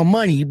fucking with my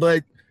money,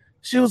 but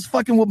she was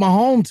fucking with my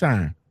home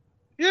time.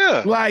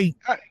 Yeah. Like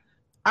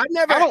I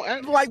never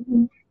like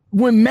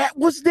when Matt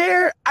was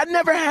there, I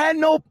never had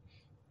no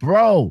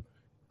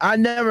I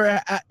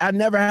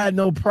never had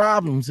no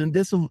problems. And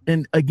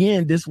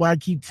again, this is why I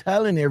keep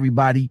telling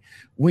everybody,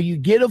 when you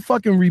get a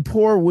fucking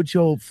rapport with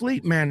your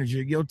fleet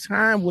manager, your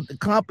time with the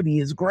company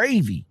is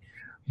gravy.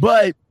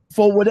 But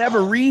for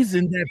whatever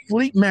reason, that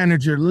fleet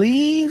manager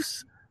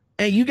leaves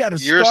and you got to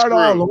start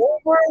all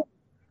over,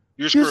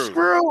 you're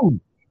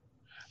screwed.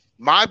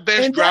 My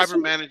best driver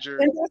manager,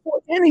 and that's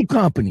for any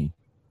company.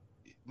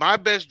 My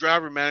best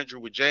driver manager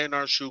with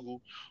JNR Shugel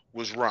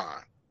was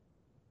Ron.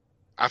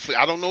 I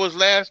don't know his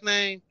last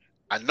name.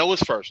 I know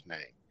his first name.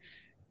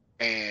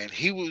 And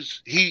he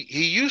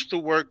used to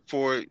work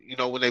for,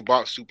 when they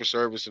bought Super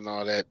Service and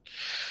all that.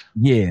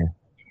 Yeah.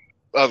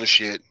 Other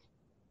shit.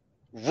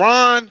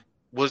 Ron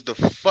was the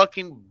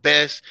fucking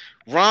best.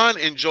 Ron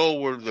and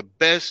Joel were the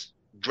best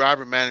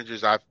driver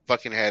managers I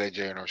fucking had at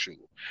J&R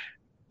Schugel.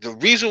 The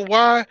reason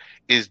why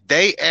is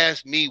they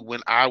asked me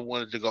when I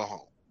wanted to go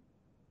home.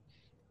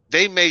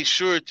 They made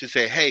sure to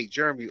say, "Hey,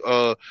 Jeremy,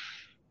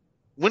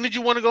 when did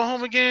you want to go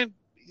home again?"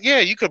 Yeah,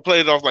 you could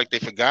play it off like they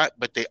forgot,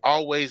 but they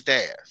always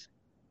ask.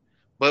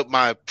 But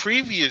my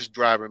previous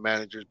driver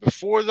managers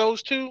before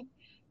those two,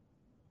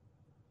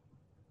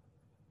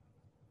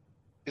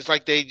 it's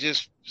like they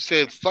just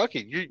said, "Fuck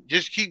it, you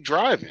just keep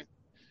driving."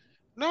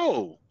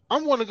 No,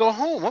 I want to go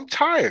home. I'm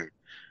tired.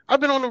 I've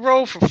been on the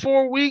road for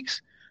 4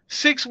 weeks,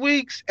 6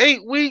 weeks,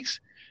 8 weeks.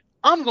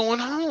 I'm going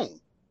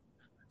home.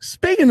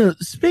 Speaking of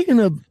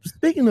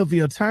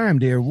your time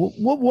there,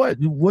 what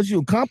was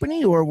your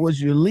company or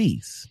was your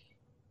lease?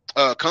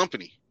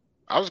 Company.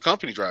 I was a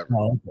company driver.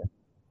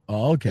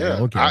 Oh, okay.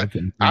 Yeah, Okay.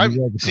 I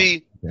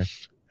see. Okay.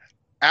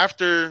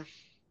 After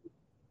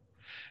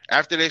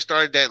they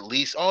started that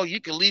lease, oh,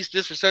 you can lease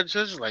this for such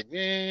and such. Like,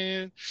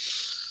 man,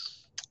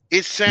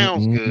 it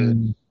sounds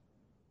good,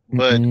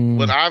 but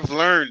what I've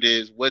learned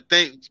is what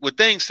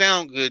things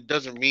sound good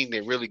doesn't mean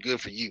they're really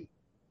good for you.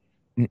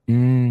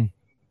 And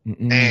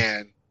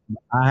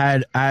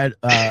I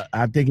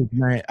think it's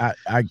name.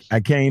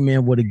 I came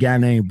in with a guy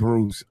named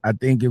Bruce. I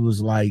think it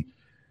was like,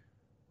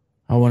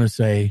 I want to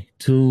say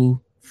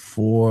 2,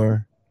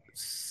 4,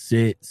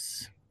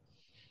 6.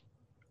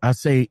 I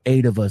say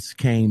 8 of us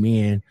came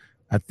in.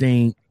 I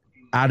think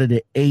out of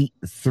the 8,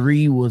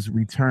 3 was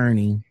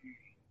returning.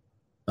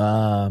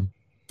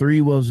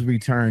 3 was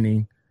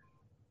returning.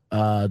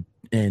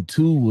 And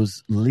 2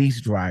 was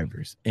lease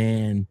drivers.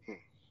 And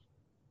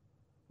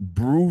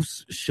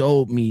Bruce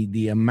showed me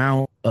the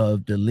amount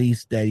of the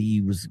lease that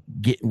he was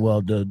getting.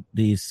 Well,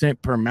 the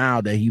cent per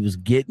mile that he was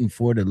getting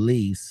for the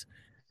lease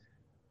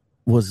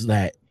was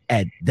that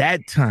at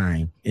that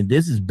time, and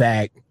this is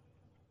back,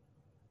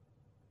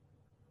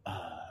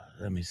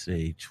 let me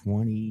say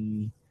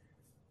 20.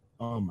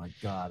 Oh my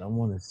God, I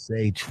want to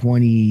say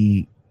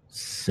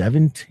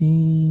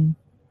 2017.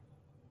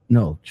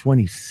 No,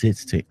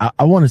 2016.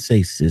 I want to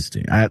say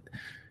 16. I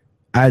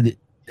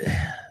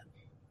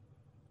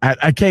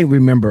can't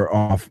remember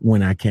off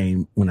when I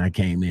came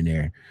in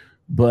there,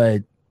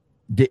 but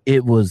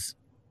it was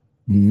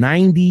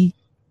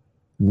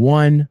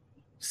 91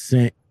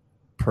 cents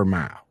per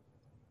mile.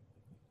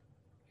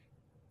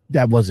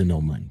 That wasn't no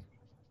money.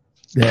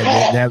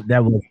 That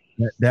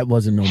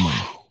wasn't no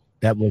money.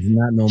 That was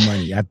not no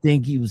money. I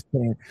think he was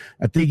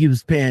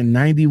paying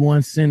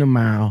 91 cents a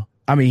mile.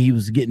 I mean, he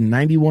was getting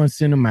 91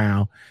 cents a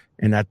mile,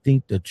 and I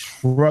think the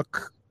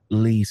truck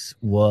lease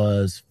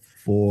was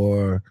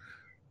for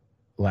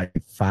like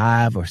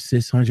 500 or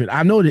 600.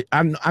 I know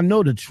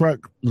the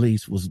truck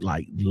lease was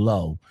like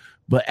low,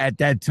 but at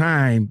that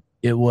time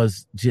it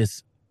was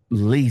just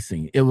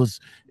leasing. It was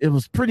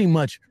pretty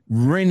much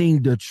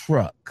renting the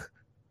truck.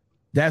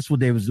 That's what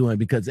they was doing,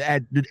 because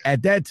at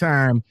that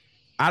time,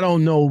 I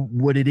don't know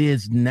what it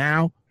is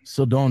now,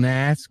 so don't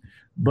ask.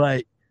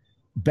 But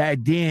back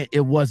then,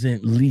 it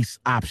wasn't lease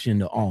option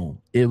to own.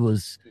 It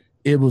was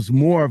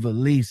more of a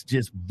lease,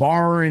 just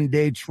borrowing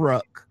their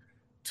truck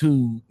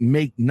to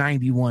make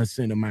 91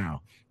 cents a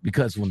mile.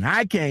 Because when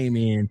I came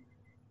in,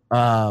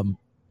 I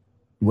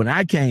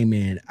came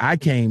in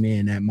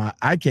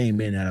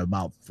at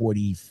about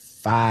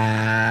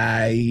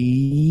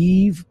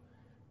 45,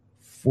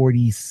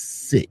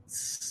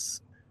 46.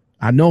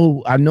 I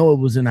know it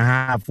was in the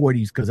high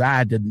 40s because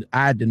I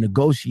had to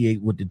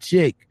negotiate with the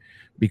chick,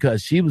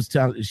 because she was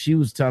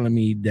telling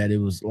me that it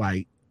was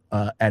like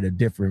at a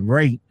different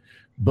rate,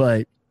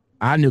 but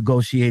I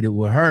negotiated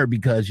with her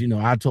because, you know,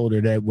 I told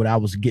her that what I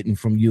was getting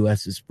from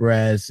US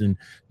Express and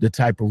the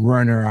type of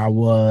runner I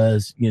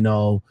was, you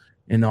know,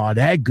 and all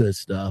that good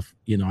stuff.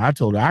 You know, I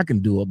told her I can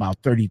do about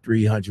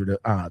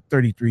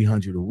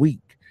 3,300 a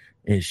week.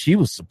 And she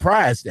was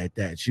surprised at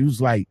that. She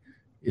was like,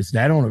 "Is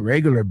that on a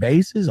regular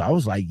basis?" I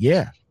was like,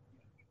 "Yeah."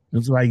 It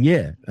was like,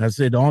 "Yeah." I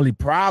said, the only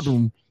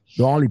problem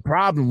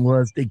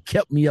was they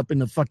kept me up in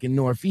the fucking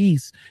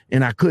Northeast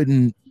and I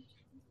couldn't,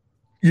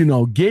 you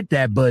know, get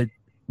that. But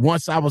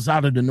once I was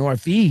out of the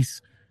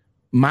Northeast,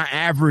 my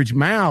average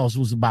miles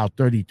was about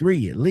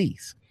 33 at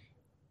least.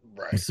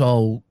 Right.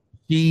 So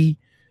she,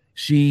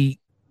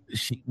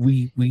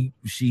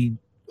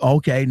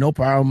 okay, no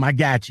problem. I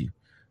got you.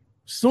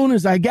 Soon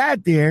as I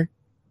got there,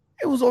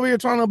 it was over here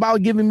talking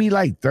about giving me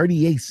like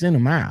 38 cents a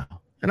mile.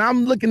 And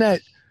I'm looking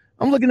at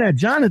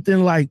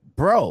Jonathan like,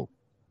 "Bro,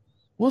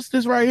 what's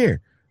this right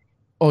here?"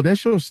 "Oh,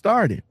 that's your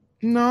starting."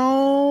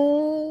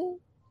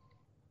 "No.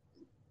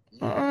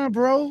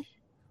 Bro.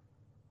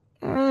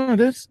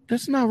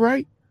 That's not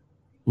right."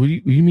 What do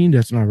you mean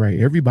that's not right?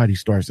 Everybody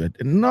starts at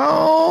that.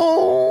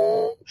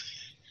 "No.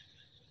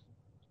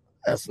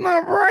 That's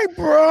not right,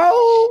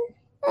 bro."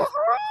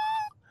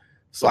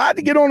 So I had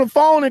to get on the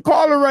phone and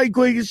call her right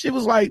quick. And she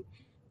was like,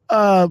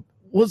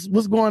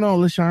 what's going on,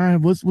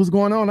 LaShawn? What's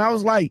going on?" I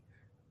was like,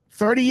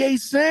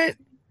 38 cents?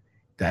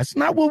 That's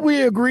not what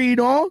we agreed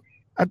on.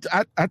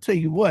 I tell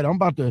you what, I'm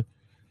about to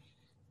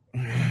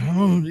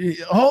hold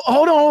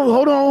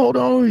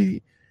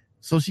on.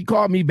 So she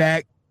called me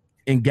back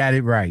and got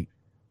it right.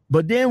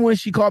 But then when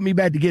she called me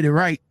back to get it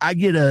right, I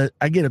get a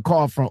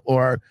call from,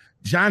 or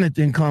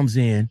Jonathan comes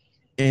in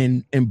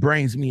and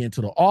brings me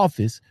into the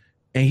office,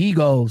 and he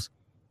goes,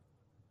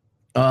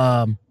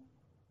 we're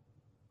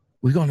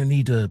gonna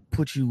need to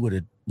put you with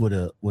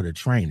a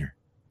trainer.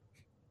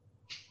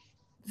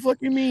 The fuck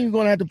you mean you're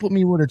gonna have to put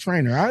me with a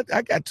trainer?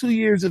 I got 2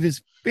 years of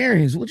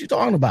experience. What you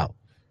talking about?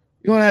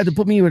 You gonna have to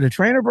put me with a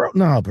trainer, bro?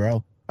 No,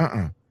 bro.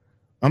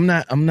 I'm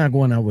not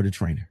going out with a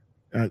trainer.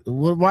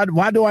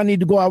 Why do I need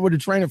to go out with a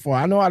trainer for?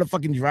 I know how to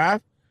fucking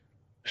drive.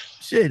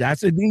 Shit, I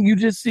said, didn't you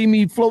just see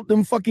me float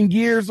them fucking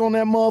gears on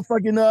that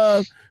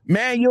motherfucking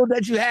manual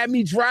that you had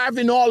me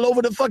driving all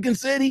over the fucking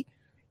city?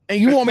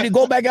 And you want me to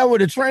go back out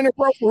with a trainer,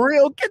 bro? For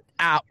real? Get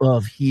out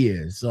of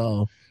here.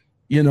 So,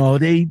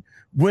 they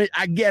went,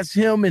 I guess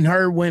him and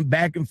her went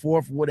back and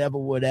forth, whatever,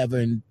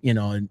 and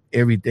and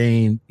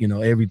everything,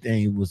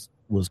 everything was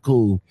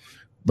cool.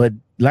 But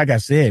like I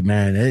said,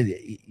 man,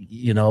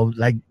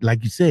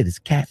 like you said, it's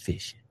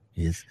catfishing.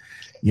 It's,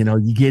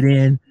 you get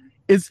in.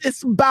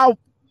 It's about,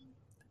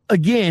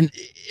 again,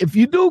 if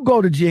you do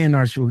go to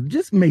JNR show,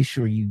 just make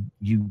sure you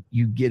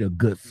get a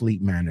good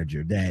fleet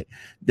manager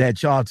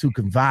that y'all two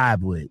can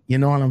vibe with. You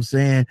know what I'm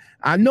saying?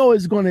 I know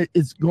it's gonna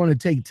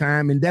take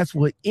time, and that's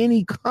what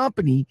any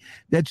company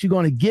that you're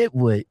gonna get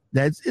with.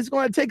 It's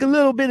gonna take a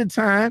little bit of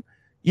time,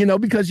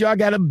 because y'all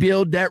got to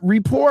build that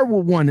rapport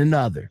with one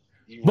another.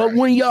 Right. But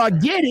when y'all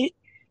get it,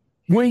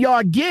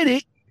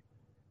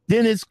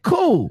 then it's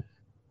cool.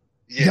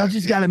 Yeah. Y'all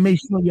just got to make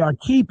sure y'all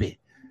keep it.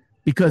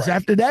 Because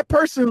after that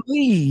person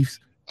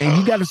leaves and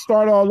you got to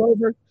start all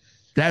over,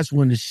 that's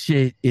when the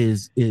shit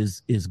is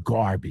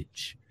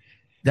garbage.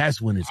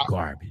 That's when it's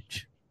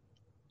garbage.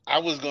 I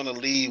was gonna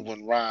leave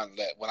when Ron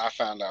left. When I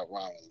found out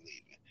Ron was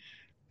leaving,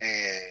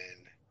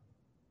 and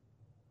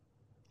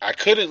I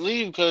couldn't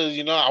leave because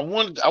I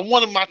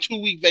wanted my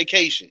 2-week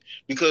vacation,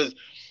 because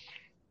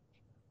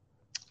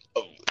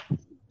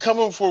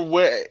coming from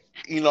where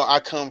I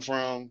come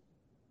from.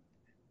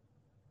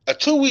 A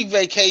 2-week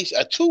vacation,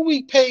 a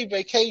 2-week paid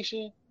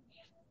vacation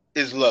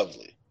is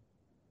lovely.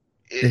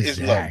 It's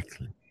lovely.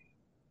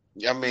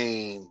 I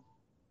mean,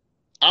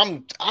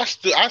 I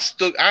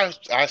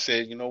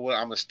said, you know what,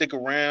 I'm gonna stick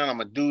around, I'm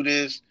gonna do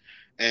this,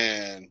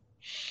 and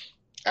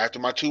after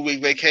my 2-week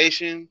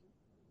vacation,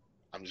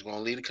 I'm just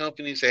gonna leave the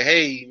company and say,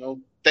 hey,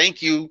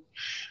 thank you,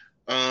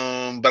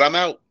 but I'm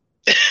out.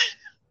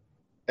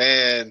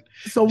 And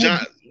so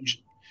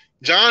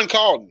John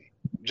called me.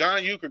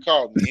 John Euchre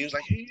called me. He was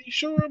like, "Are you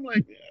sure?" I'm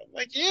like,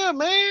 "Yeah,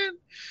 man.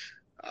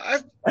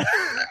 I'm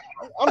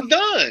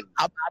done.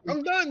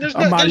 I'm done. There's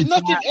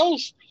nothing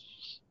else."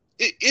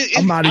 I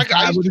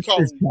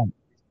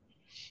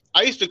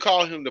used to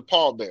call him the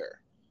pallbearer,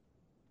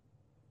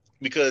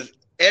 because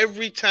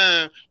every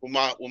time when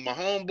my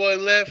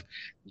homeboy left,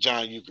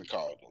 John Euchre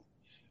called him.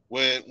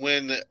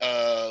 When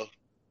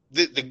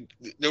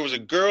there was a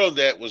girl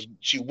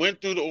she went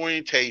through the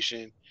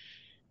orientation.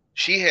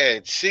 She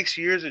had 6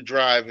 years of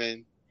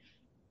driving.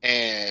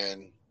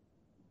 And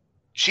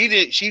she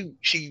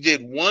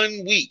did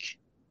 1 week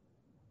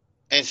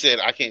and said,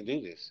 I can't do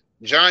this.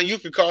 John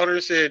Euchre called her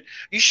and said,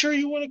 you sure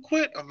you want to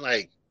quit? I'm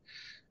like,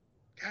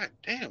 God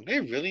damn, they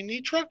really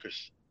need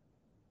truckers.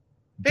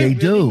 They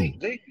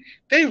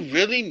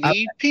really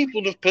need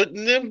people to put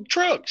in them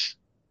trucks.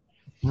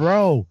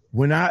 Bro,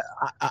 when I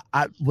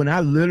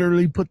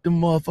literally put them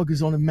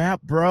motherfuckers on the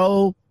map,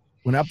 bro,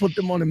 when I put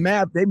them on the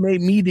map, they made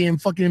me the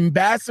fucking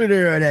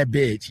ambassador of that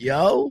bitch,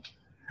 yo.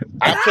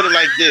 I put it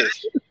like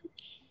this.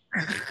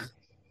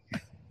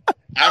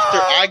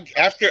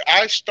 After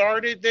I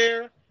started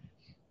there,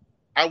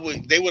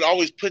 they would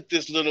always put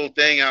this little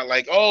thing out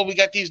like, oh, we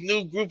got these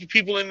new group of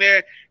people in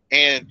there.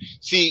 And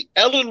see,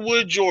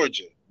 Ellenwood,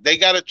 Georgia. They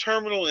got a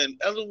terminal in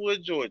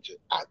Ellenwood, Georgia.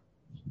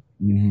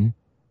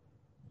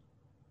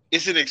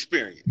 It's an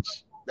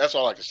experience. That's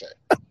all I can say.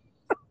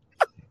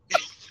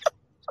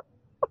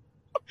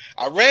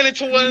 I ran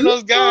into one of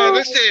those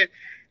guys.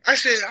 I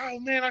said, oh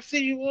man, I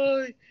see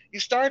you. You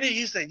started?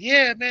 He said,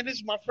 yeah, man, this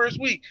is my first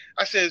week.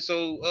 I said,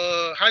 so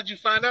how'd you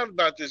find out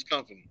about this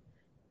company?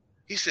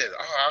 He said,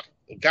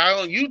 a guy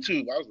on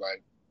YouTube. I was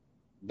like,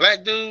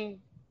 black dude,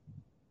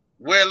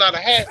 wear a lot of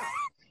hats.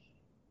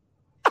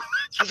 I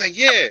was like,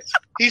 yeah.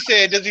 He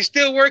said, does he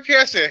still work here?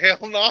 I said,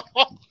 hell no.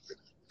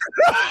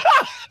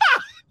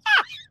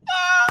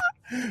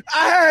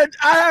 I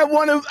had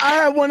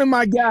one of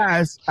my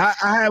guys. I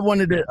had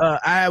one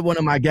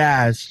of my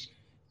guys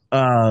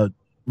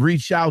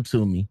reach out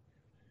to me.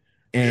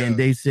 And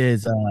they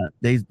said,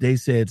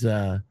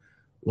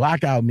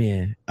 Lockout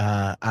Man,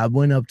 I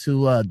went up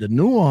to the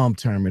New Ulm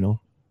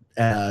terminal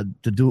to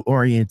do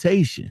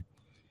orientation,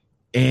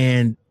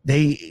 and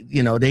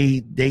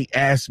they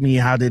asked me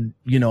how they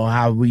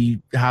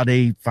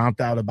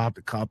found out about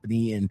the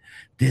company and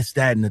this,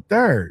 that, and the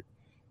third,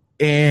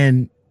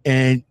 and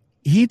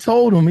he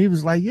told him, he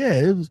was like,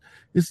 yeah,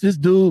 it's this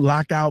dude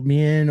Lockout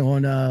Man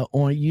on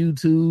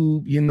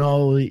YouTube.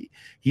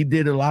 He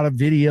did a lot of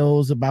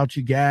videos about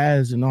you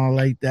guys and all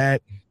like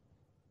that.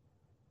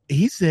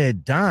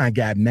 Don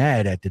got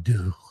mad at the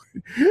dude.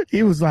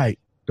 He was like,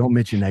 "Don't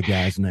mention that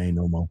guy's name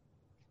no more."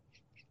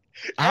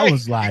 I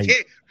was like,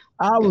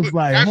 hold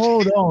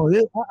on.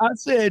 I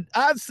said,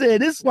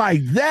 it's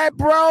like that,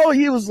 bro.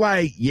 He was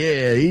like,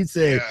 yeah. He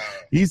said,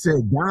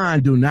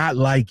 Don do not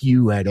like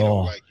you at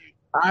all. Like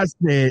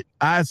you.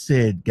 I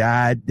said,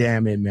 God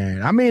damn it,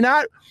 man. I mean,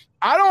 I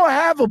don't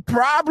have a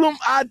problem.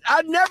 I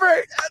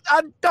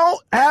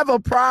don't have a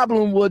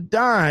problem with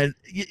Don,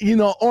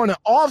 on an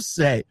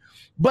offset.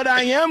 But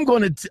I am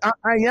going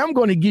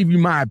to give you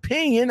my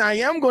opinion. I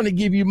am going to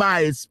give you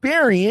my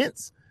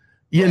experience,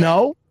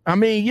 know. I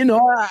mean,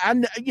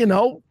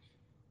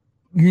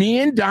 me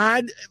and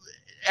Don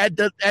at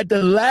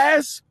the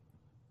last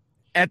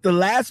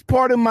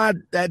part of my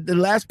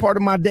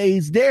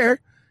days there,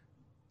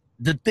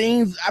 the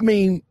things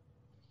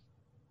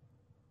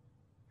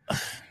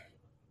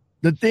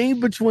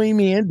between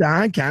me and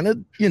Don kind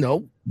of,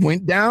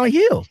 went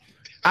downhill.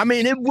 I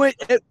mean,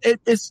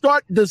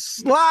 the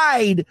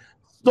slide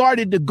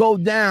started to go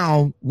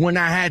down when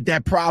I had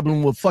that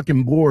problem with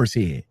fucking Boar's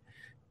Head.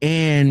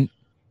 And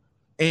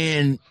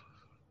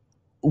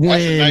when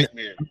that's a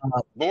nightmare.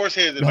 Boar's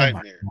Head is a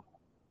nightmare.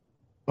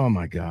 Oh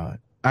my God.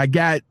 I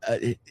got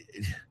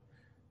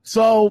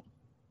so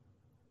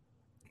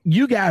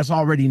you guys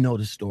already know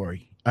the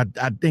story. I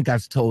think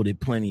I've told it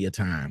plenty of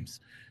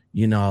times.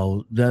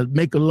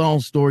 Make a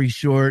long story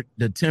short,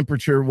 the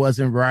temperature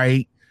wasn't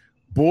right.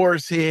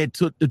 Boar's Head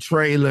took the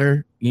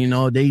trailer.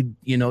 They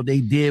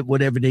did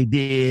whatever they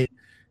did.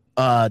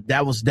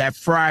 That was that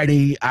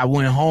Friday. I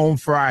went home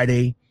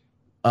Friday.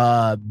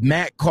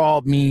 Matt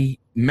called me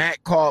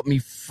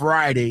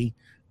Friday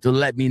to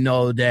let me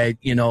know that,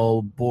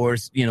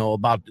 Boris,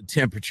 about the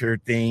temperature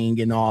thing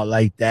and all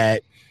like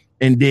that.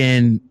 And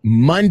then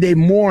Monday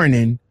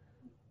morning,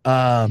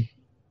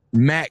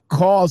 Matt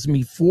calls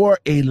me for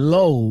a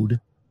load,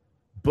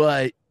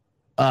 but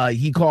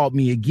he called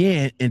me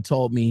again and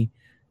told me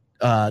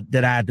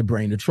that I had to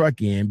bring the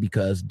truck in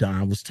because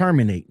Don was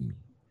terminating me.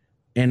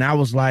 And I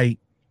was like,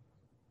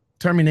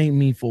 terminate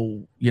me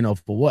for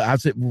what? I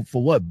said,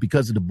 for what?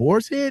 Because of the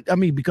Boar's Head? I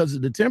mean, because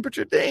of the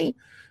temperature thing?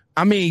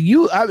 I mean,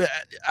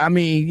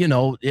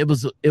 it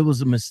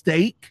was a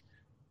mistake.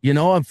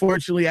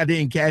 Unfortunately, I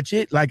didn't catch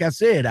it. Like I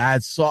said, I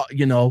saw,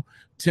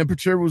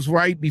 temperature was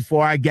right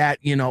before I got,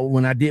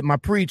 when I did my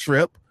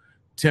pre-trip,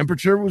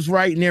 temperature was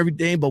right and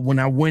everything. But when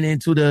I went in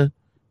there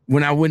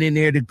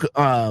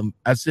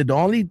I said, the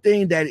only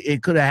thing that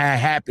it could have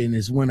happened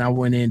is when I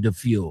went into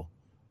fuel.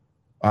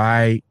 All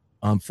right.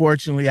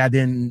 Unfortunately, I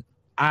didn't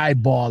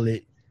eyeball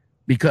it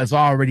because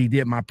I already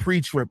did my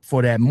pre-trip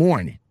for that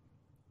morning.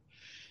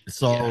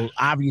 So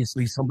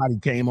obviously somebody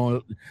came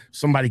on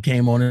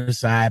the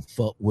side,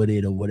 fuck with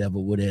it or whatever.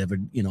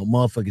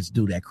 Motherfuckers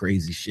do that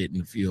crazy shit in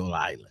the fuel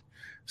island.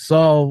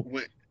 So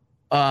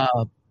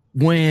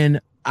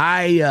when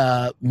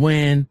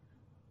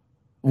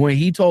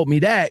he told me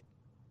that,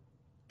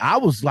 I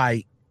was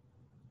like,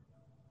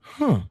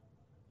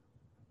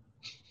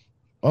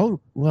 oh,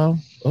 well,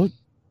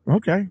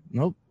 okay.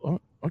 Nope.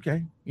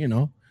 Okay.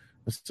 I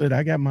said,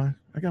 I got my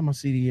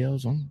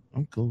CDLs.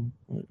 I'm cool.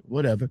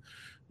 Whatever.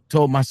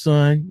 Told my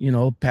son,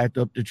 packed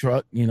up the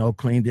truck,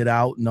 cleaned it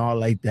out and all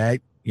like that,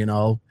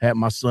 had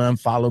my son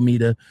follow me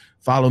to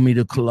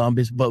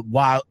Columbus. But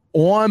while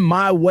on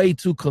my way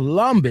to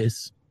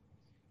Columbus,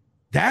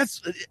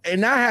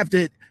 and I have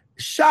to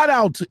shout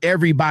out to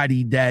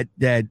everybody that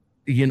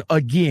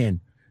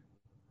again,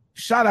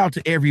 shout out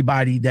to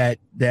everybody that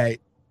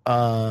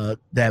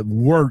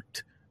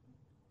worked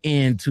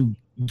into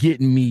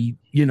getting me,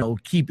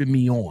 keeping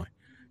me on,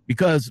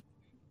 because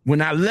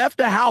when I left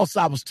the house,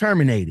 I was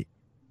terminated.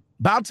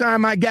 About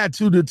time I got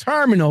to the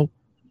terminal,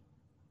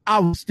 I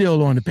was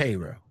still on the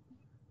payroll.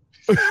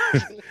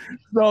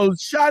 So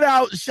shout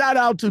out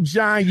to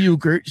John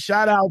Euchert.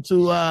 Shout out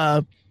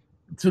to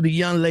the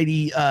young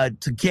lady,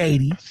 to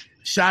Katie.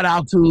 Shout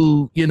out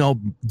to,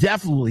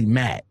 definitely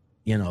Matt.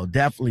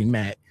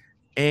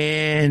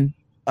 And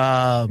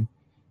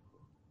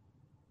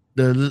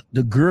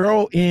the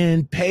girl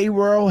in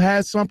payroll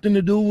has something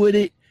to do with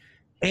it.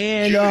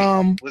 And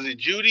Judy. Was it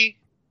Judy?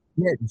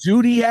 Yeah,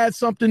 Judy had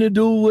something to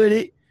do with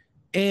it.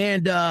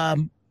 And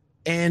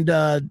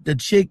the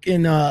chick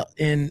in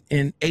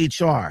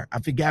HR, I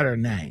forgot her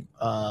name.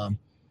 I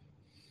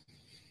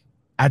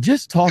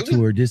just talked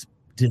to her just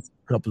a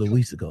couple of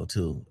weeks ago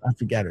too. I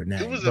forgot her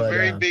name. It was a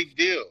very big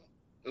deal.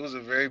 It was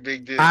a very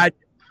big deal. I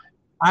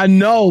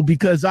know,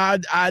 because I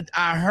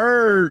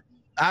heard.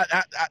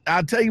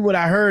 I'll tell you what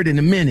I heard in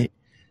a minute.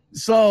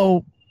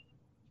 So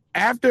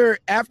after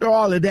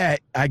all of that,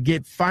 I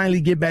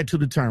finally get back to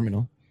the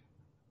terminal,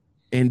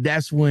 and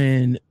that's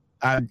when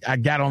I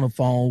got on the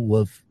phone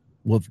with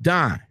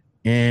Don,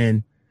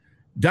 and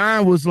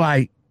Don was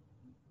like,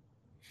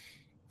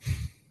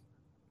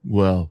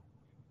 well,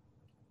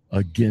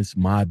 against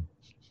my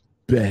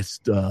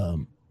best,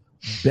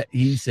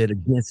 he said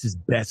against his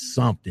best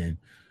something,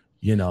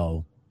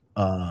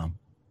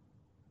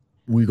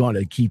 we're going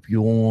to keep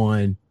you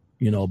on,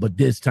 but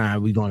this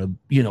time we're going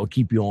to,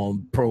 keep you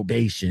on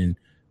probation,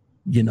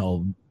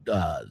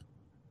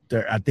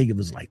 I think it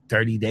was like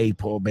 30-day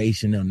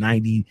probation or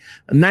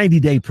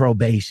 90-day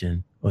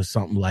probation or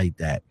something like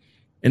that.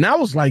 And I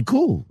was like,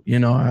 cool,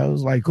 I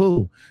was like,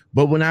 cool.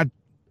 But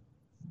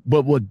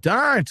what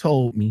Don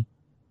told me,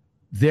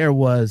 there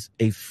was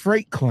a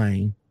freight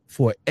claim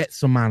for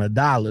X amount of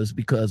dollars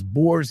because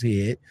Boar's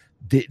Head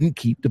didn't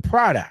keep the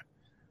product.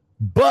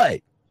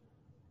 But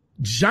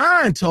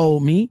John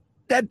told me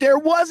that there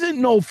wasn't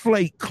no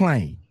freight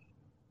claim.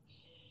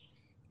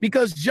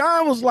 Because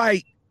John was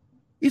like,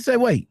 he said,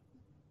 wait,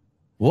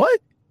 what?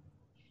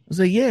 I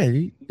said, yeah,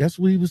 that's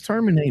what he was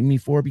terminating me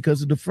for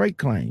because of the freight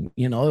claim.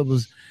 It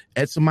was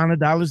X amount of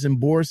dollars and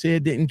Boar's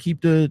Head didn't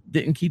keep the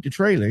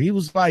trailer. He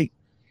was like,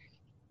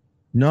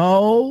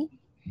 no,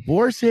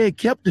 Boar's Head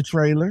kept the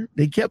trailer.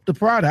 They kept the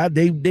product.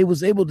 They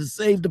was able to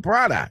save the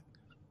product.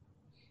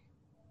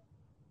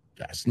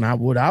 That's not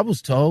what I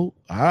was told.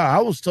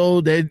 I was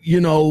told that,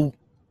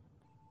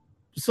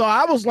 so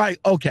I was like,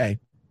 okay.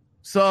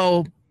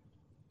 So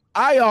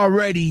I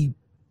already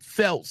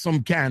felt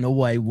some kind of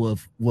way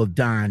with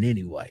Don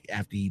anyway,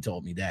 after he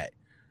told me that.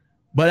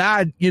 But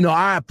I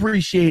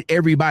appreciate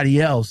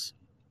everybody else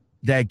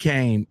that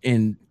came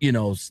and,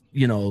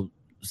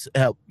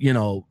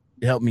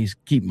 help me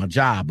keep my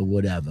job or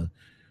whatever.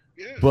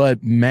 Yeah.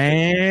 But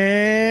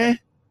man,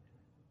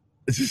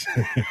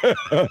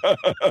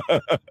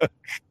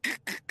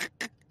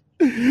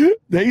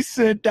 they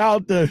sent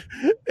out the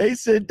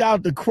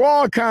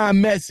Qualcomm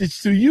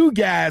message to you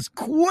guys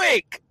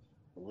quick.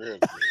 Real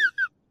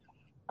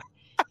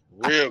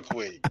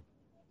quick.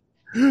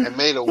 And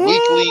made a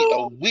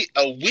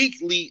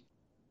weekly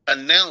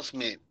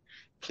announcement.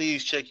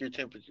 Please check your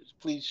temperatures.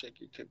 Please check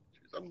your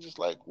temperatures. I'm just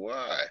like,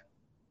 why?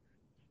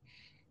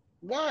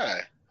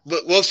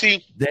 But we'll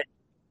see.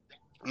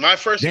 My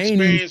first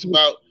experience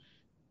about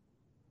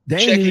they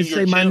ain't even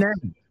say my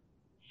name.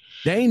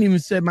 They ain't even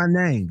said my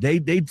name.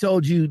 They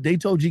told you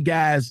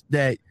guys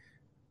that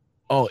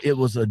it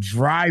was a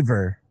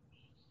driver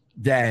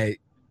that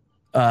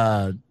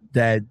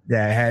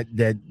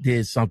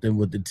did something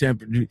with the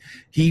temperature.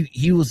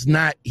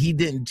 He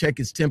didn't check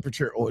his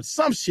temperature or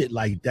some shit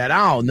like that.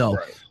 I don't know.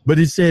 Right. But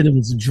it said it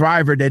was a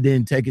driver that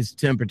didn't take his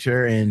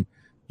temperature and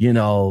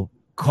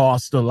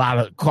cost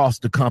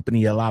the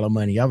company a lot of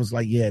money. I was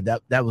like, yeah,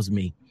 that was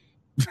me.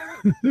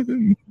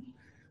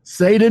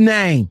 Say the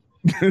name.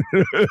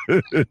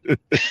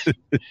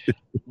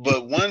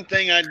 But one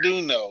thing I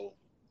do know,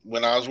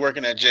 when I was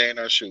working at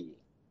J&R Shoe,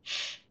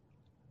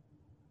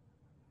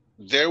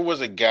 there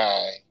was a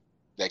guy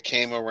that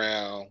came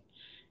around,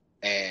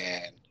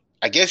 and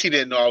I guess he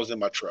didn't know I was in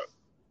my truck.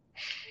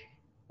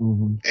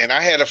 Mm-hmm. And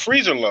I had a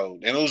freezer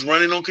load, and it was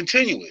running on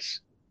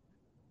continuous.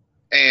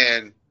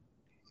 And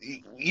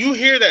you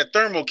hear that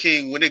Thermo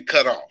King when it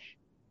cut off.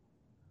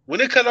 When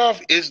it cut off,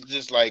 it's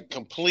just like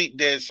complete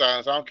dead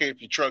silence. I don't care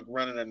if your truck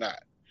running or not.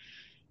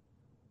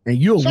 And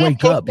you'll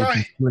wake up if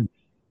you sleep.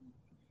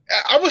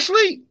 I was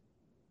asleep.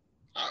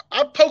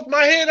 I poked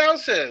my head out and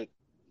said,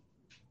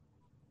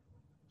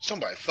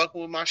 somebody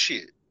fucking with my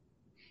shit.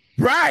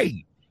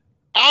 Right.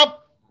 I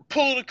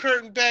pulled the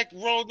curtain back,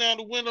 rolled down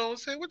the window, and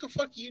said, what the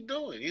fuck are you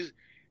doing?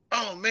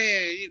 Oh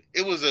man,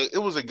 it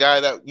was a guy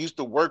that used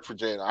to work for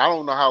J&R. I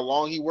don't know how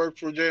long he worked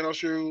for J&R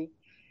Shoe,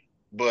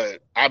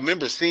 but I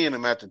remember seeing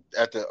him at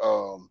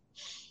the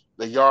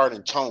yard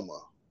in Toma.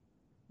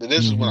 But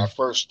this is when I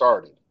first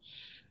started.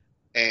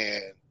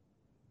 And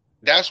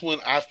that's when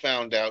I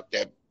found out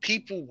that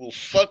people will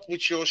fuck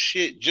with your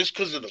shit just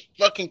because of the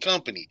fucking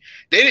company.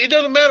 It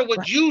doesn't matter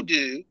what you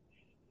do.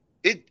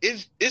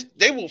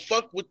 They will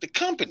fuck with the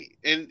company.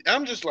 And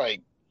I'm just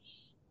like,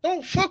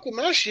 don't fuck with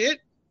my shit.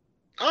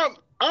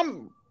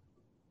 I'm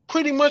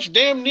pretty much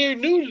damn near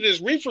new to this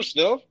reefer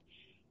stuff.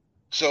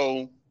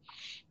 So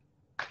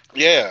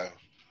yeah,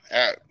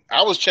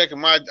 I was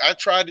checking I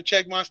tried to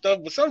check my stuff,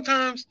 but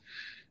sometimes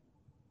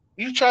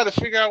you try to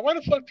figure out why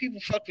the fuck people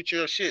fuck with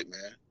your shit,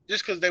 man.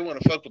 Just because they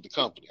want to fuck with the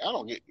company. I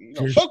don't get,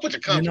 fuck with the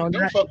company.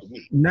 Don't fuck with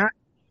me.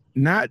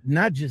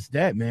 Not just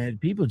that, man.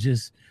 People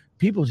just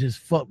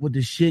fuck with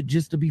the shit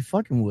just to be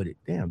fucking with it.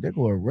 Damn, there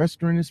go a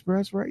Restaurant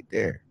Express right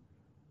there.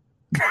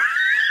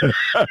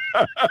 Run!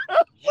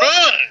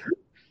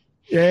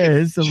 Yeah,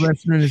 it's a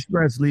Restaurant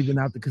Express leaving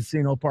out the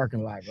casino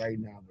parking lot right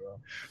now, bro.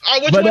 Oh,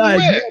 which one you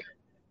at?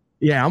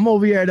 Yeah, I'm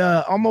over here at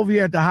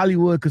the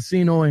Hollywood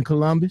Casino in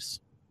Columbus.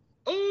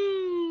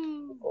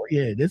 Ooh. Oh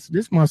yeah, this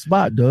my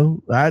spot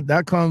though. That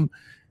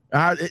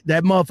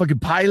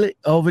motherfucking pilot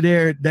over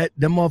there. That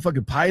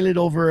motherfucking pilot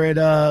over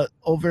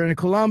in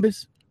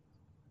Columbus.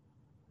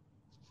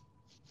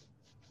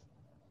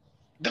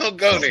 Don't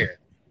go there.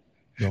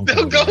 Don't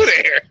go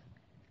there.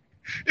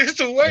 It's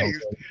a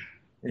waste.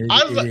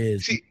 I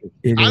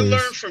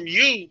learned from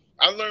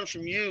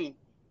you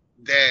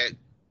that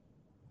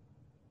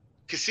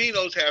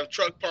casinos have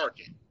truck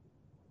parking.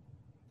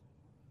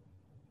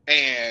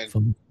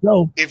 And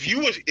if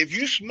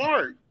you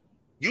smart,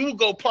 you would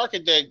go park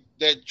at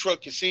that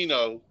truck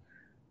casino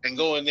and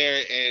go in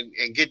there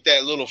and get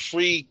that little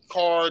free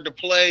card to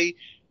play.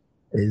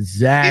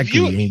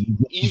 Exactly.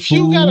 If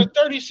you got a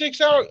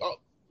 36-hour, oh,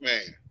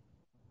 man.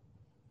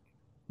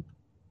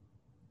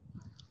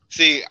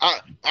 See,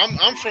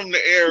 I'm from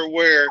the era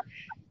where,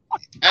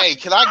 hey,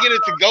 can I get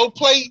a to-go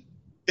plate?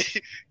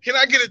 Can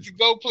I get a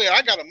to-go plate?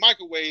 I got a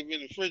microwave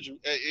and a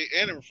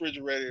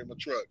refrigerator in my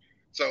truck.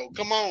 So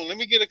come on, let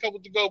me get a couple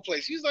to-go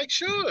plates. He's like,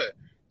 sure,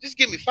 just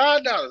give me $5. I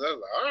was like,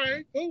 all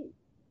right, cool,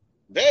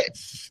 bet.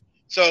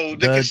 So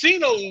the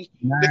casinos,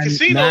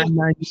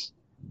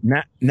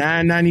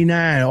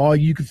 $9.99. All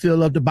you can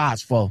fill up the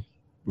box for,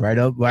 right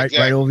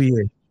over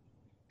here.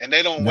 And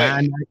they don't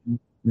wait.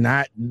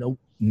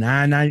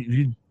 $9.99.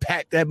 You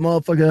pack that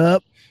motherfucker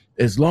up.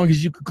 As long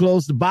as you can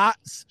close the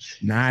box,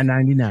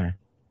 $9.99.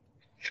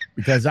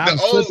 Because I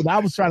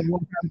was trying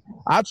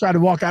to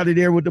walk out of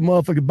there with the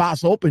motherfucking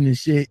box open and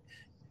shit,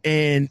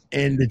 and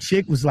the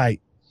chick was like,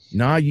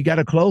 "Nah, you got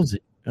to close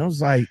it." And I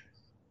was like,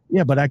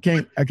 "Yeah, but I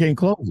can't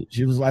close it."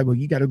 She was like, "Well,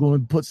 you got to go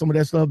and put some of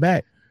that stuff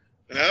back."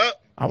 Yeah.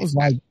 I was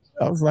like,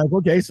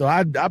 okay, so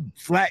I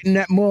flattened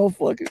that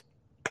motherfucker.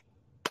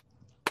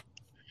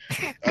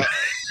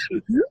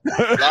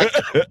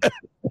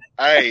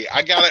 Hey,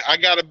 I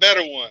got a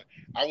better one.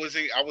 I was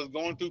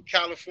going through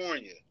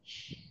California.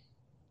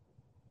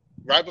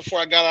 Right before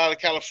I got out of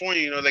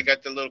California, you know, they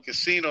got the little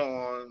casino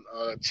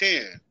on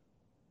 10.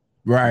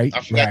 Right.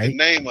 I forgot the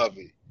name of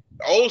it.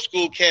 The old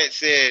school cat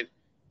said,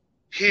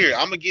 "Here,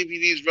 I'm gonna give you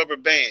these rubber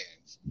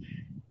bands.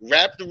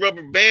 Wrap the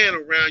rubber band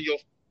around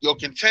your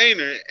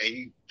container,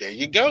 and there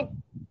you go."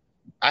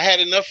 I had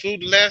enough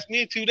food to last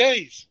me 2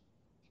 days.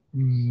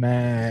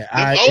 Man,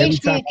 old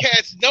school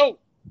cats know.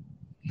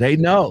 They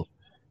know.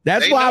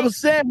 That's why I was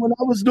saying when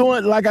I was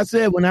doing, like I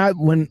said, when I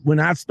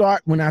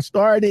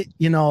started,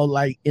 you know,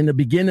 like in the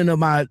beginning of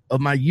my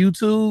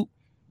YouTube,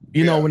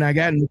 you know, when I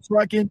got into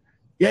trucking,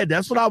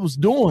 that's what I was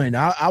doing.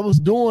 I was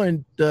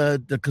doing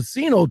the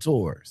casino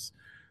tours,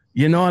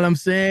 you know what I'm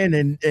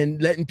saying, and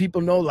letting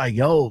people know, like,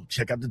 yo,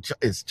 check out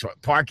it's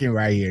truck parking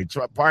right here,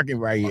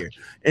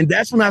 and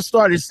that's when I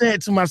started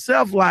saying to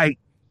myself, like,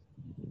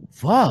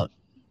 fuck,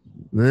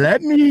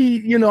 let me,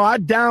 you know, I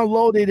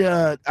downloaded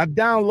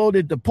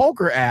the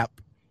poker app.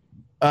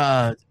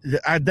 I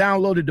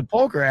downloaded the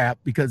poker app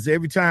because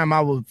every time I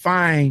would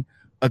find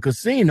a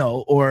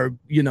casino, or,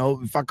 you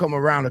know, if I come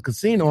around a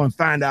casino and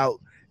find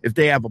out if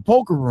they have a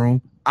poker room,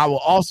 I will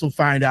also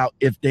find out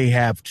if they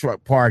have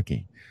truck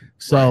parking.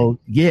 So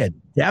yeah,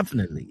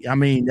 definitely. I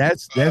mean,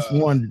 that's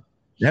one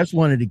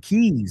of the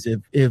keys.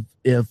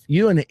 If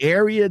you're in an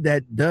area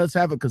that does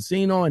have a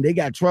casino and they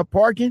got truck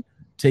parking,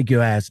 take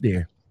your ass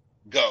there.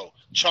 Go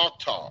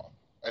Choctaw.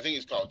 I think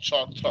it's called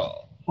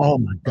Choctaw. Oh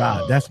my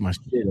God, that's my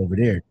shit over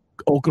there.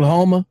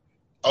 Oklahoma,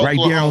 right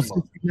there on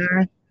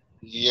 69.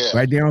 Yeah,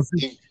 right there on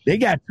 69. They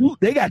got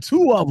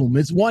two of them.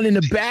 It's one in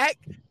the back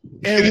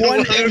and one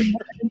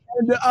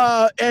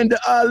and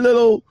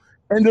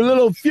the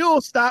little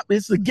fuel stop.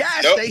 It's a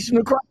gas station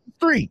across the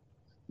street.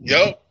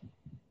 Yep.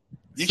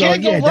 You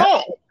can't go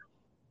wrong.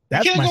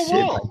 That's my shit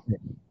right there.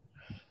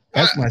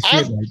 That's my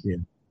shit right there.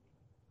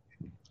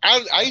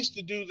 I used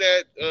to do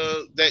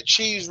that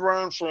cheese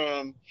run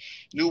from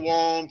New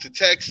Ulm to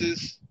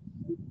Texas,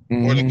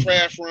 or the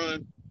craft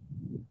run.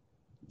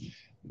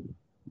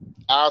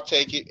 I'll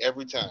take it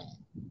every time.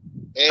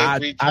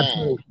 Every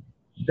time.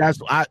 I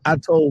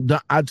told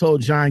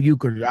John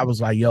Euchre, I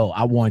was like, yo,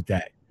 I want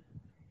that.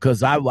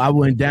 Because I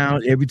went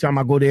down, every time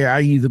I go there,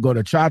 I either go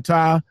to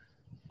Choctaw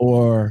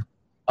or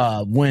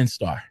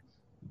Windstar.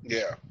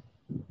 Yeah.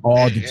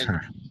 All the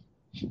time.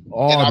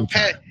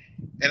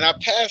 And I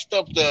passed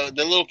up the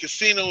little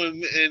casino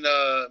in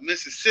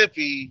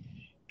Mississippi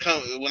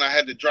when I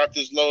had to drop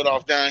this load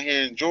off down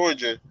here in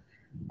Georgia.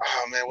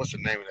 Oh man, what's the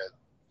name of that?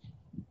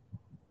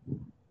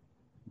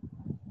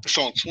 It's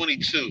on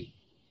 22.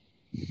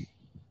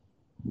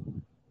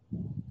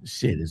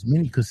 Shit, as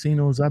many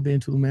casinos I've been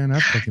to, man, I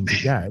fucking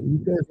forgot. You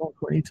guys on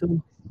 22?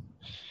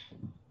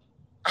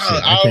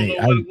 I don't know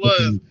what it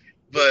was,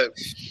 but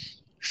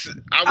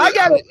I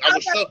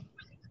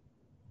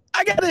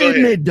gotta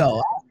admit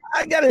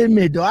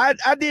though, I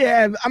did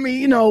have. I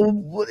mean, you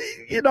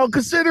know,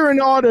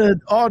 considering all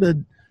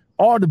the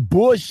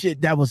bullshit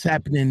that was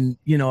happening,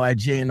 you know, at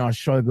J&R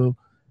Struggle,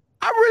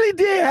 I really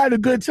did have a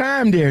good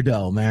time there,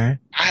 though, man.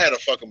 I had a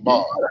fucking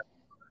ball.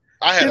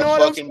 I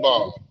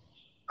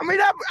mean,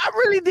 I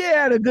really did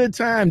have a good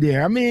time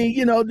there. I mean,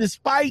 you know,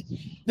 despite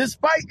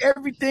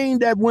everything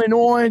that went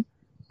on,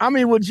 I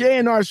mean, with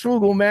J&R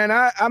Struggle, man,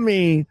 I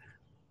mean,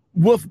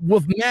 with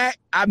Mac,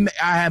 I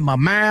had my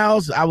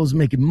miles. I was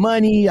making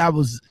money. I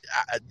was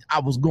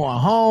going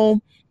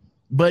home.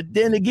 But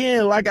then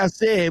again, like I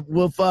said,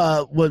 with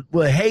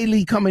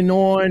Haley coming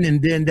on,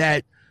 and then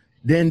that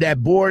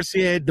Boar's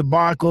Head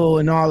debacle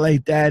and all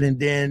like that, and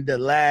then the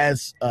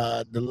last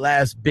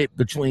bit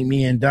between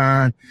me and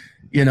Don,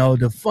 you know,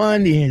 the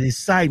fun and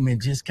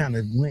excitement just kind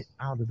of went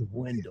out of the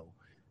window.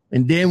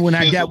 And then when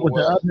I got with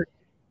the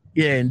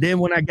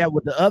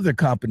other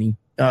company,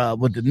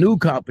 with the new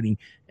company,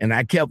 and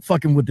I kept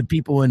fucking with the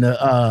people in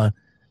the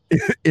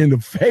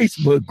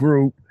Facebook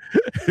group,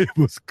 it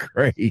was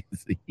crazy.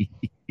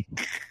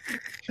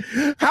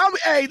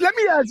 Hey, let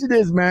me ask you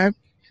this, man.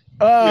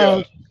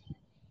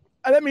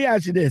 let me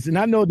ask you this, and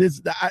I know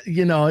this,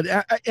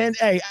 and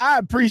hey, I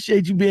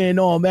appreciate you being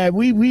on, man.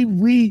 We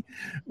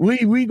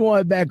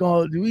going back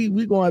on,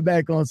 we going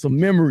back on some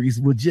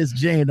memories with just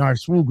J&R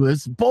Schugel.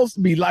 It's supposed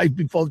to be life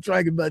before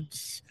trucking, but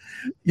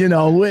when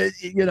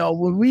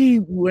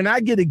I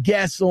get a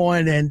guest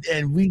on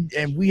and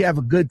we have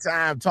a good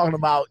time talking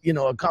about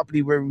a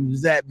company where we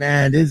was at,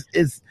 man, it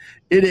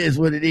is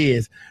what it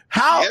is.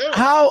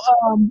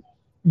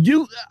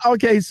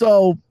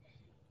 So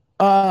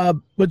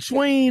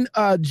between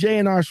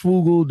J&R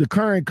Schugel, the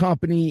current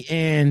company,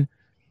 and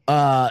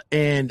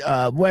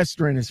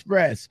Western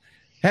Express,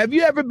 have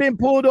you ever been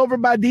pulled over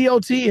by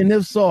DOT? And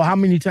if so, how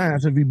many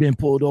times have you been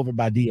pulled over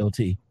by DOT?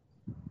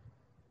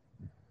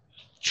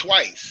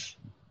 Twice.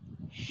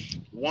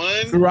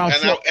 One throughout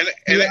the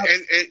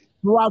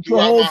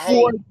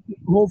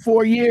whole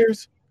 4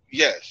 years.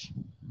 Yes,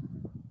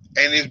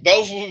 and it's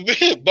both of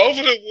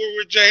them were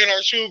with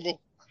J&R Schugel.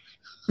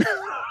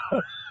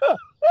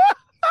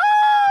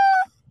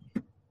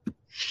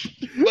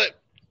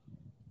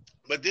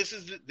 But this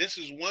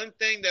is one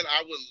thing that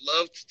I would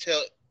love to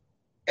tell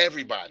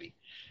everybody.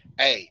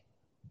 Hey,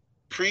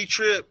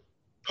 pre-trip,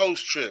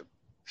 post-trip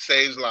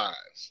saves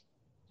lives.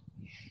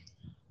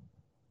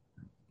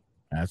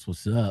 That's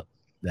what's up.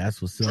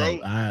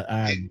 Bro,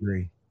 I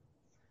agree.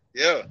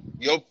 Yeah,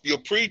 your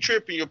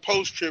pre-trip and your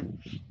post-trip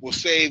will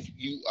save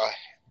you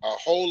a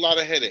whole lot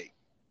of headache.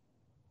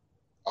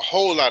 A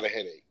whole lot of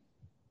headache.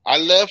 I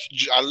left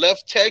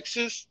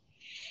Texas.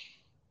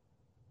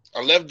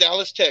 I left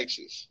Dallas,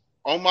 Texas,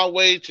 on my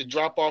way to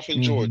drop off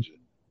in Georgia.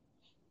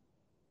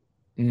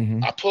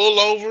 Mm-hmm. I pull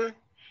over,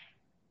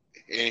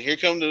 and here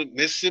come the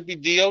Mississippi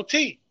DOT.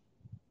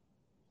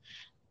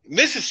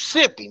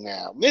 Mississippi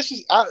now.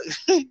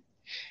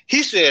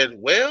 He said,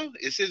 well,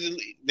 it says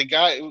the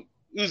guy, he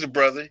was a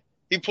brother.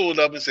 He pulled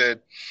up and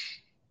said,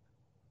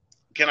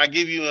 can I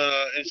give you an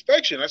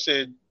inspection? I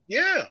said,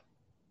 yeah.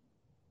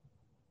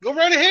 Go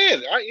right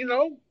ahead.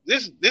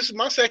 This is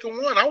my second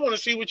one. I want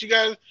to see what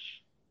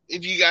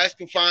if you guys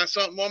can find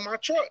something on my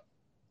truck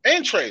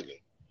and trailer.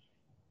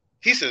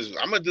 He says,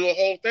 I'm going to do a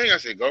whole thing. I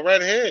said, go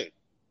right ahead.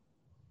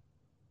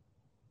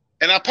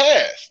 And I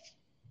passed.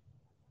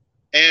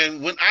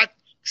 And when I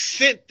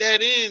sent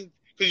that in,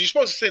 because you're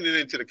supposed to send it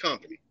into the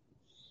company.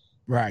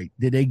 Right.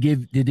 Did they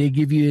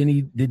give you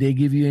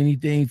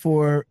anything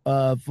for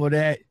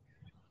that?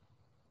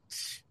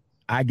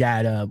 I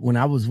got when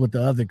I was with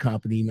the other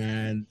company,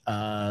 man,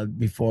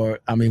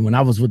 when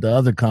I was with the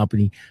other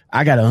company,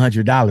 I got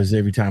 $100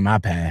 every time I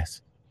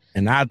pass.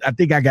 And I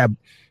think I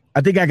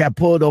got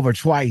pulled over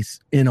twice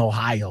in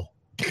Ohio.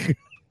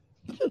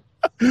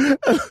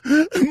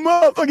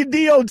 Motherfucking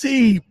DOT.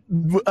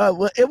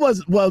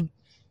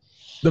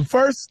 The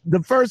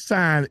first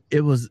time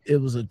it was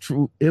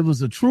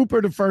a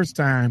trooper the first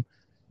time.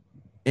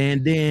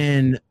 And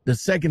then the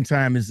second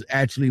time is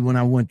actually when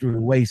I went through the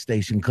weigh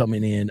station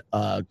coming in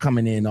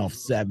off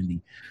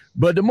 70.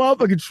 But the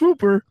motherfucking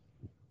trooper,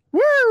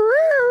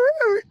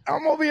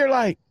 I'm over here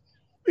like,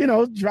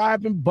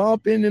 driving,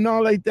 bumping and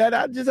all like that.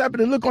 I just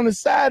happened to look on the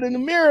side in the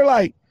mirror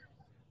like,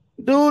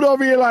 dude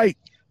over here like,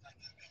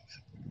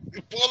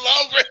 pull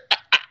over.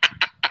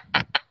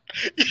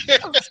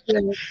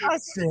 I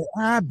said,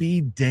 I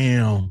be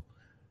damn.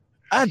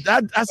 I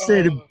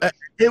said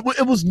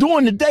it was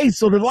during the day,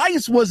 so the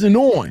lights wasn't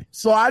on.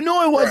 So I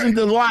knew it wasn't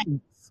the lights.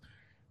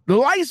 The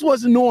lights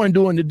wasn't on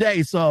during the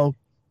day. So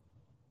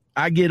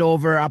I get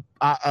over.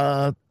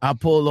 I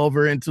pull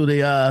over into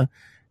the.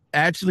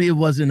 Actually, it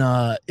wasn't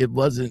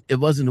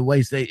the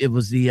way state. It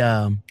was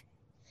the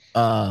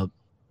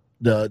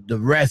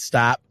rest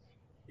stop.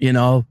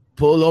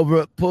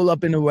 Pull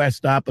up in the rest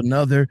stop.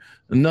 Another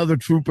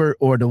trooper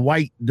or the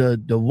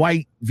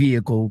white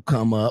vehicle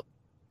come up.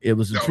 It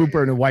was a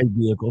trooper in a white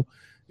vehicle.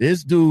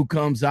 This dude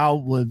comes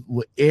out with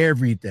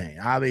everything.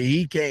 I mean,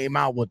 he came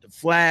out with the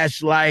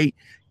flashlight,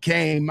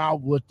 came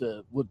out with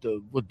the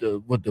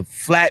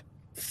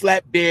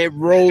flatbed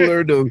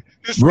roller to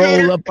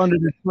roll up under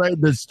the tray.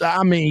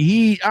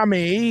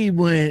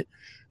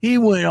 He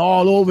went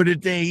all over the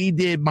thing. He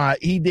did my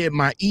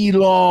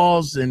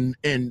e-laws and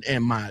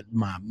my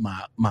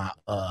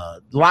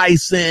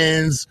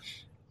license.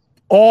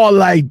 All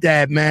like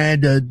that,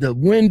 man. The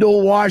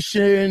window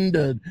washing,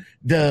 the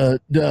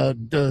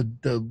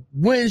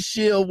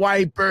windshield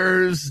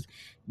wipers,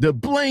 the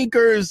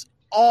blinkers,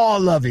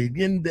 all of it.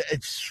 And the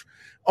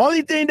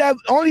only thing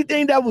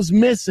that was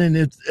missing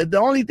is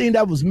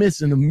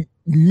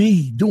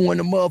me doing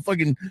the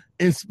motherfucking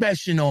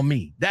inspection on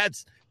me.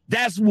 That's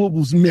what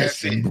was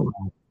missing, bro.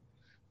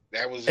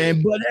 That was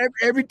it. But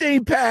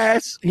everything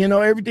passed.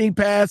 Everything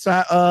passed.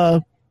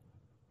 I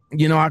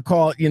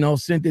called,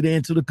 sent it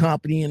into the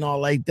company and all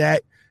like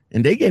that,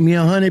 and they gave me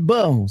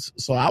 $100.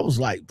 So I was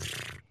like,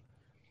 pfft.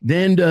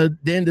 Then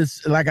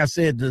like I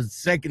said, the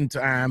second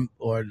time,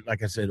 or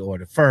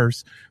the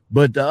first,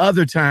 but the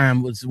other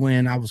time was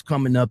when I was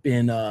coming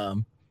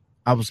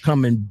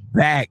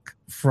back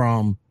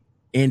from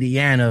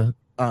Indiana,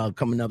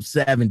 coming up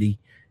 70,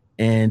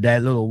 and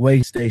that little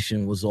weigh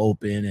station was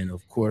open, and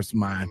of course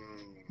my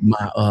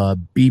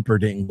beeper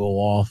didn't go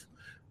off.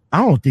 I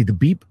don't think the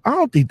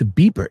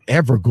beeper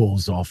ever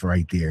goes off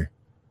right there.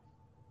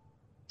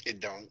 It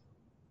don't.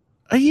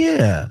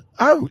 Yeah.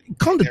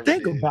 Come to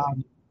think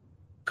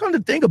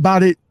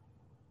about it,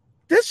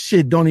 this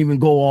shit don't even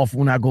go off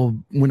when I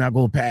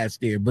go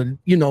past there. But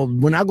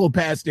when I go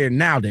past there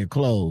now, they're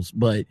closed.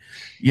 But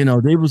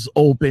they was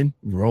open,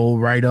 roll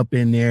right up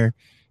in there,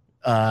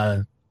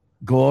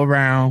 go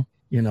around,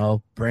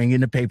 bring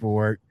in the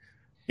paperwork.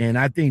 And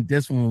I think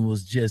this one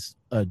was just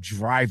a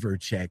driver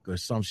check or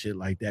some shit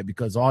like that,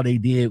 because all they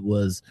did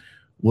was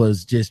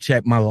just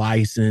check my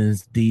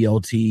license,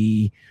 DOT,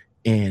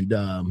 and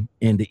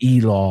the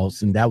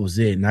e-laws, and that was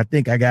it. And I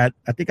think I got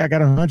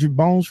 100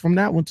 bones from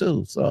that one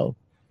too. So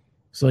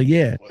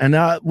yeah. And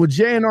with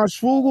J&R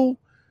Schwugel,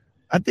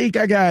 I think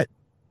I got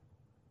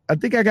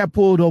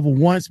pulled over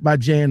once by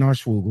J&R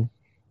Schwugel.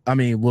 I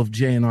mean, with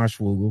J&R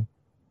Schwugel.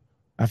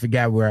 I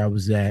forgot where I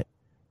was at.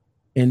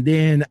 And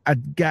then I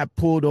got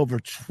pulled over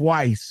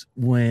twice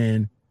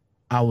when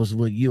I was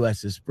with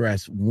US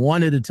Express.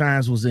 One of the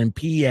times was in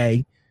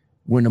PA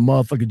when the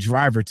motherfucking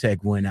driver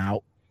tech went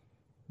out.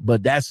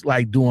 But that's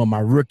like doing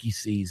my rookie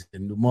season.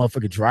 The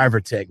motherfucking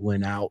driver tech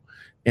went out,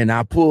 and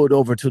I pulled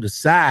over to the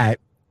side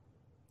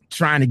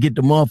trying to get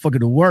the motherfucker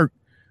to work.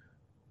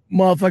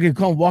 Motherfucker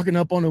come walking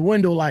up on the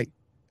window like,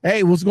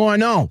 "Hey, what's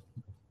going on?"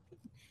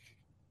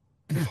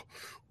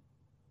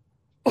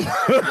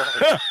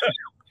 I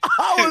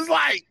was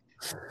like,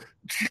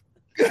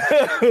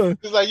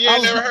 he's like, "You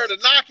ain't never heard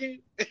of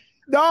knocking?"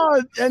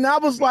 No, and I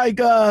was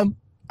like, I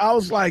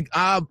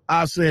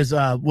says,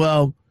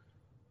 well,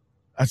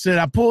 I said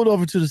I pulled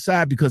over to the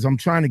side because I'm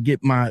trying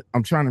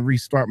to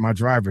restart my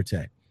driver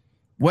tech.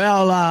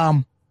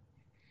 Well,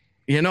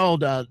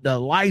 the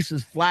lights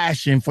is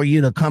flashing for you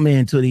to come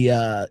into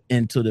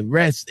the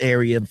rest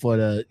area for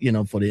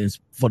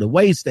the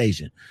weigh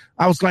station.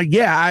 I was like,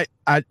 yeah,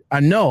 I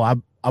know.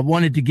 I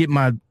wanted to get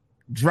my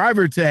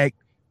driver tech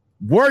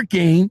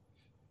working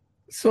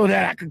so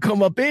that I could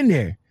come up in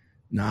there.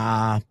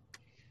 Nah,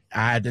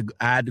 I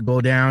had to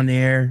go down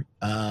there.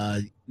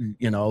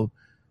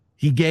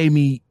 He gave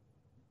me,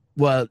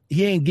 well,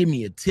 he ain't give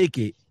me a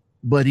ticket,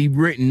 but he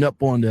written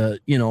up on the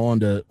on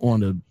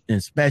the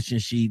inspection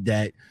sheet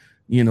that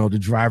the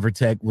driver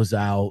tech was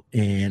out,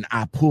 and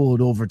I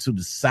pulled over to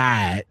the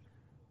side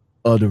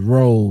of the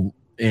road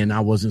and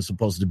I wasn't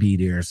supposed to be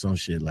there or some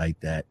shit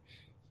like that.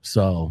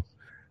 So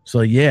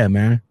yeah,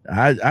 man,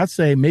 I'd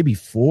say maybe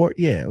four.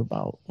 Yeah,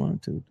 about 1,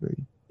 2,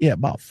 3. Yeah,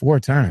 about 4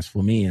 times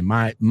for me in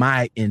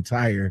my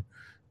entire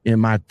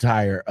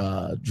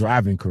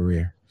driving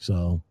career.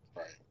 So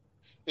right.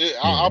 Yeah,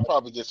 I'll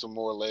probably get some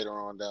more later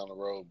on down the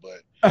road,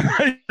 but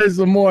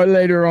some more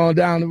later on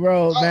down the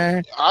road,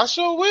 man. I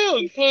sure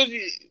will, because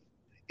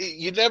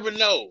you never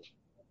know.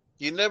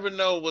 You never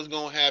know what's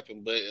gonna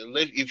happen. But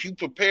if you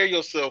prepare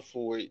yourself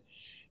for it,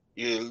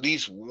 you're at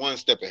least one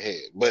step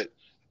ahead. But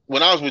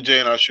when I was with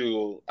J&R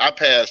Schwugel, I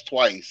passed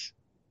twice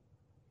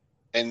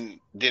and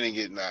didn't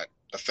get not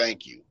a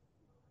thank you.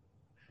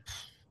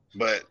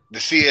 But the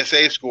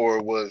CSA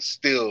score was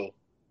still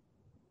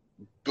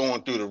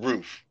going through the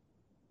roof.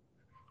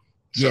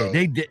 So, yeah,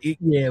 they did.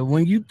 Yeah,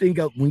 when you think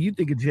of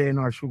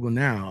J&R Schwugel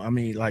now, I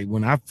mean, like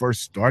when I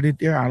first started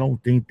there, I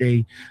don't think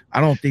they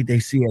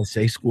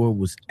CSA score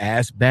was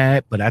as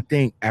bad. But I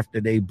think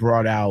after they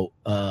brought out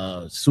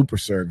Super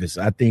Service,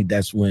 I think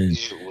that's when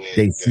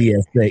they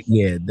CSA.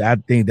 Yeah, I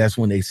think that's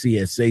when they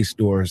CSA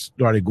stores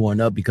started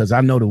going up, because I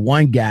know the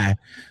one guy,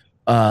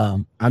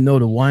 I know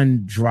the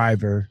one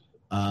driver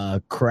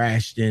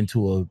crashed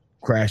into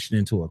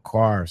a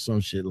car or some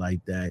shit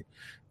like that.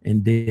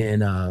 And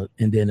then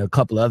a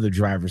couple of other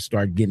drivers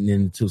started getting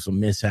into some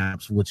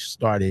mishaps, which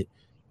started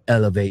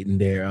elevating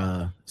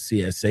their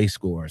CSA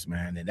scores,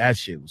 man. And that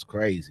shit was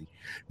crazy.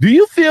 Do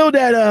you feel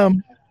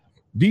that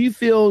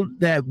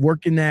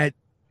working at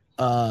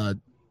J&R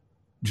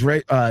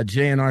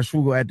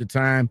Schwugel at the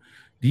time,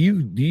 do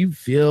you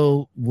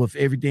feel with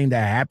everything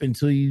that happened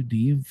to you, do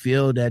you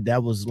feel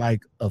that was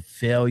like a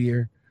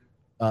failure?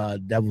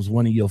 That was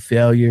one of your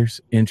failures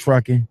in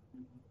trucking?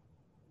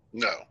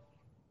 No.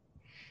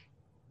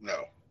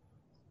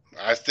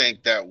 I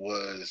think that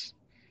was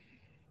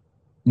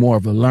more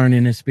of a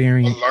learning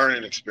experience.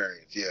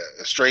 Yeah,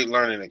 a straight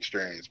learning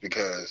experience,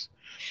 because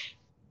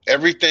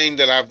everything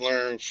that I've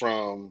learned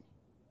from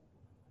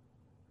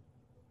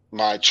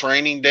my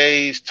training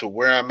days to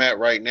where I'm at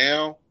right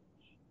now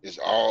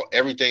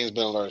everything's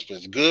been a learning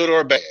experience, good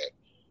or bad.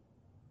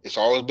 It's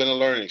always been a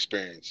learning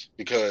experience,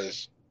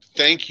 because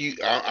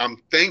I'm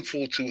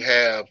thankful to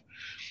have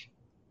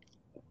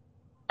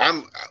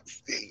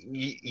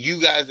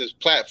you guys as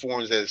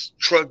platforms, as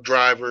truck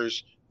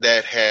drivers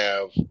that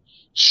have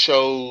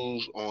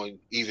shows on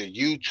either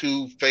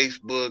YouTube,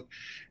 Facebook,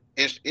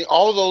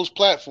 all those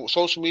platforms,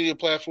 social media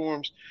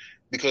platforms,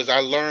 because I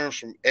learned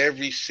from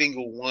every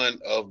single one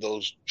of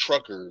those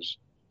truckers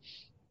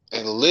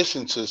and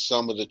listen to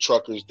some of the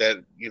truckers that,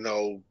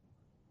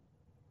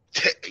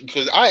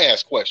 because I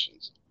ask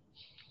questions.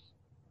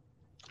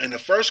 And the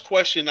first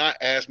question I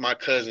asked my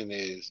cousin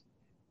is,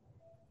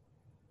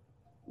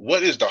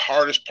 what is the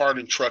hardest part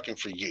in trucking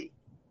for you?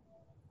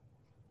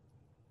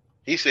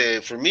 He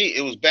said, for me,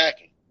 it was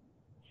backing.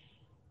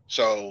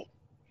 So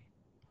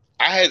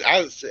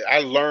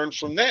I learned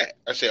from that.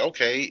 I said,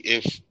 okay,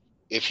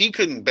 if he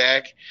couldn't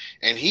back,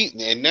 and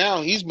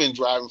now he's been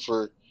driving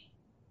for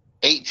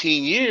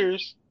 18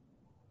 years,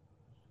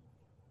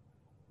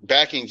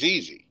 backing's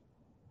easy.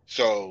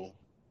 So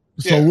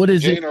what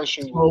is it?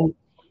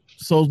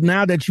 So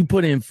now that you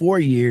put in 4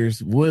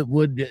 years, what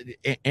would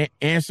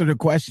answer the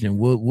question?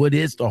 What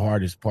is the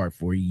hardest part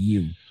for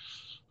you?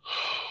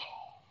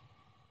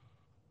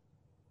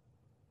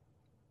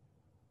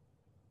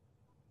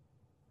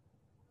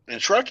 In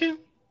trucking?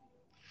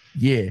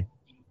 Yeah.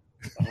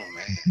 Oh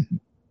man.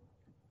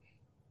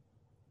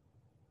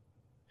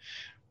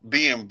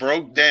 Being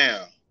broke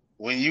down.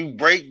 When you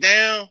break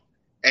down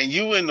and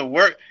you in the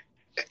work,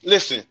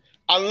 listen,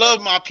 I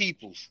love my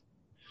peoples.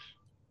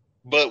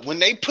 But when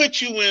they put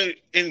you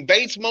in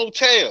Bates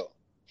Motel,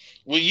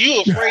 when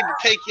you afraid to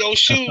take your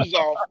shoes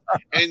off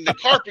and the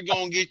carpet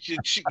gonna get your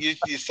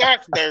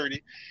socks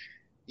dirty,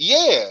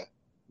 yeah,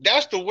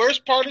 that's the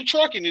worst part of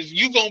trucking is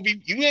you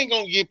ain't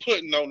gonna get put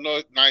in no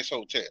nice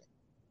hotel.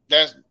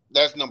 That's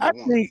number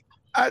one.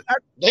 I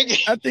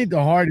think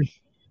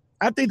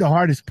the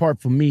hardest part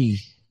for me,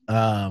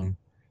 and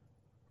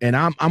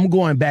I'm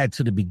going back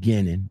to the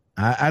beginning.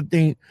 I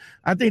think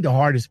the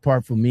hardest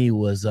part for me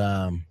was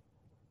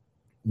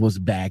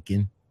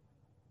backing,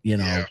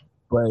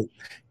 but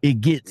it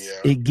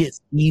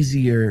gets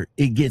easier.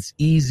 It gets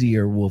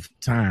easier with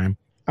time.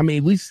 I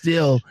mean, we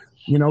still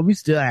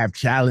have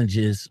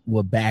challenges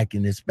with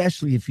backing,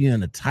 especially if you're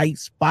in a tight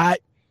spot.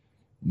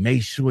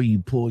 Make sure you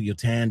pull your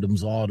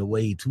tandems all the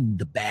way to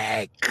the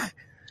back.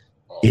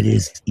 It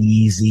is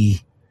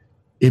easy.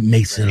 It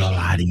makes it a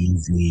lot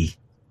easy.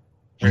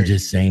 I'm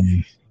just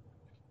saying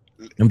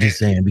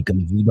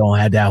because you don't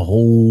have that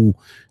whole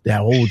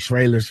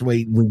trailer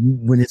sway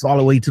when it's all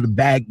the way to the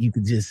back. You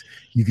could just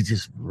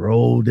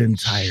roll them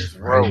tires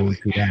right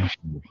into that.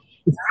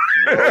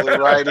 Roll it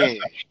right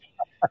in.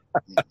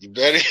 You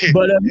better.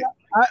 But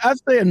I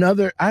say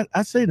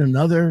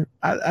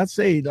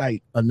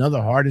like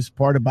another hardest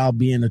part about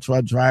being a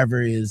truck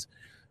driver is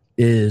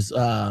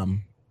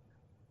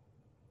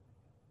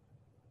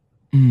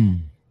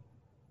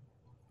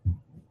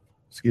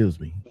excuse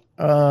me.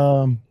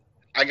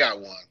 I got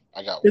one.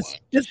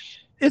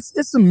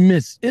 It's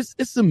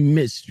a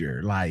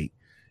mixture. Like,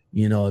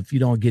 if you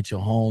don't get your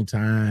home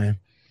time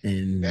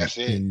and that's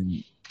it.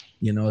 And,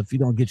 if you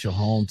don't get your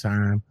home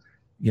time,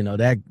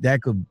 that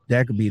could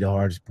be the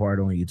hardest part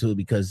on you too,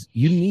 because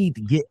you need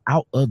to get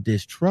out of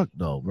this truck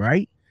though,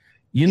 right?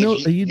 You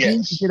need to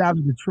get out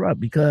of the truck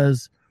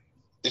because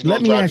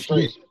let me ask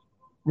you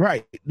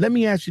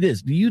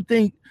this. Do you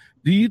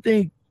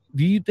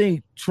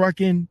think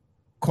trucking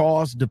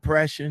cause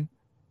depression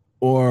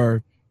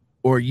or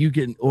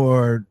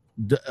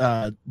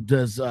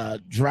does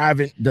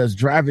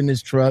driving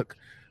this truck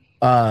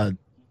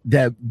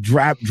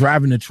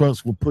driving the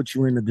trucks will put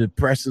you in a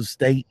depressive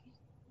state?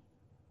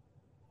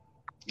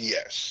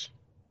 Yes.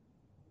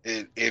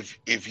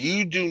 If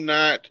you do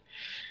not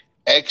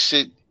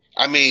exit,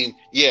 I mean,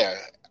 yeah,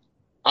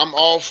 I'm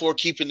all for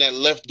keeping that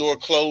left door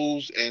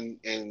closed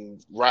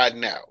and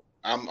riding out.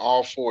 I'm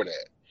all for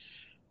that.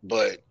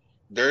 But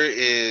there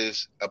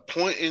is a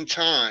point in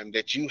time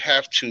that you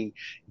have to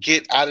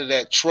get out of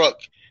that truck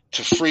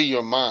to free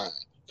your mind.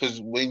 Because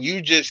when you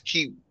just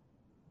keep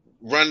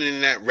running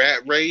in that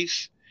rat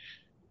race,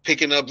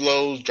 picking up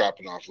loads,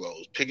 dropping off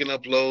loads, picking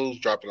up loads,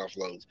 dropping off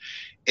loads,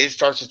 it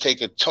starts to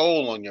take a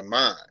toll on your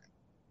mind.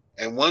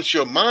 And once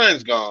your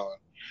mind's gone,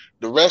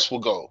 the rest will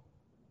go.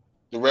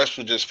 The rest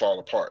will just fall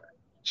apart.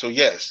 So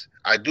yes,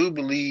 I do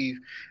believe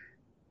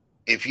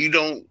if you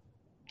don't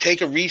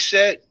take a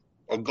reset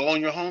or go on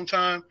your home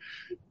time,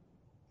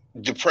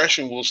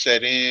 depression will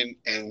set in.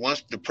 And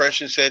once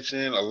depression sets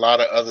in, a lot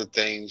of other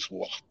things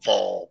will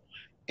fall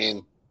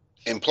in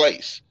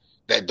place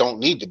that don't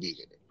need to be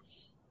there.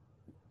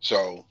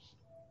 So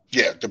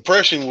yeah,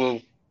 depression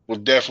will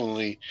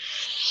definitely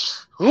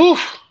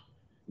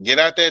get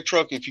out that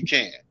truck if you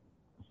can.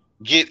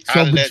 Get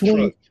out of that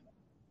truck.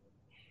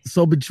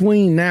 So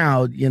between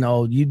now,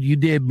 you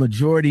did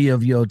majority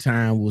of your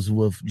time was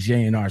with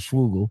J&R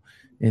Schugel,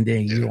 and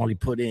then you only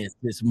put in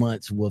 6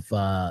 months with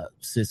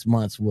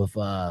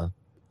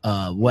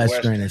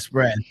Western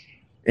Express,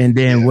 and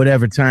then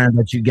whatever time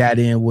that you got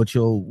in with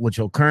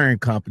your current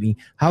company.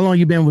 How long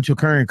you been with your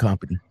current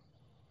company?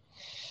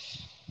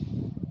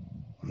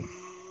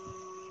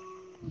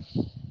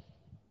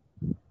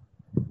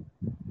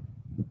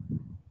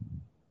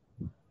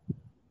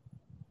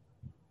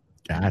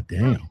 God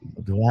damn!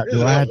 Do I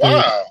have to?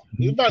 Wow,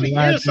 you about to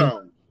hear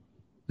something?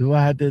 Do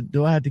I have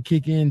to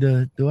kick in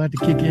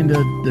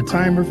the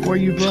timer for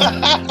you, bro? No,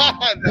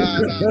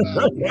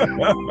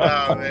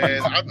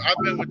 man. I've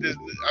been with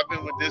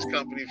this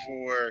company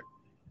for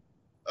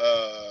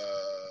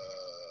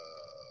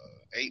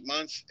 8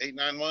 months,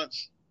 9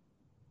 months.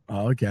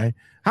 Oh, okay.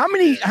 How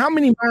many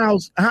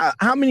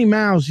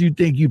miles you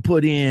think you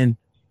put in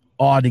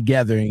all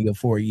together in your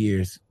 4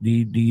 years? Do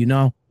you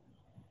know?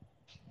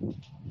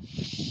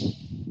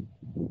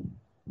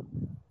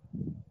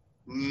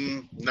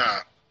 Nah.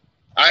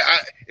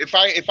 If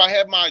I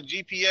have my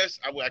GPS,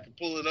 I can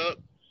pull it up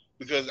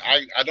because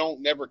I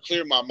don't never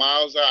clear my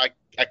miles out.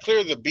 I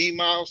clear the B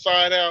mile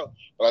side out,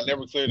 but I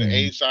never clear the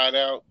A side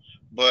out.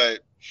 But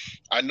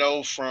I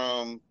know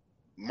from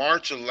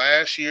March of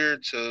last year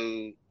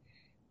to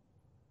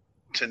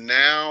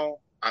now,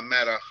 I'm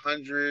at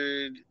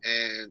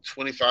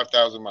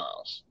 125,000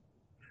 miles.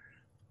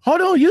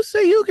 Hold on, you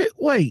say you get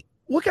wait?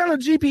 What kind of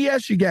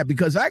GPS you got?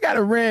 Because I got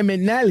a Ram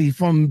McNally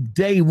from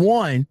day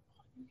one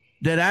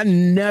that I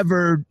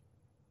never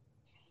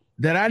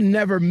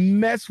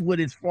mess with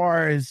as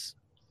far as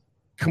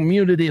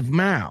commutative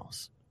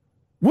miles.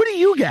 What do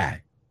you got?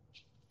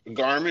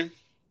 Garmin.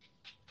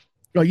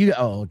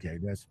 Oh, okay.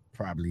 That's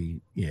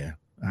probably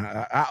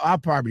I'll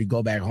probably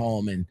go back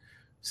home and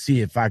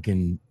see if I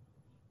can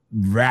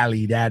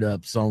rally that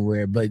up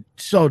somewhere. But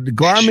so the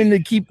Garmin to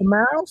keep the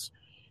miles?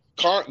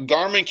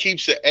 Garmin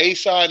keeps the A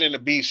side and the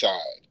B side.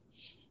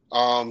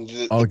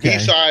 The B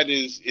side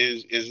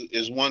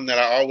is one that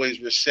I always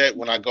reset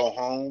when I go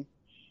home,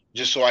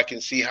 just so I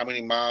can see how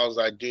many miles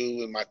I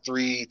do in my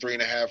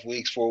 3.5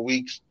 weeks, 4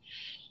 weeks.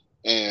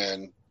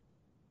 And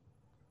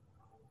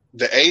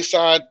the A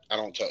side, I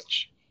don't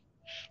touch.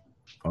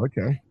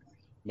 Okay.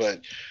 But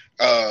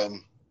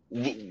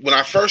when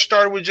I first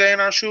started with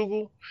J&R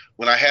Schugel,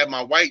 when I had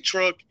my white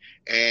truck,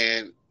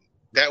 and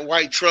that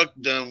white truck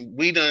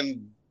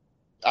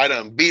I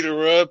done beat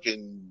her up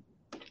and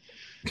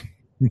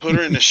put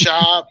her in the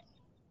shop.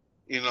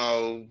 You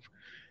know,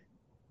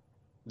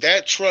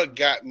 that truck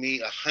got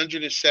me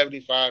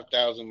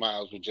 175,000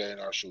 miles with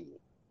J&R Schugel.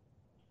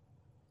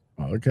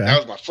 Okay. That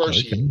was my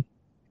first year.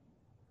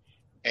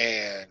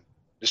 And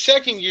the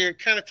second year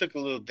kind of took a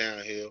little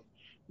downhill,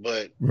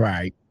 but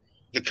right.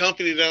 The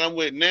company that I'm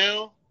with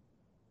now,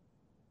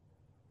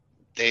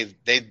 they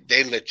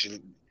let you,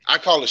 I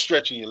call it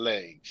stretching your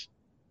legs.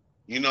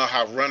 You know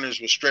how runners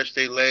will stretch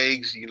their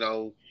legs, you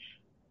know,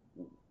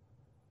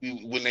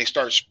 when they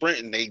start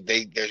sprinting,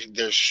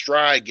 their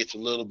stride gets a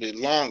little bit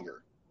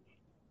longer.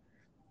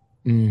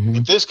 Mm-hmm.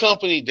 But this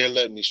company, they're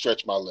letting me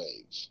stretch my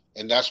legs.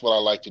 And that's what I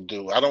like to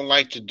do. I don't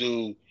like to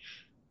do,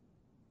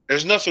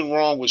 there's nothing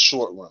wrong with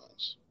short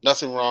runs.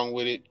 Nothing wrong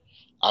with it.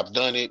 I've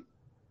done it.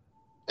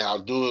 And I'll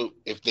do it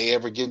if they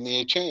ever give me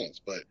a chance.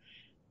 But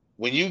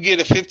when you get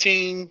a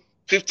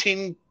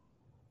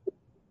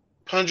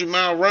 1,500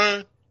 mile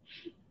run,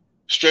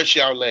 stretch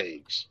your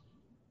legs.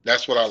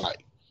 That's what I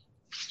like.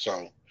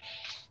 So.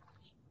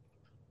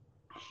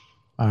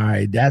 All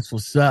right, that's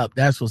what's up.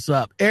 That's what's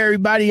up.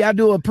 Everybody, I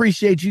do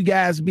appreciate you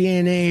guys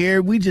being in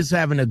here. We just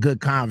having a good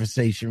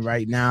conversation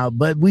right now,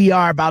 but we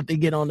are about to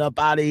get on up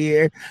out of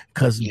here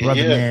because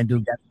Brother Man do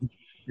got in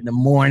the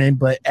morning.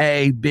 But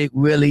hey, Big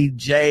Willie,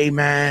 Jay,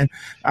 man,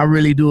 I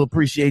really do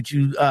appreciate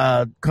you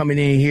coming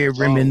in here,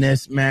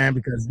 reminisce, man,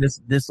 because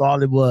this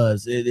all it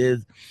was. It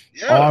is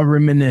all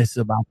reminisce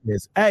about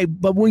this. Hey,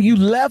 but when you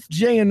left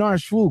J&R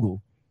Schugel,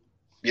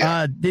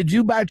 did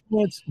you by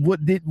chance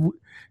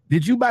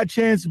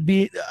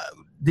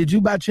did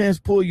you by chance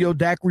pull your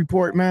DAC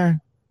report,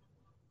 man?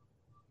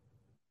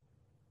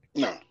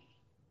 No,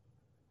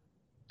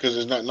 because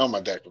there's nothing on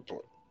my DAC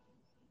report.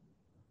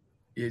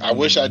 I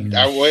wish I did.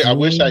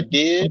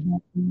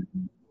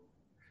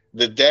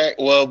 The DAC.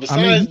 Well,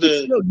 besides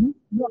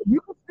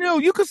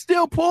you can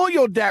still pull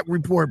your DAC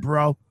report,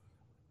 bro.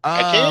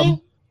 I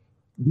can.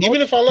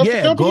 Even if I left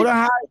the company. Go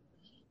to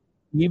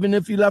even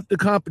if you left the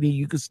company,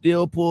 you can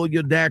still pull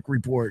your DAC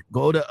report.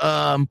 Go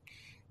to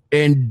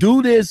and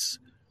do this.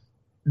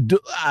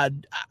 I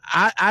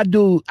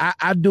do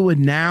it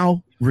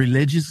now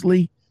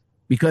religiously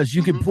because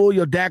you can pull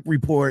your DAC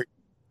report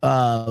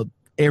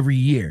every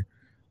year.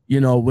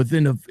 You know,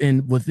 within the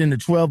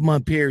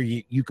 12-month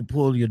period, you can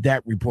pull your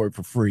DAC report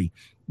for free.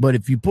 But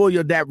if you pull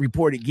your DAC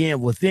report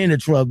again within a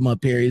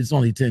 12-month period, it's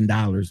only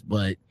 $10.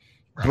 But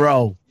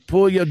bro,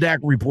 pull your DAC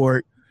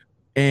report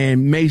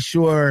and make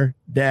sure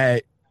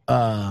that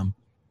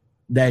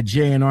that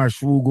J&R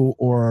Schugel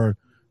or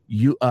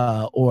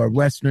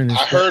Western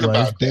Express. I heard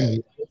about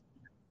that.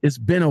 It's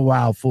been a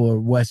while for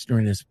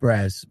Western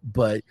Express,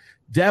 but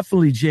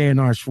definitely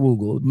J&R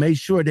Schugel. Make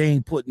sure they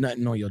ain't put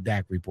nothing on your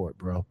DAC report,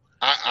 bro.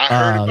 I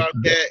heard about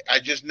that. I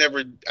just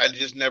never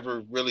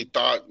really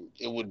thought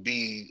it would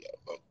be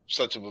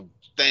such of a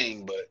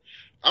thing, but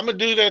I'm gonna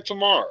do that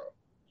tomorrow.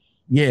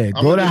 Yeah,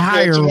 go to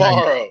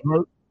HireRight.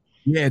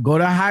 Go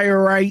to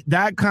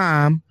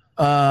HireRight.com.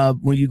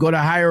 When you go to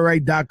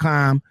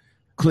HireRight.com,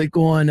 click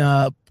on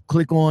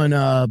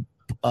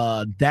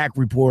DAC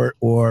report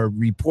or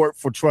report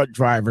for truck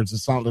drivers or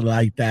something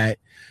like that,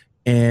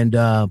 and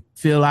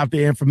fill out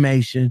the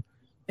information.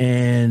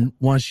 And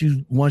once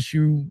you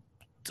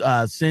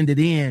send it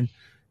in,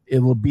 it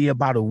will be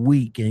about a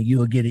week, and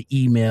you'll get an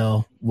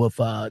email with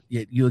your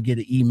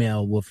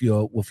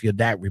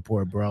DAC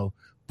report, bro.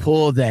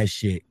 Pull that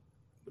shit.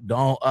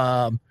 Don't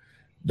like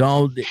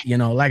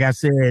I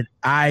said,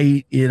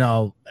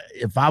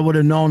 if I would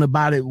have known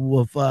about it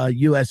with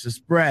US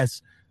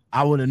Express,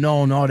 I would have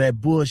known all that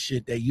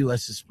bullshit that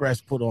US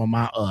Express put on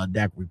my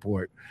DAC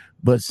report.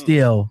 But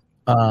still,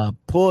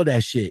 pull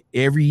that shit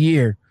every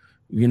year.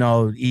 You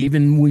know,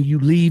 even when you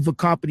leave a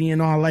company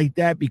and all like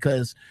that,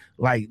 because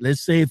like,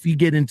 let's say if you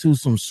get into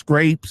some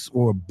scrapes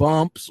or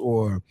bumps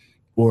or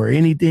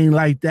anything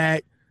like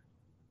that,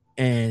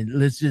 and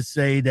let's just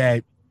say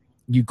that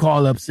you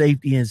call up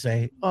safety and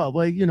say, oh,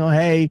 well, you know,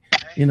 hey,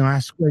 you know, I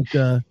scraped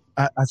the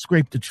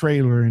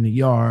trailer in the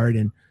yard,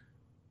 and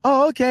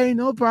oh, okay,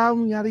 no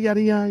problem, yada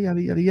yada yada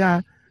yada yada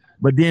yada.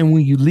 But then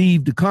when you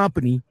leave the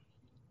company,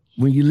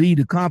 you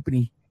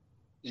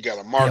got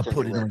to mark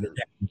put it on the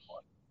deck.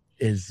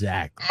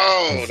 Exactly.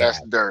 Oh, exactly.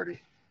 That's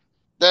dirty.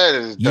 That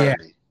is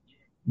dirty.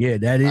 Yeah,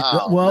 that is.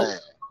 Oh, well,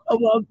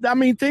 I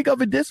mean, think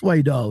of it this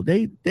way though.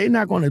 They're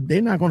not gonna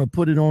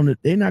put it on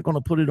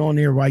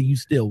there while you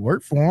still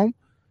work for them,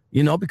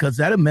 you know, because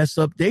that'll mess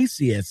up their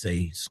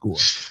CSA score.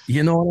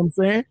 You know what I'm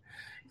saying?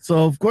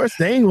 So of course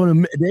they ain't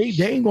gonna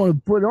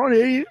put on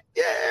it.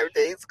 Yeah,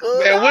 everything's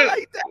good. Man,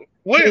 like that.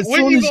 When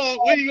you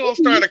gonna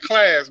start a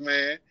class,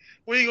 man?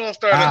 When you gonna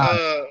start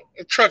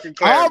a trucking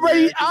class?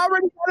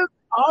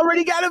 I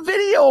already got a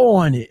video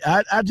on it.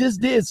 I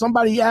just did.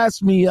 Somebody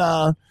asked me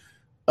the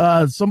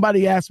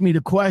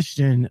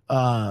question,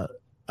 can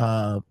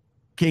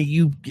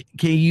you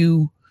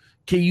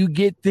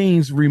get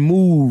things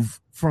removed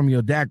from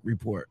your DAC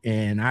report?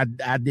 And I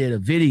did a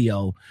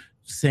video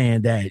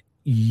saying that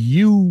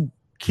you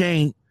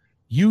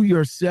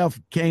yourself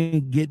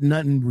can't get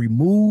nothing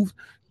removed.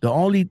 The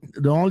only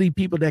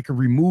people that can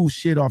remove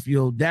shit off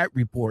your DAC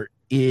report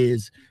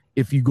is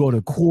if you go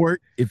to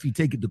court, if you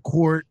take it to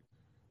court.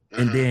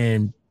 And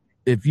then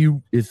if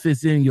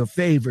it's in your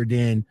favor,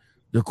 then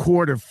the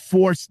court will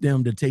force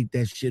them to take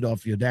that shit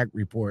off your DAC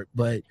report.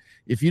 But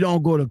if you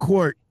don't go to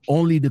court,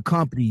 only the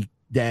company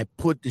that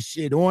put the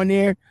shit on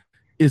there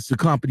is the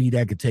company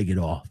that could take it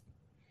off.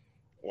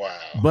 Wow.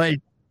 But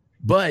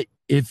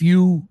if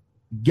you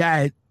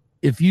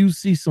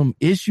see some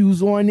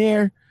issues on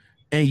there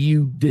and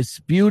you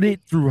dispute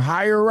it through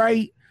Higher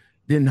Right,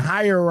 then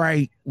Higher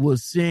Right will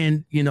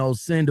send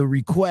a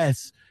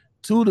request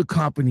to the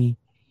company.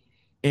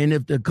 And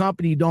if the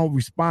company don't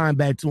respond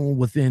back to them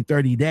within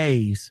 30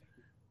 days,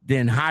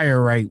 then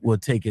Higher Right will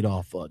take it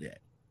off of that.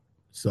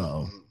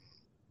 So,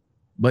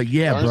 but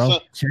yeah, bro,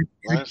 check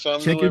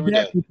your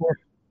DAC report.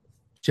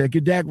 Check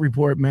your DAC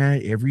report,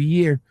 man, every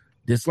year.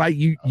 Just like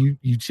you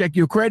check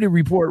your credit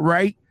report,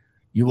 right?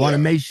 You want to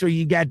make sure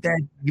you got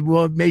that. You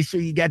want to make sure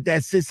you got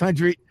that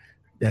 600.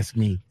 That's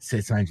me,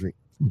 600.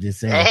 I'm just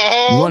saying.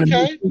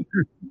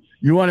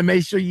 You want to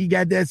make sure you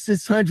got that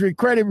 600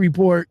 credit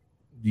report.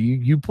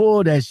 You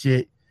pull that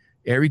shit.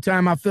 Every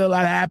time I fill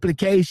out an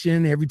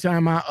application,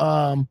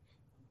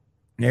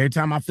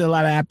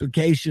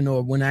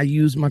 or when I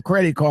use my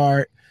credit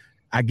card,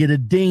 I get a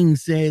ding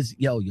says,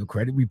 yo, your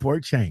credit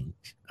report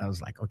changed. I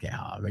was like, okay,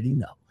 I already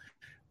know.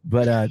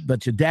 But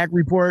your DAC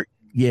report,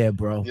 yeah,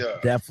 bro. Yeah.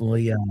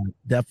 Definitely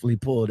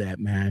pull that,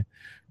 man.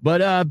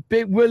 But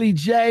Big Willie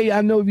J,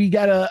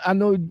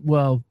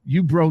 well,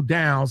 you broke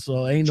down,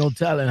 so ain't no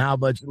telling how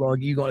much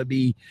longer you're gonna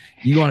be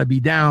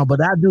down. But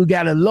I do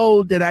got a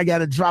load that I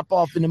gotta drop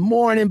off in the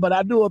morning. But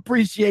I do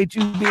appreciate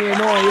you being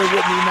on here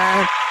with me,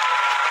 man.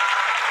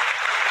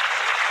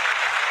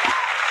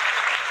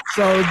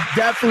 So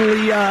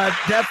definitely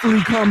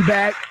come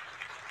back.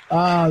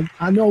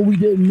 I know we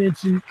didn't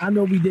mention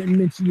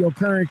your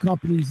current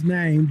company's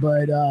name,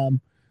 but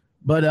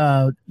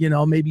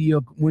maybe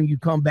when you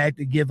come back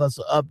to give us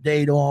an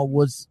update on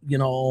what's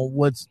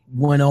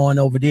going on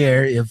over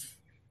there, if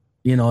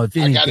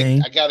anything.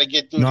 I gotta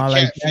get through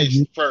the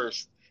catfish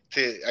first.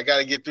 I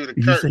gotta get through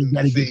the curtain.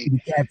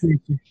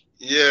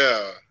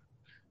 Yeah,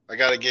 I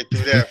gotta get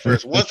through that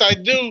first. Once I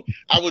do,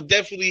 I will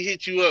definitely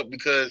hit you up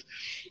because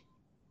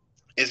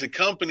it's a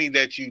company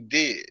that you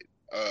did.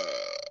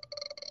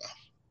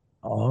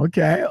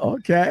 Okay.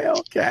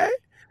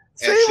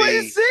 See,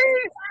 here's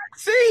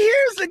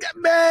the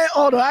man.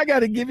 Hold on, I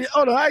gotta give you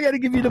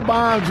the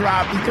bomb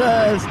drop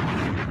because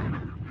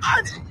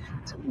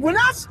when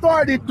I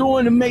started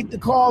doing the Make the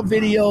Call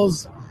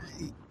videos,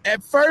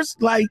 at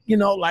first, like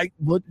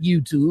with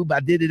YouTube, I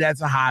did it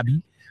as a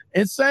hobby,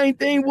 and same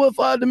thing with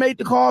the Make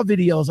the Call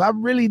videos. I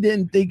really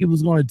didn't think it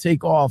was going to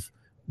take off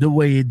the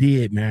way it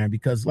did, man,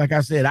 because like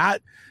I said,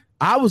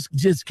 I was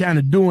just kind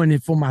of doing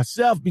it for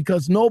myself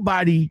because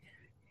nobody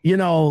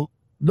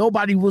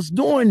was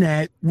doing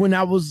that when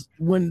I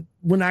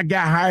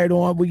got hired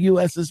on with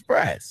US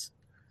Express.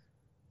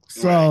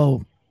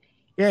 So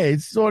yeah, it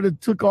sort of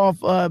took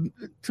off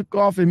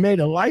and made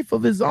a life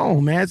of its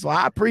own, man. So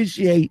I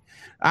appreciate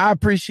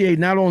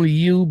not only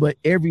you but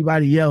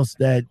everybody else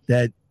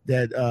that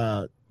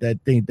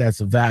think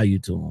that's a value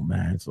to them,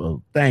 man.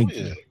 So thank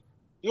you.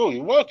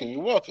 You're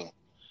welcome.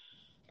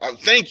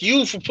 Thank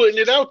you for putting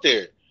it out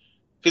there.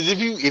 Because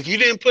if you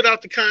didn't put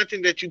out the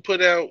content that you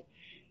put out,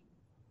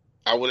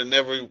 I would have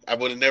never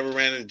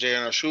ran into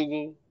J.R.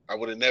 Shugel. I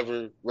would have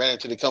never ran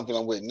into the company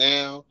I'm with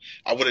now.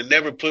 I would have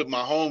never put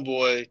my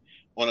homeboy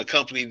on a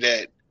company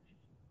that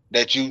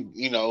I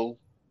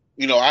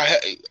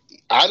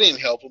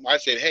didn't help him. I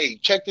said, hey,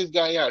 check this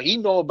guy out. He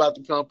know about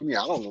the company.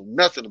 I don't know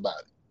nothing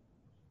about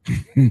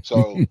it.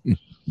 So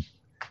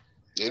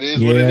It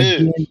is what it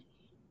is.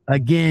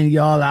 Again,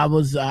 y'all, I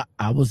was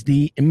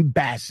the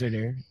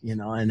ambassador,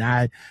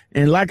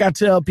 and like I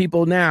tell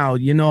people now,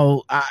 and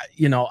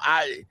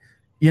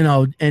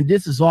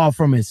this is all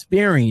from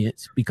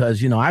experience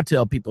because, I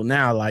tell people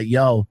now, like,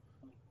 yo,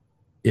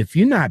 if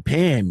you're not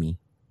paying me,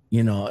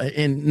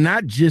 and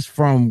not just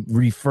from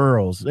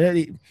referrals,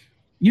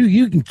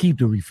 you can keep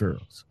the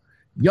referrals.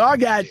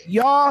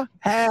 Y'all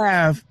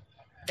have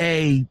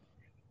a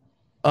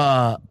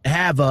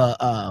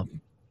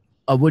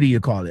what do you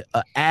call it?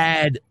 An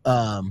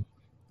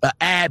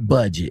ad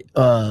budget.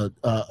 I'm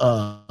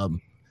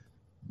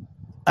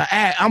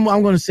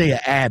going to say an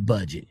ad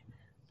budget.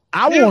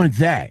 I want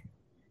that.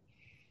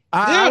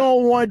 I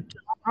don't want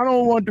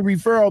the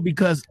referral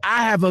because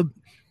I have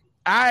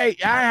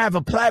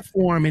a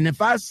platform, and if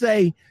I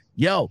say,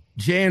 yo,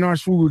 JNR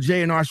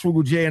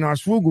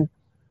Schwoogle,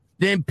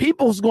 then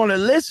people's going to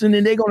listen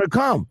and they're going to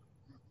come.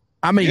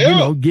 I mean,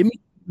 give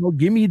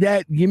me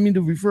the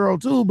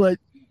referral too, but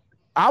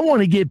I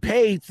want to get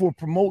paid for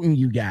promoting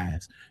you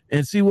guys.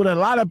 And see, what a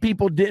lot of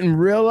people didn't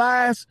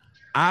realize,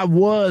 I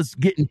was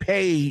getting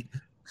paid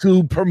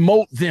to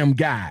promote them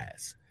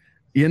guys.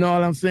 You know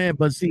what I'm saying?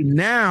 But see,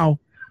 now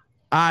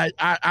I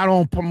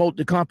don't promote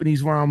the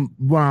companies where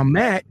I'm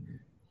at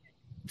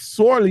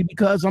sorely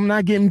because I'm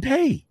not getting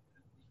paid.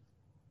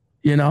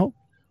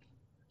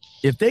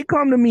 If they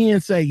come to me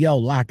and say, yo,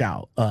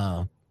 Lockout,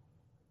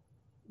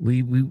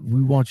 we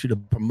want you to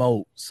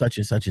promote such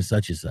and such and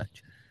such and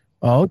such.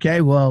 Oh,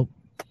 okay, well,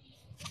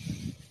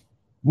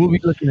 what we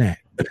looking at?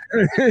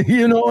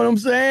 You know what I'm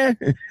saying?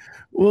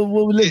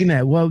 What we looking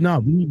at? Well,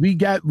 no, you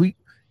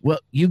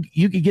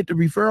could get the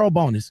referral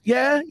bonus.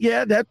 Yeah,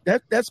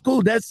 that's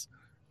cool. That's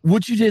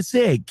what you just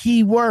said.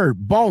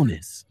 Keyword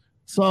bonus.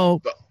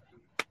 So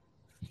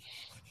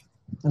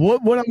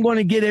what I'm going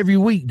to get every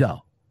week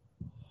though?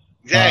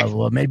 Exactly.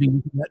 Well, maybe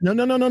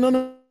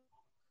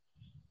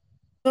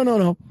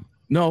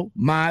no.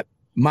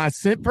 My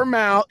cent per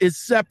mile is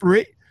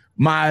separate.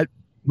 My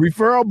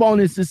referral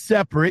bonus is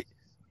separate.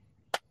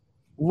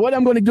 What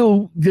I'm going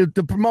to do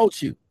to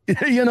promote you,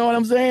 you know what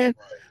I'm saying?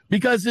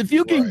 Because if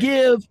you can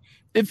give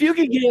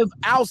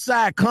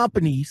outside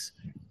companies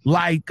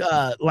like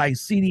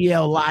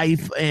CDL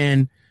Life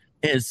and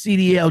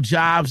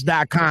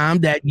CDLJobs.com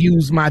that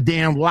use my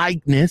damn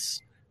likeness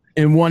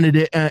in one of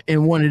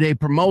their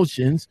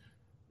promotions,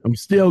 I'm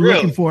still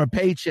looking for a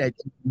paycheck,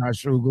 JNR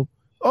Schwoogle.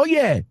 Oh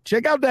yeah,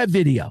 check out that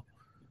video.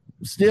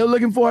 Still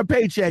looking for a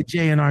paycheck,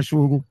 JNR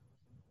Schwoogle.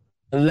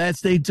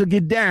 Unless they took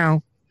it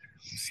down,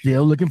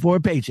 still looking for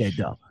a paycheck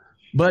though.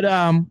 But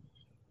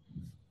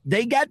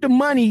they got the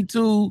money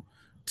to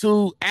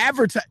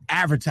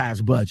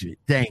advertise budget.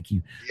 Thank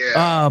you.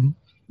 Yeah.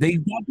 They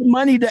got the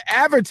money to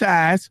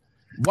advertise.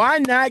 Why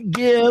not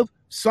give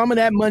some of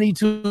that money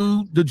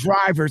to the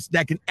drivers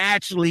that can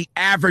actually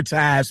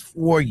advertise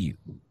for you?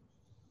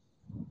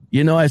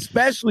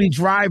 Especially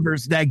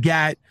drivers that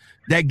got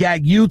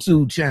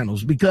YouTube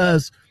channels,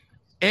 because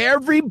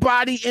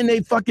everybody in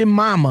their fucking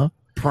mama,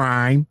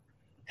 Prime,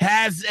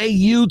 has a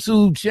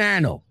YouTube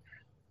channel.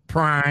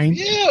 Prime.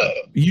 Yeah.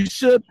 You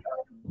should.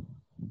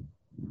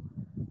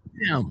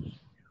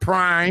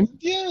 Prime.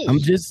 Yes. I'm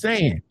just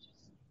saying.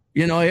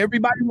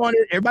 Everybody want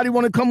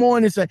to come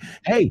on and say,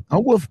 "Hey,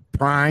 I'm with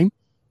Prime."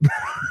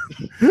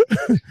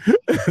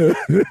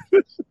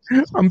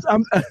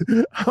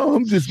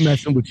 I'm just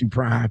messing with you,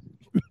 Prime.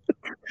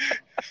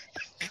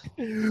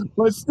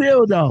 But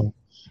still, though,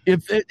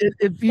 if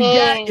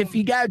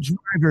you got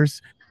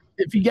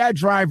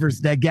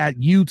drivers that got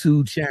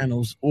YouTube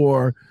channels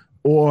or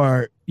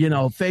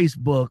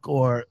Facebook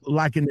or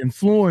like an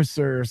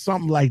influencer or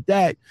something like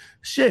that,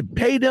 shit,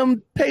 pay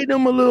them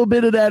a little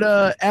bit of that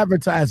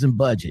advertising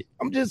budget.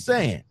 I'm just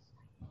saying.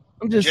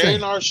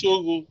 JNR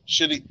Schwoogle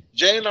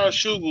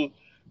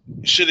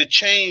should have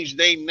changed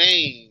their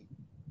name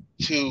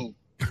to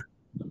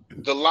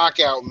the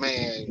Lockout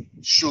Man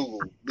Schwoogle,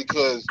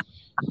 because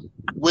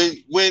when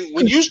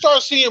you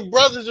start seeing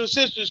brothers and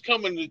sisters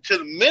coming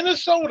to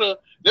Minnesota,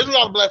 there's a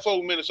lot of black folk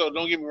in Minnesota,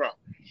 don't get me wrong.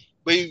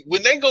 But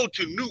when they go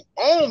to New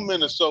Ulm,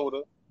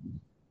 Minnesota,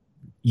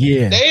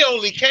 they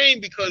only came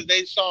because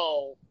they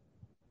saw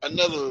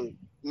another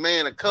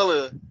man of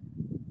color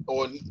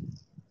or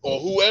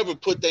whoever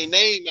put their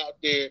name out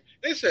there.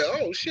 They said,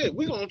 "Oh shit,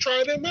 we're gonna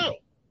try them out."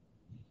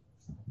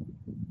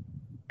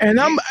 And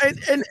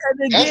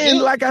again,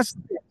 like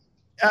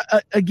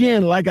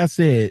I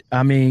said,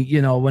 I mean,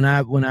 when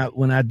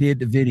I did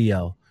the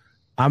video,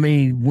 I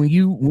mean, when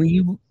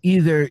you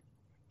either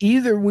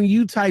when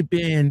you type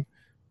in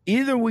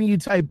JNR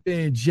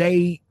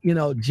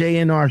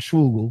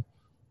Schwoogle,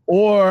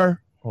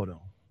 or hold on,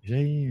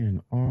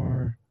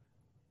 JNR.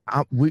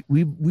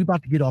 We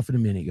about to get off in a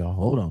minute, y'all.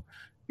 Hold on.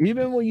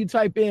 Even when you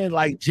type in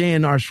like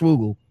JNR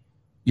Schwoogle,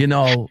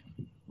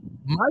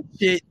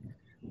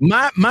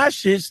 my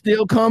shit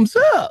still comes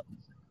up.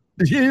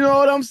 You know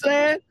what I'm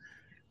saying?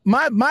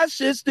 My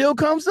shit still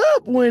comes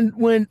up when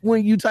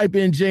you type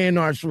in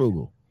JNR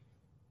Schwoogle.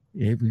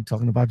 Yeah, we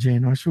talking about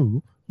JNR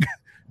Schwoogle.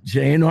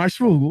 JNR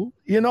Schwoogle.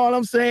 You know what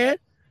I'm saying?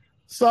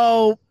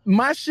 So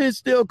my shit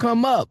still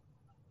come up.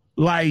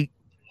 Like,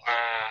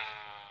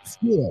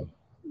 still.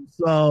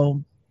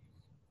 So,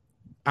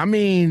 I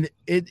mean,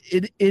 it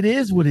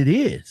is what it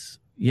is,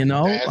 you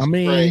know? That's I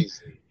mean,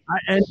 crazy.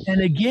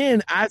 And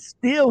again, I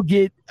still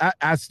get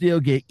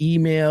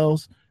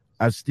emails.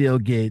 I still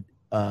get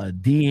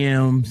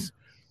DMs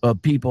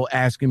of people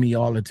asking me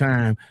all the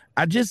time.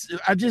 I just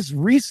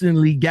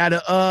recently got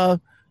a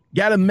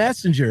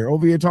messenger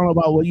over here talking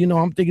about, well, you know,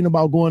 I'm thinking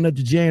about going up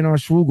to J&R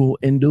Schugel,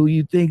 and do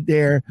you think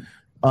their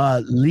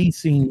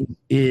leasing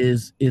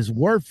is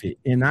worth it?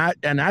 And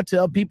I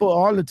tell people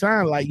all the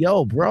time, like,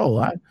 yo, bro,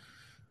 I'm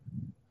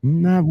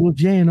not with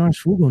J&R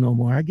Schugel no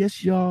more. I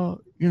guess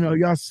y'all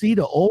see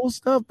the old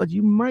stuff, but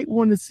you might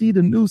want to see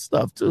the new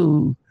stuff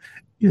too.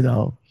 You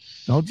know,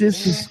 don't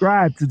just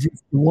subscribe to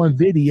just one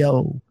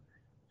video.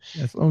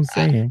 That's what I'm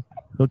saying.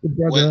 Hook the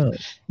brother up.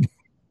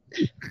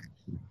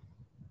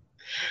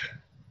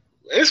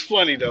 It's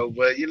funny though,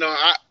 but you know,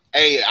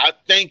 I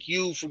thank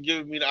you for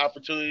giving me the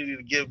opportunity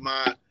to give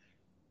my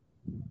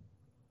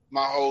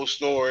whole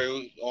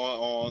story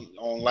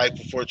on Life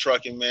Before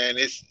Trucking, man.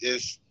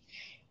 It's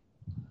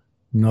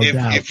no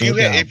doubt.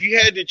 If you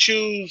had to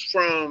choose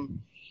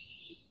from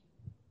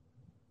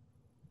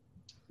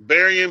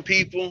burying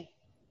people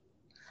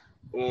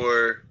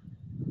or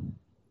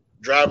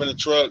driving a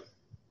truck,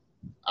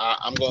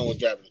 I'm going with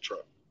driving the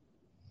truck.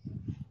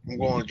 I'm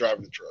going with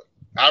driving the truck.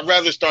 I'd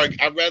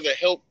rather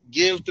help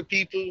give to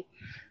people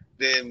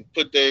than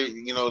put their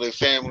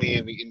family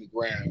in the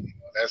ground.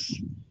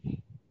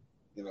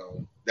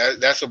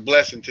 That's a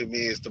blessing to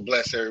me, is to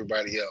bless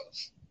everybody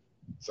else.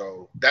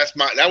 So that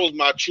was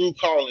my true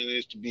calling,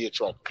 is to be a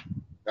trucker.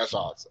 That's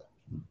all I'd say.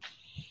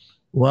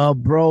 Well,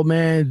 bro,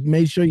 man,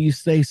 make sure you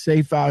stay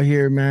safe out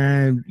here,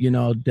 man. You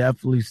know,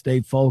 definitely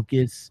stay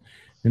focused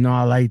and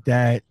all like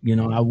that. You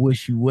know, I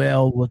wish you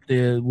well with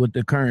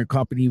the current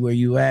company where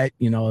you at.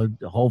 You know,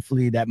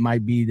 hopefully that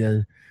might be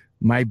the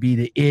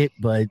it,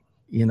 but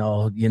you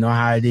know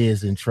how it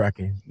is in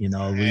trucking. You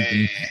know,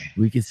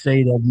 we could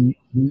say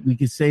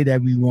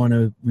that we want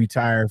to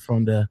retire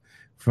from the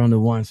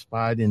one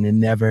spot and it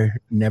never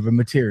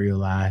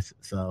materialize.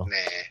 So,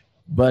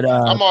 but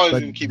I'm always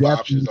gonna keep my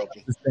options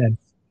open. Success.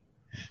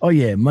 Oh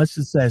yeah, much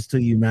success to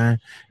you, man.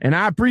 And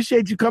I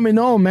appreciate you coming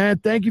on, man.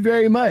 Thank you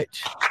very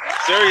much.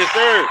 Serious,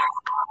 sir.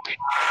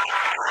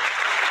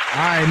 All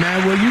right,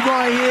 man. Well, you go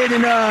ahead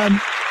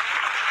and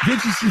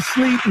get you some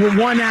sleep with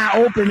one eye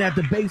open at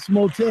the Base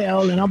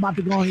Motel, and I'm about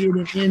to go ahead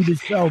and end the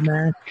show,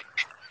 man.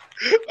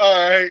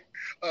 All right.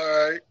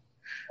 All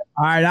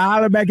right, I'll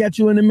holler back at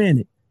you in a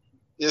minute.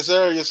 Yes,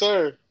 sir. Yes,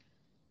 sir.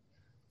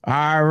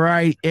 All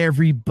right,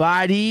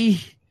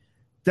 everybody.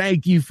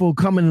 Thank you for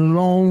coming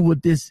along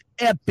with this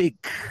epic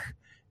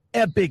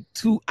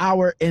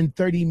 2-hour and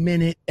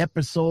 30-minute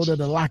episode of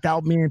the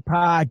Lockout Men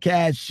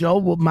podcast show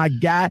with my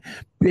guy,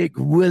 Big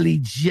Willie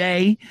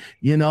J.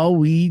 You know,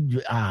 we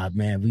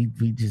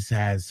just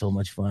had so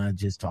much fun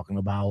just talking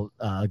about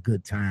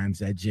good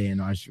times at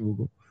J&R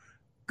Schugel.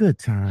 Good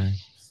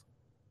times.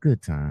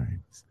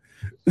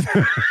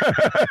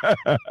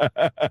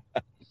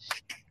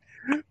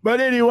 But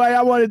anyway,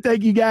 I want to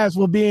thank you guys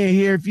for being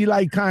here. If you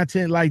like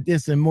content like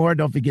this and more,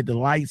 don't forget to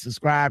like,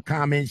 subscribe,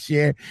 comment,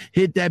 share,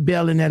 hit that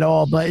bell and that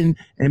all button,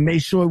 and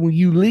make sure when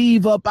you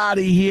leave up out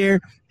of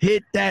here,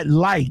 hit that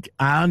like.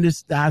 I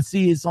understand. I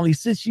see it's only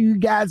 6 of you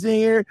guys in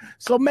here,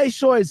 so make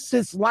sure it's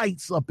 6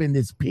 lights up in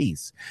this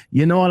piece.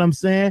 You know what I'm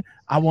saying?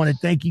 I want to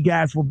thank you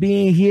guys for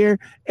being here,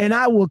 and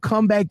I will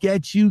come back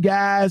at you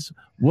guys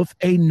with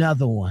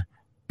another one.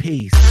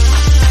 Peace.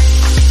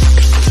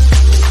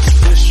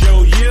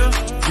 Yeah,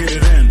 get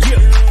it in.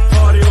 Yeah,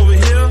 party over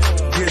here,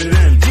 get it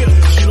in. Yeah,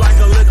 she like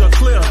a liquor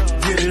clear,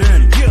 get it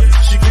in. Yeah,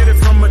 she get it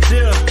from a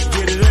deal,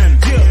 get it in.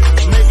 Yeah,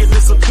 make it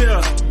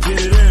disappear, get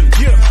it in.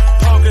 Yeah,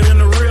 park it in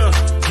the rear,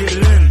 get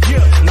it in.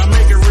 Yeah, now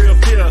make it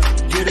reappear,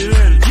 get it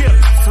in. Yeah,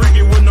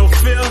 freaky with no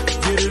fear,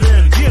 get it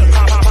in. Yeah,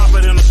 pop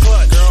it in the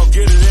butt, girl,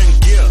 get it in.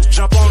 Yeah,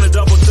 jump on it,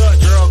 double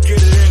dutch, girl, get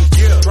it in.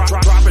 Yeah,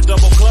 drop it,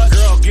 double clutch,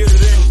 girl, get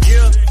it in.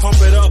 Yeah,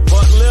 pump it up,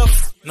 butt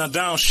lift, now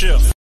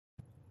downshift.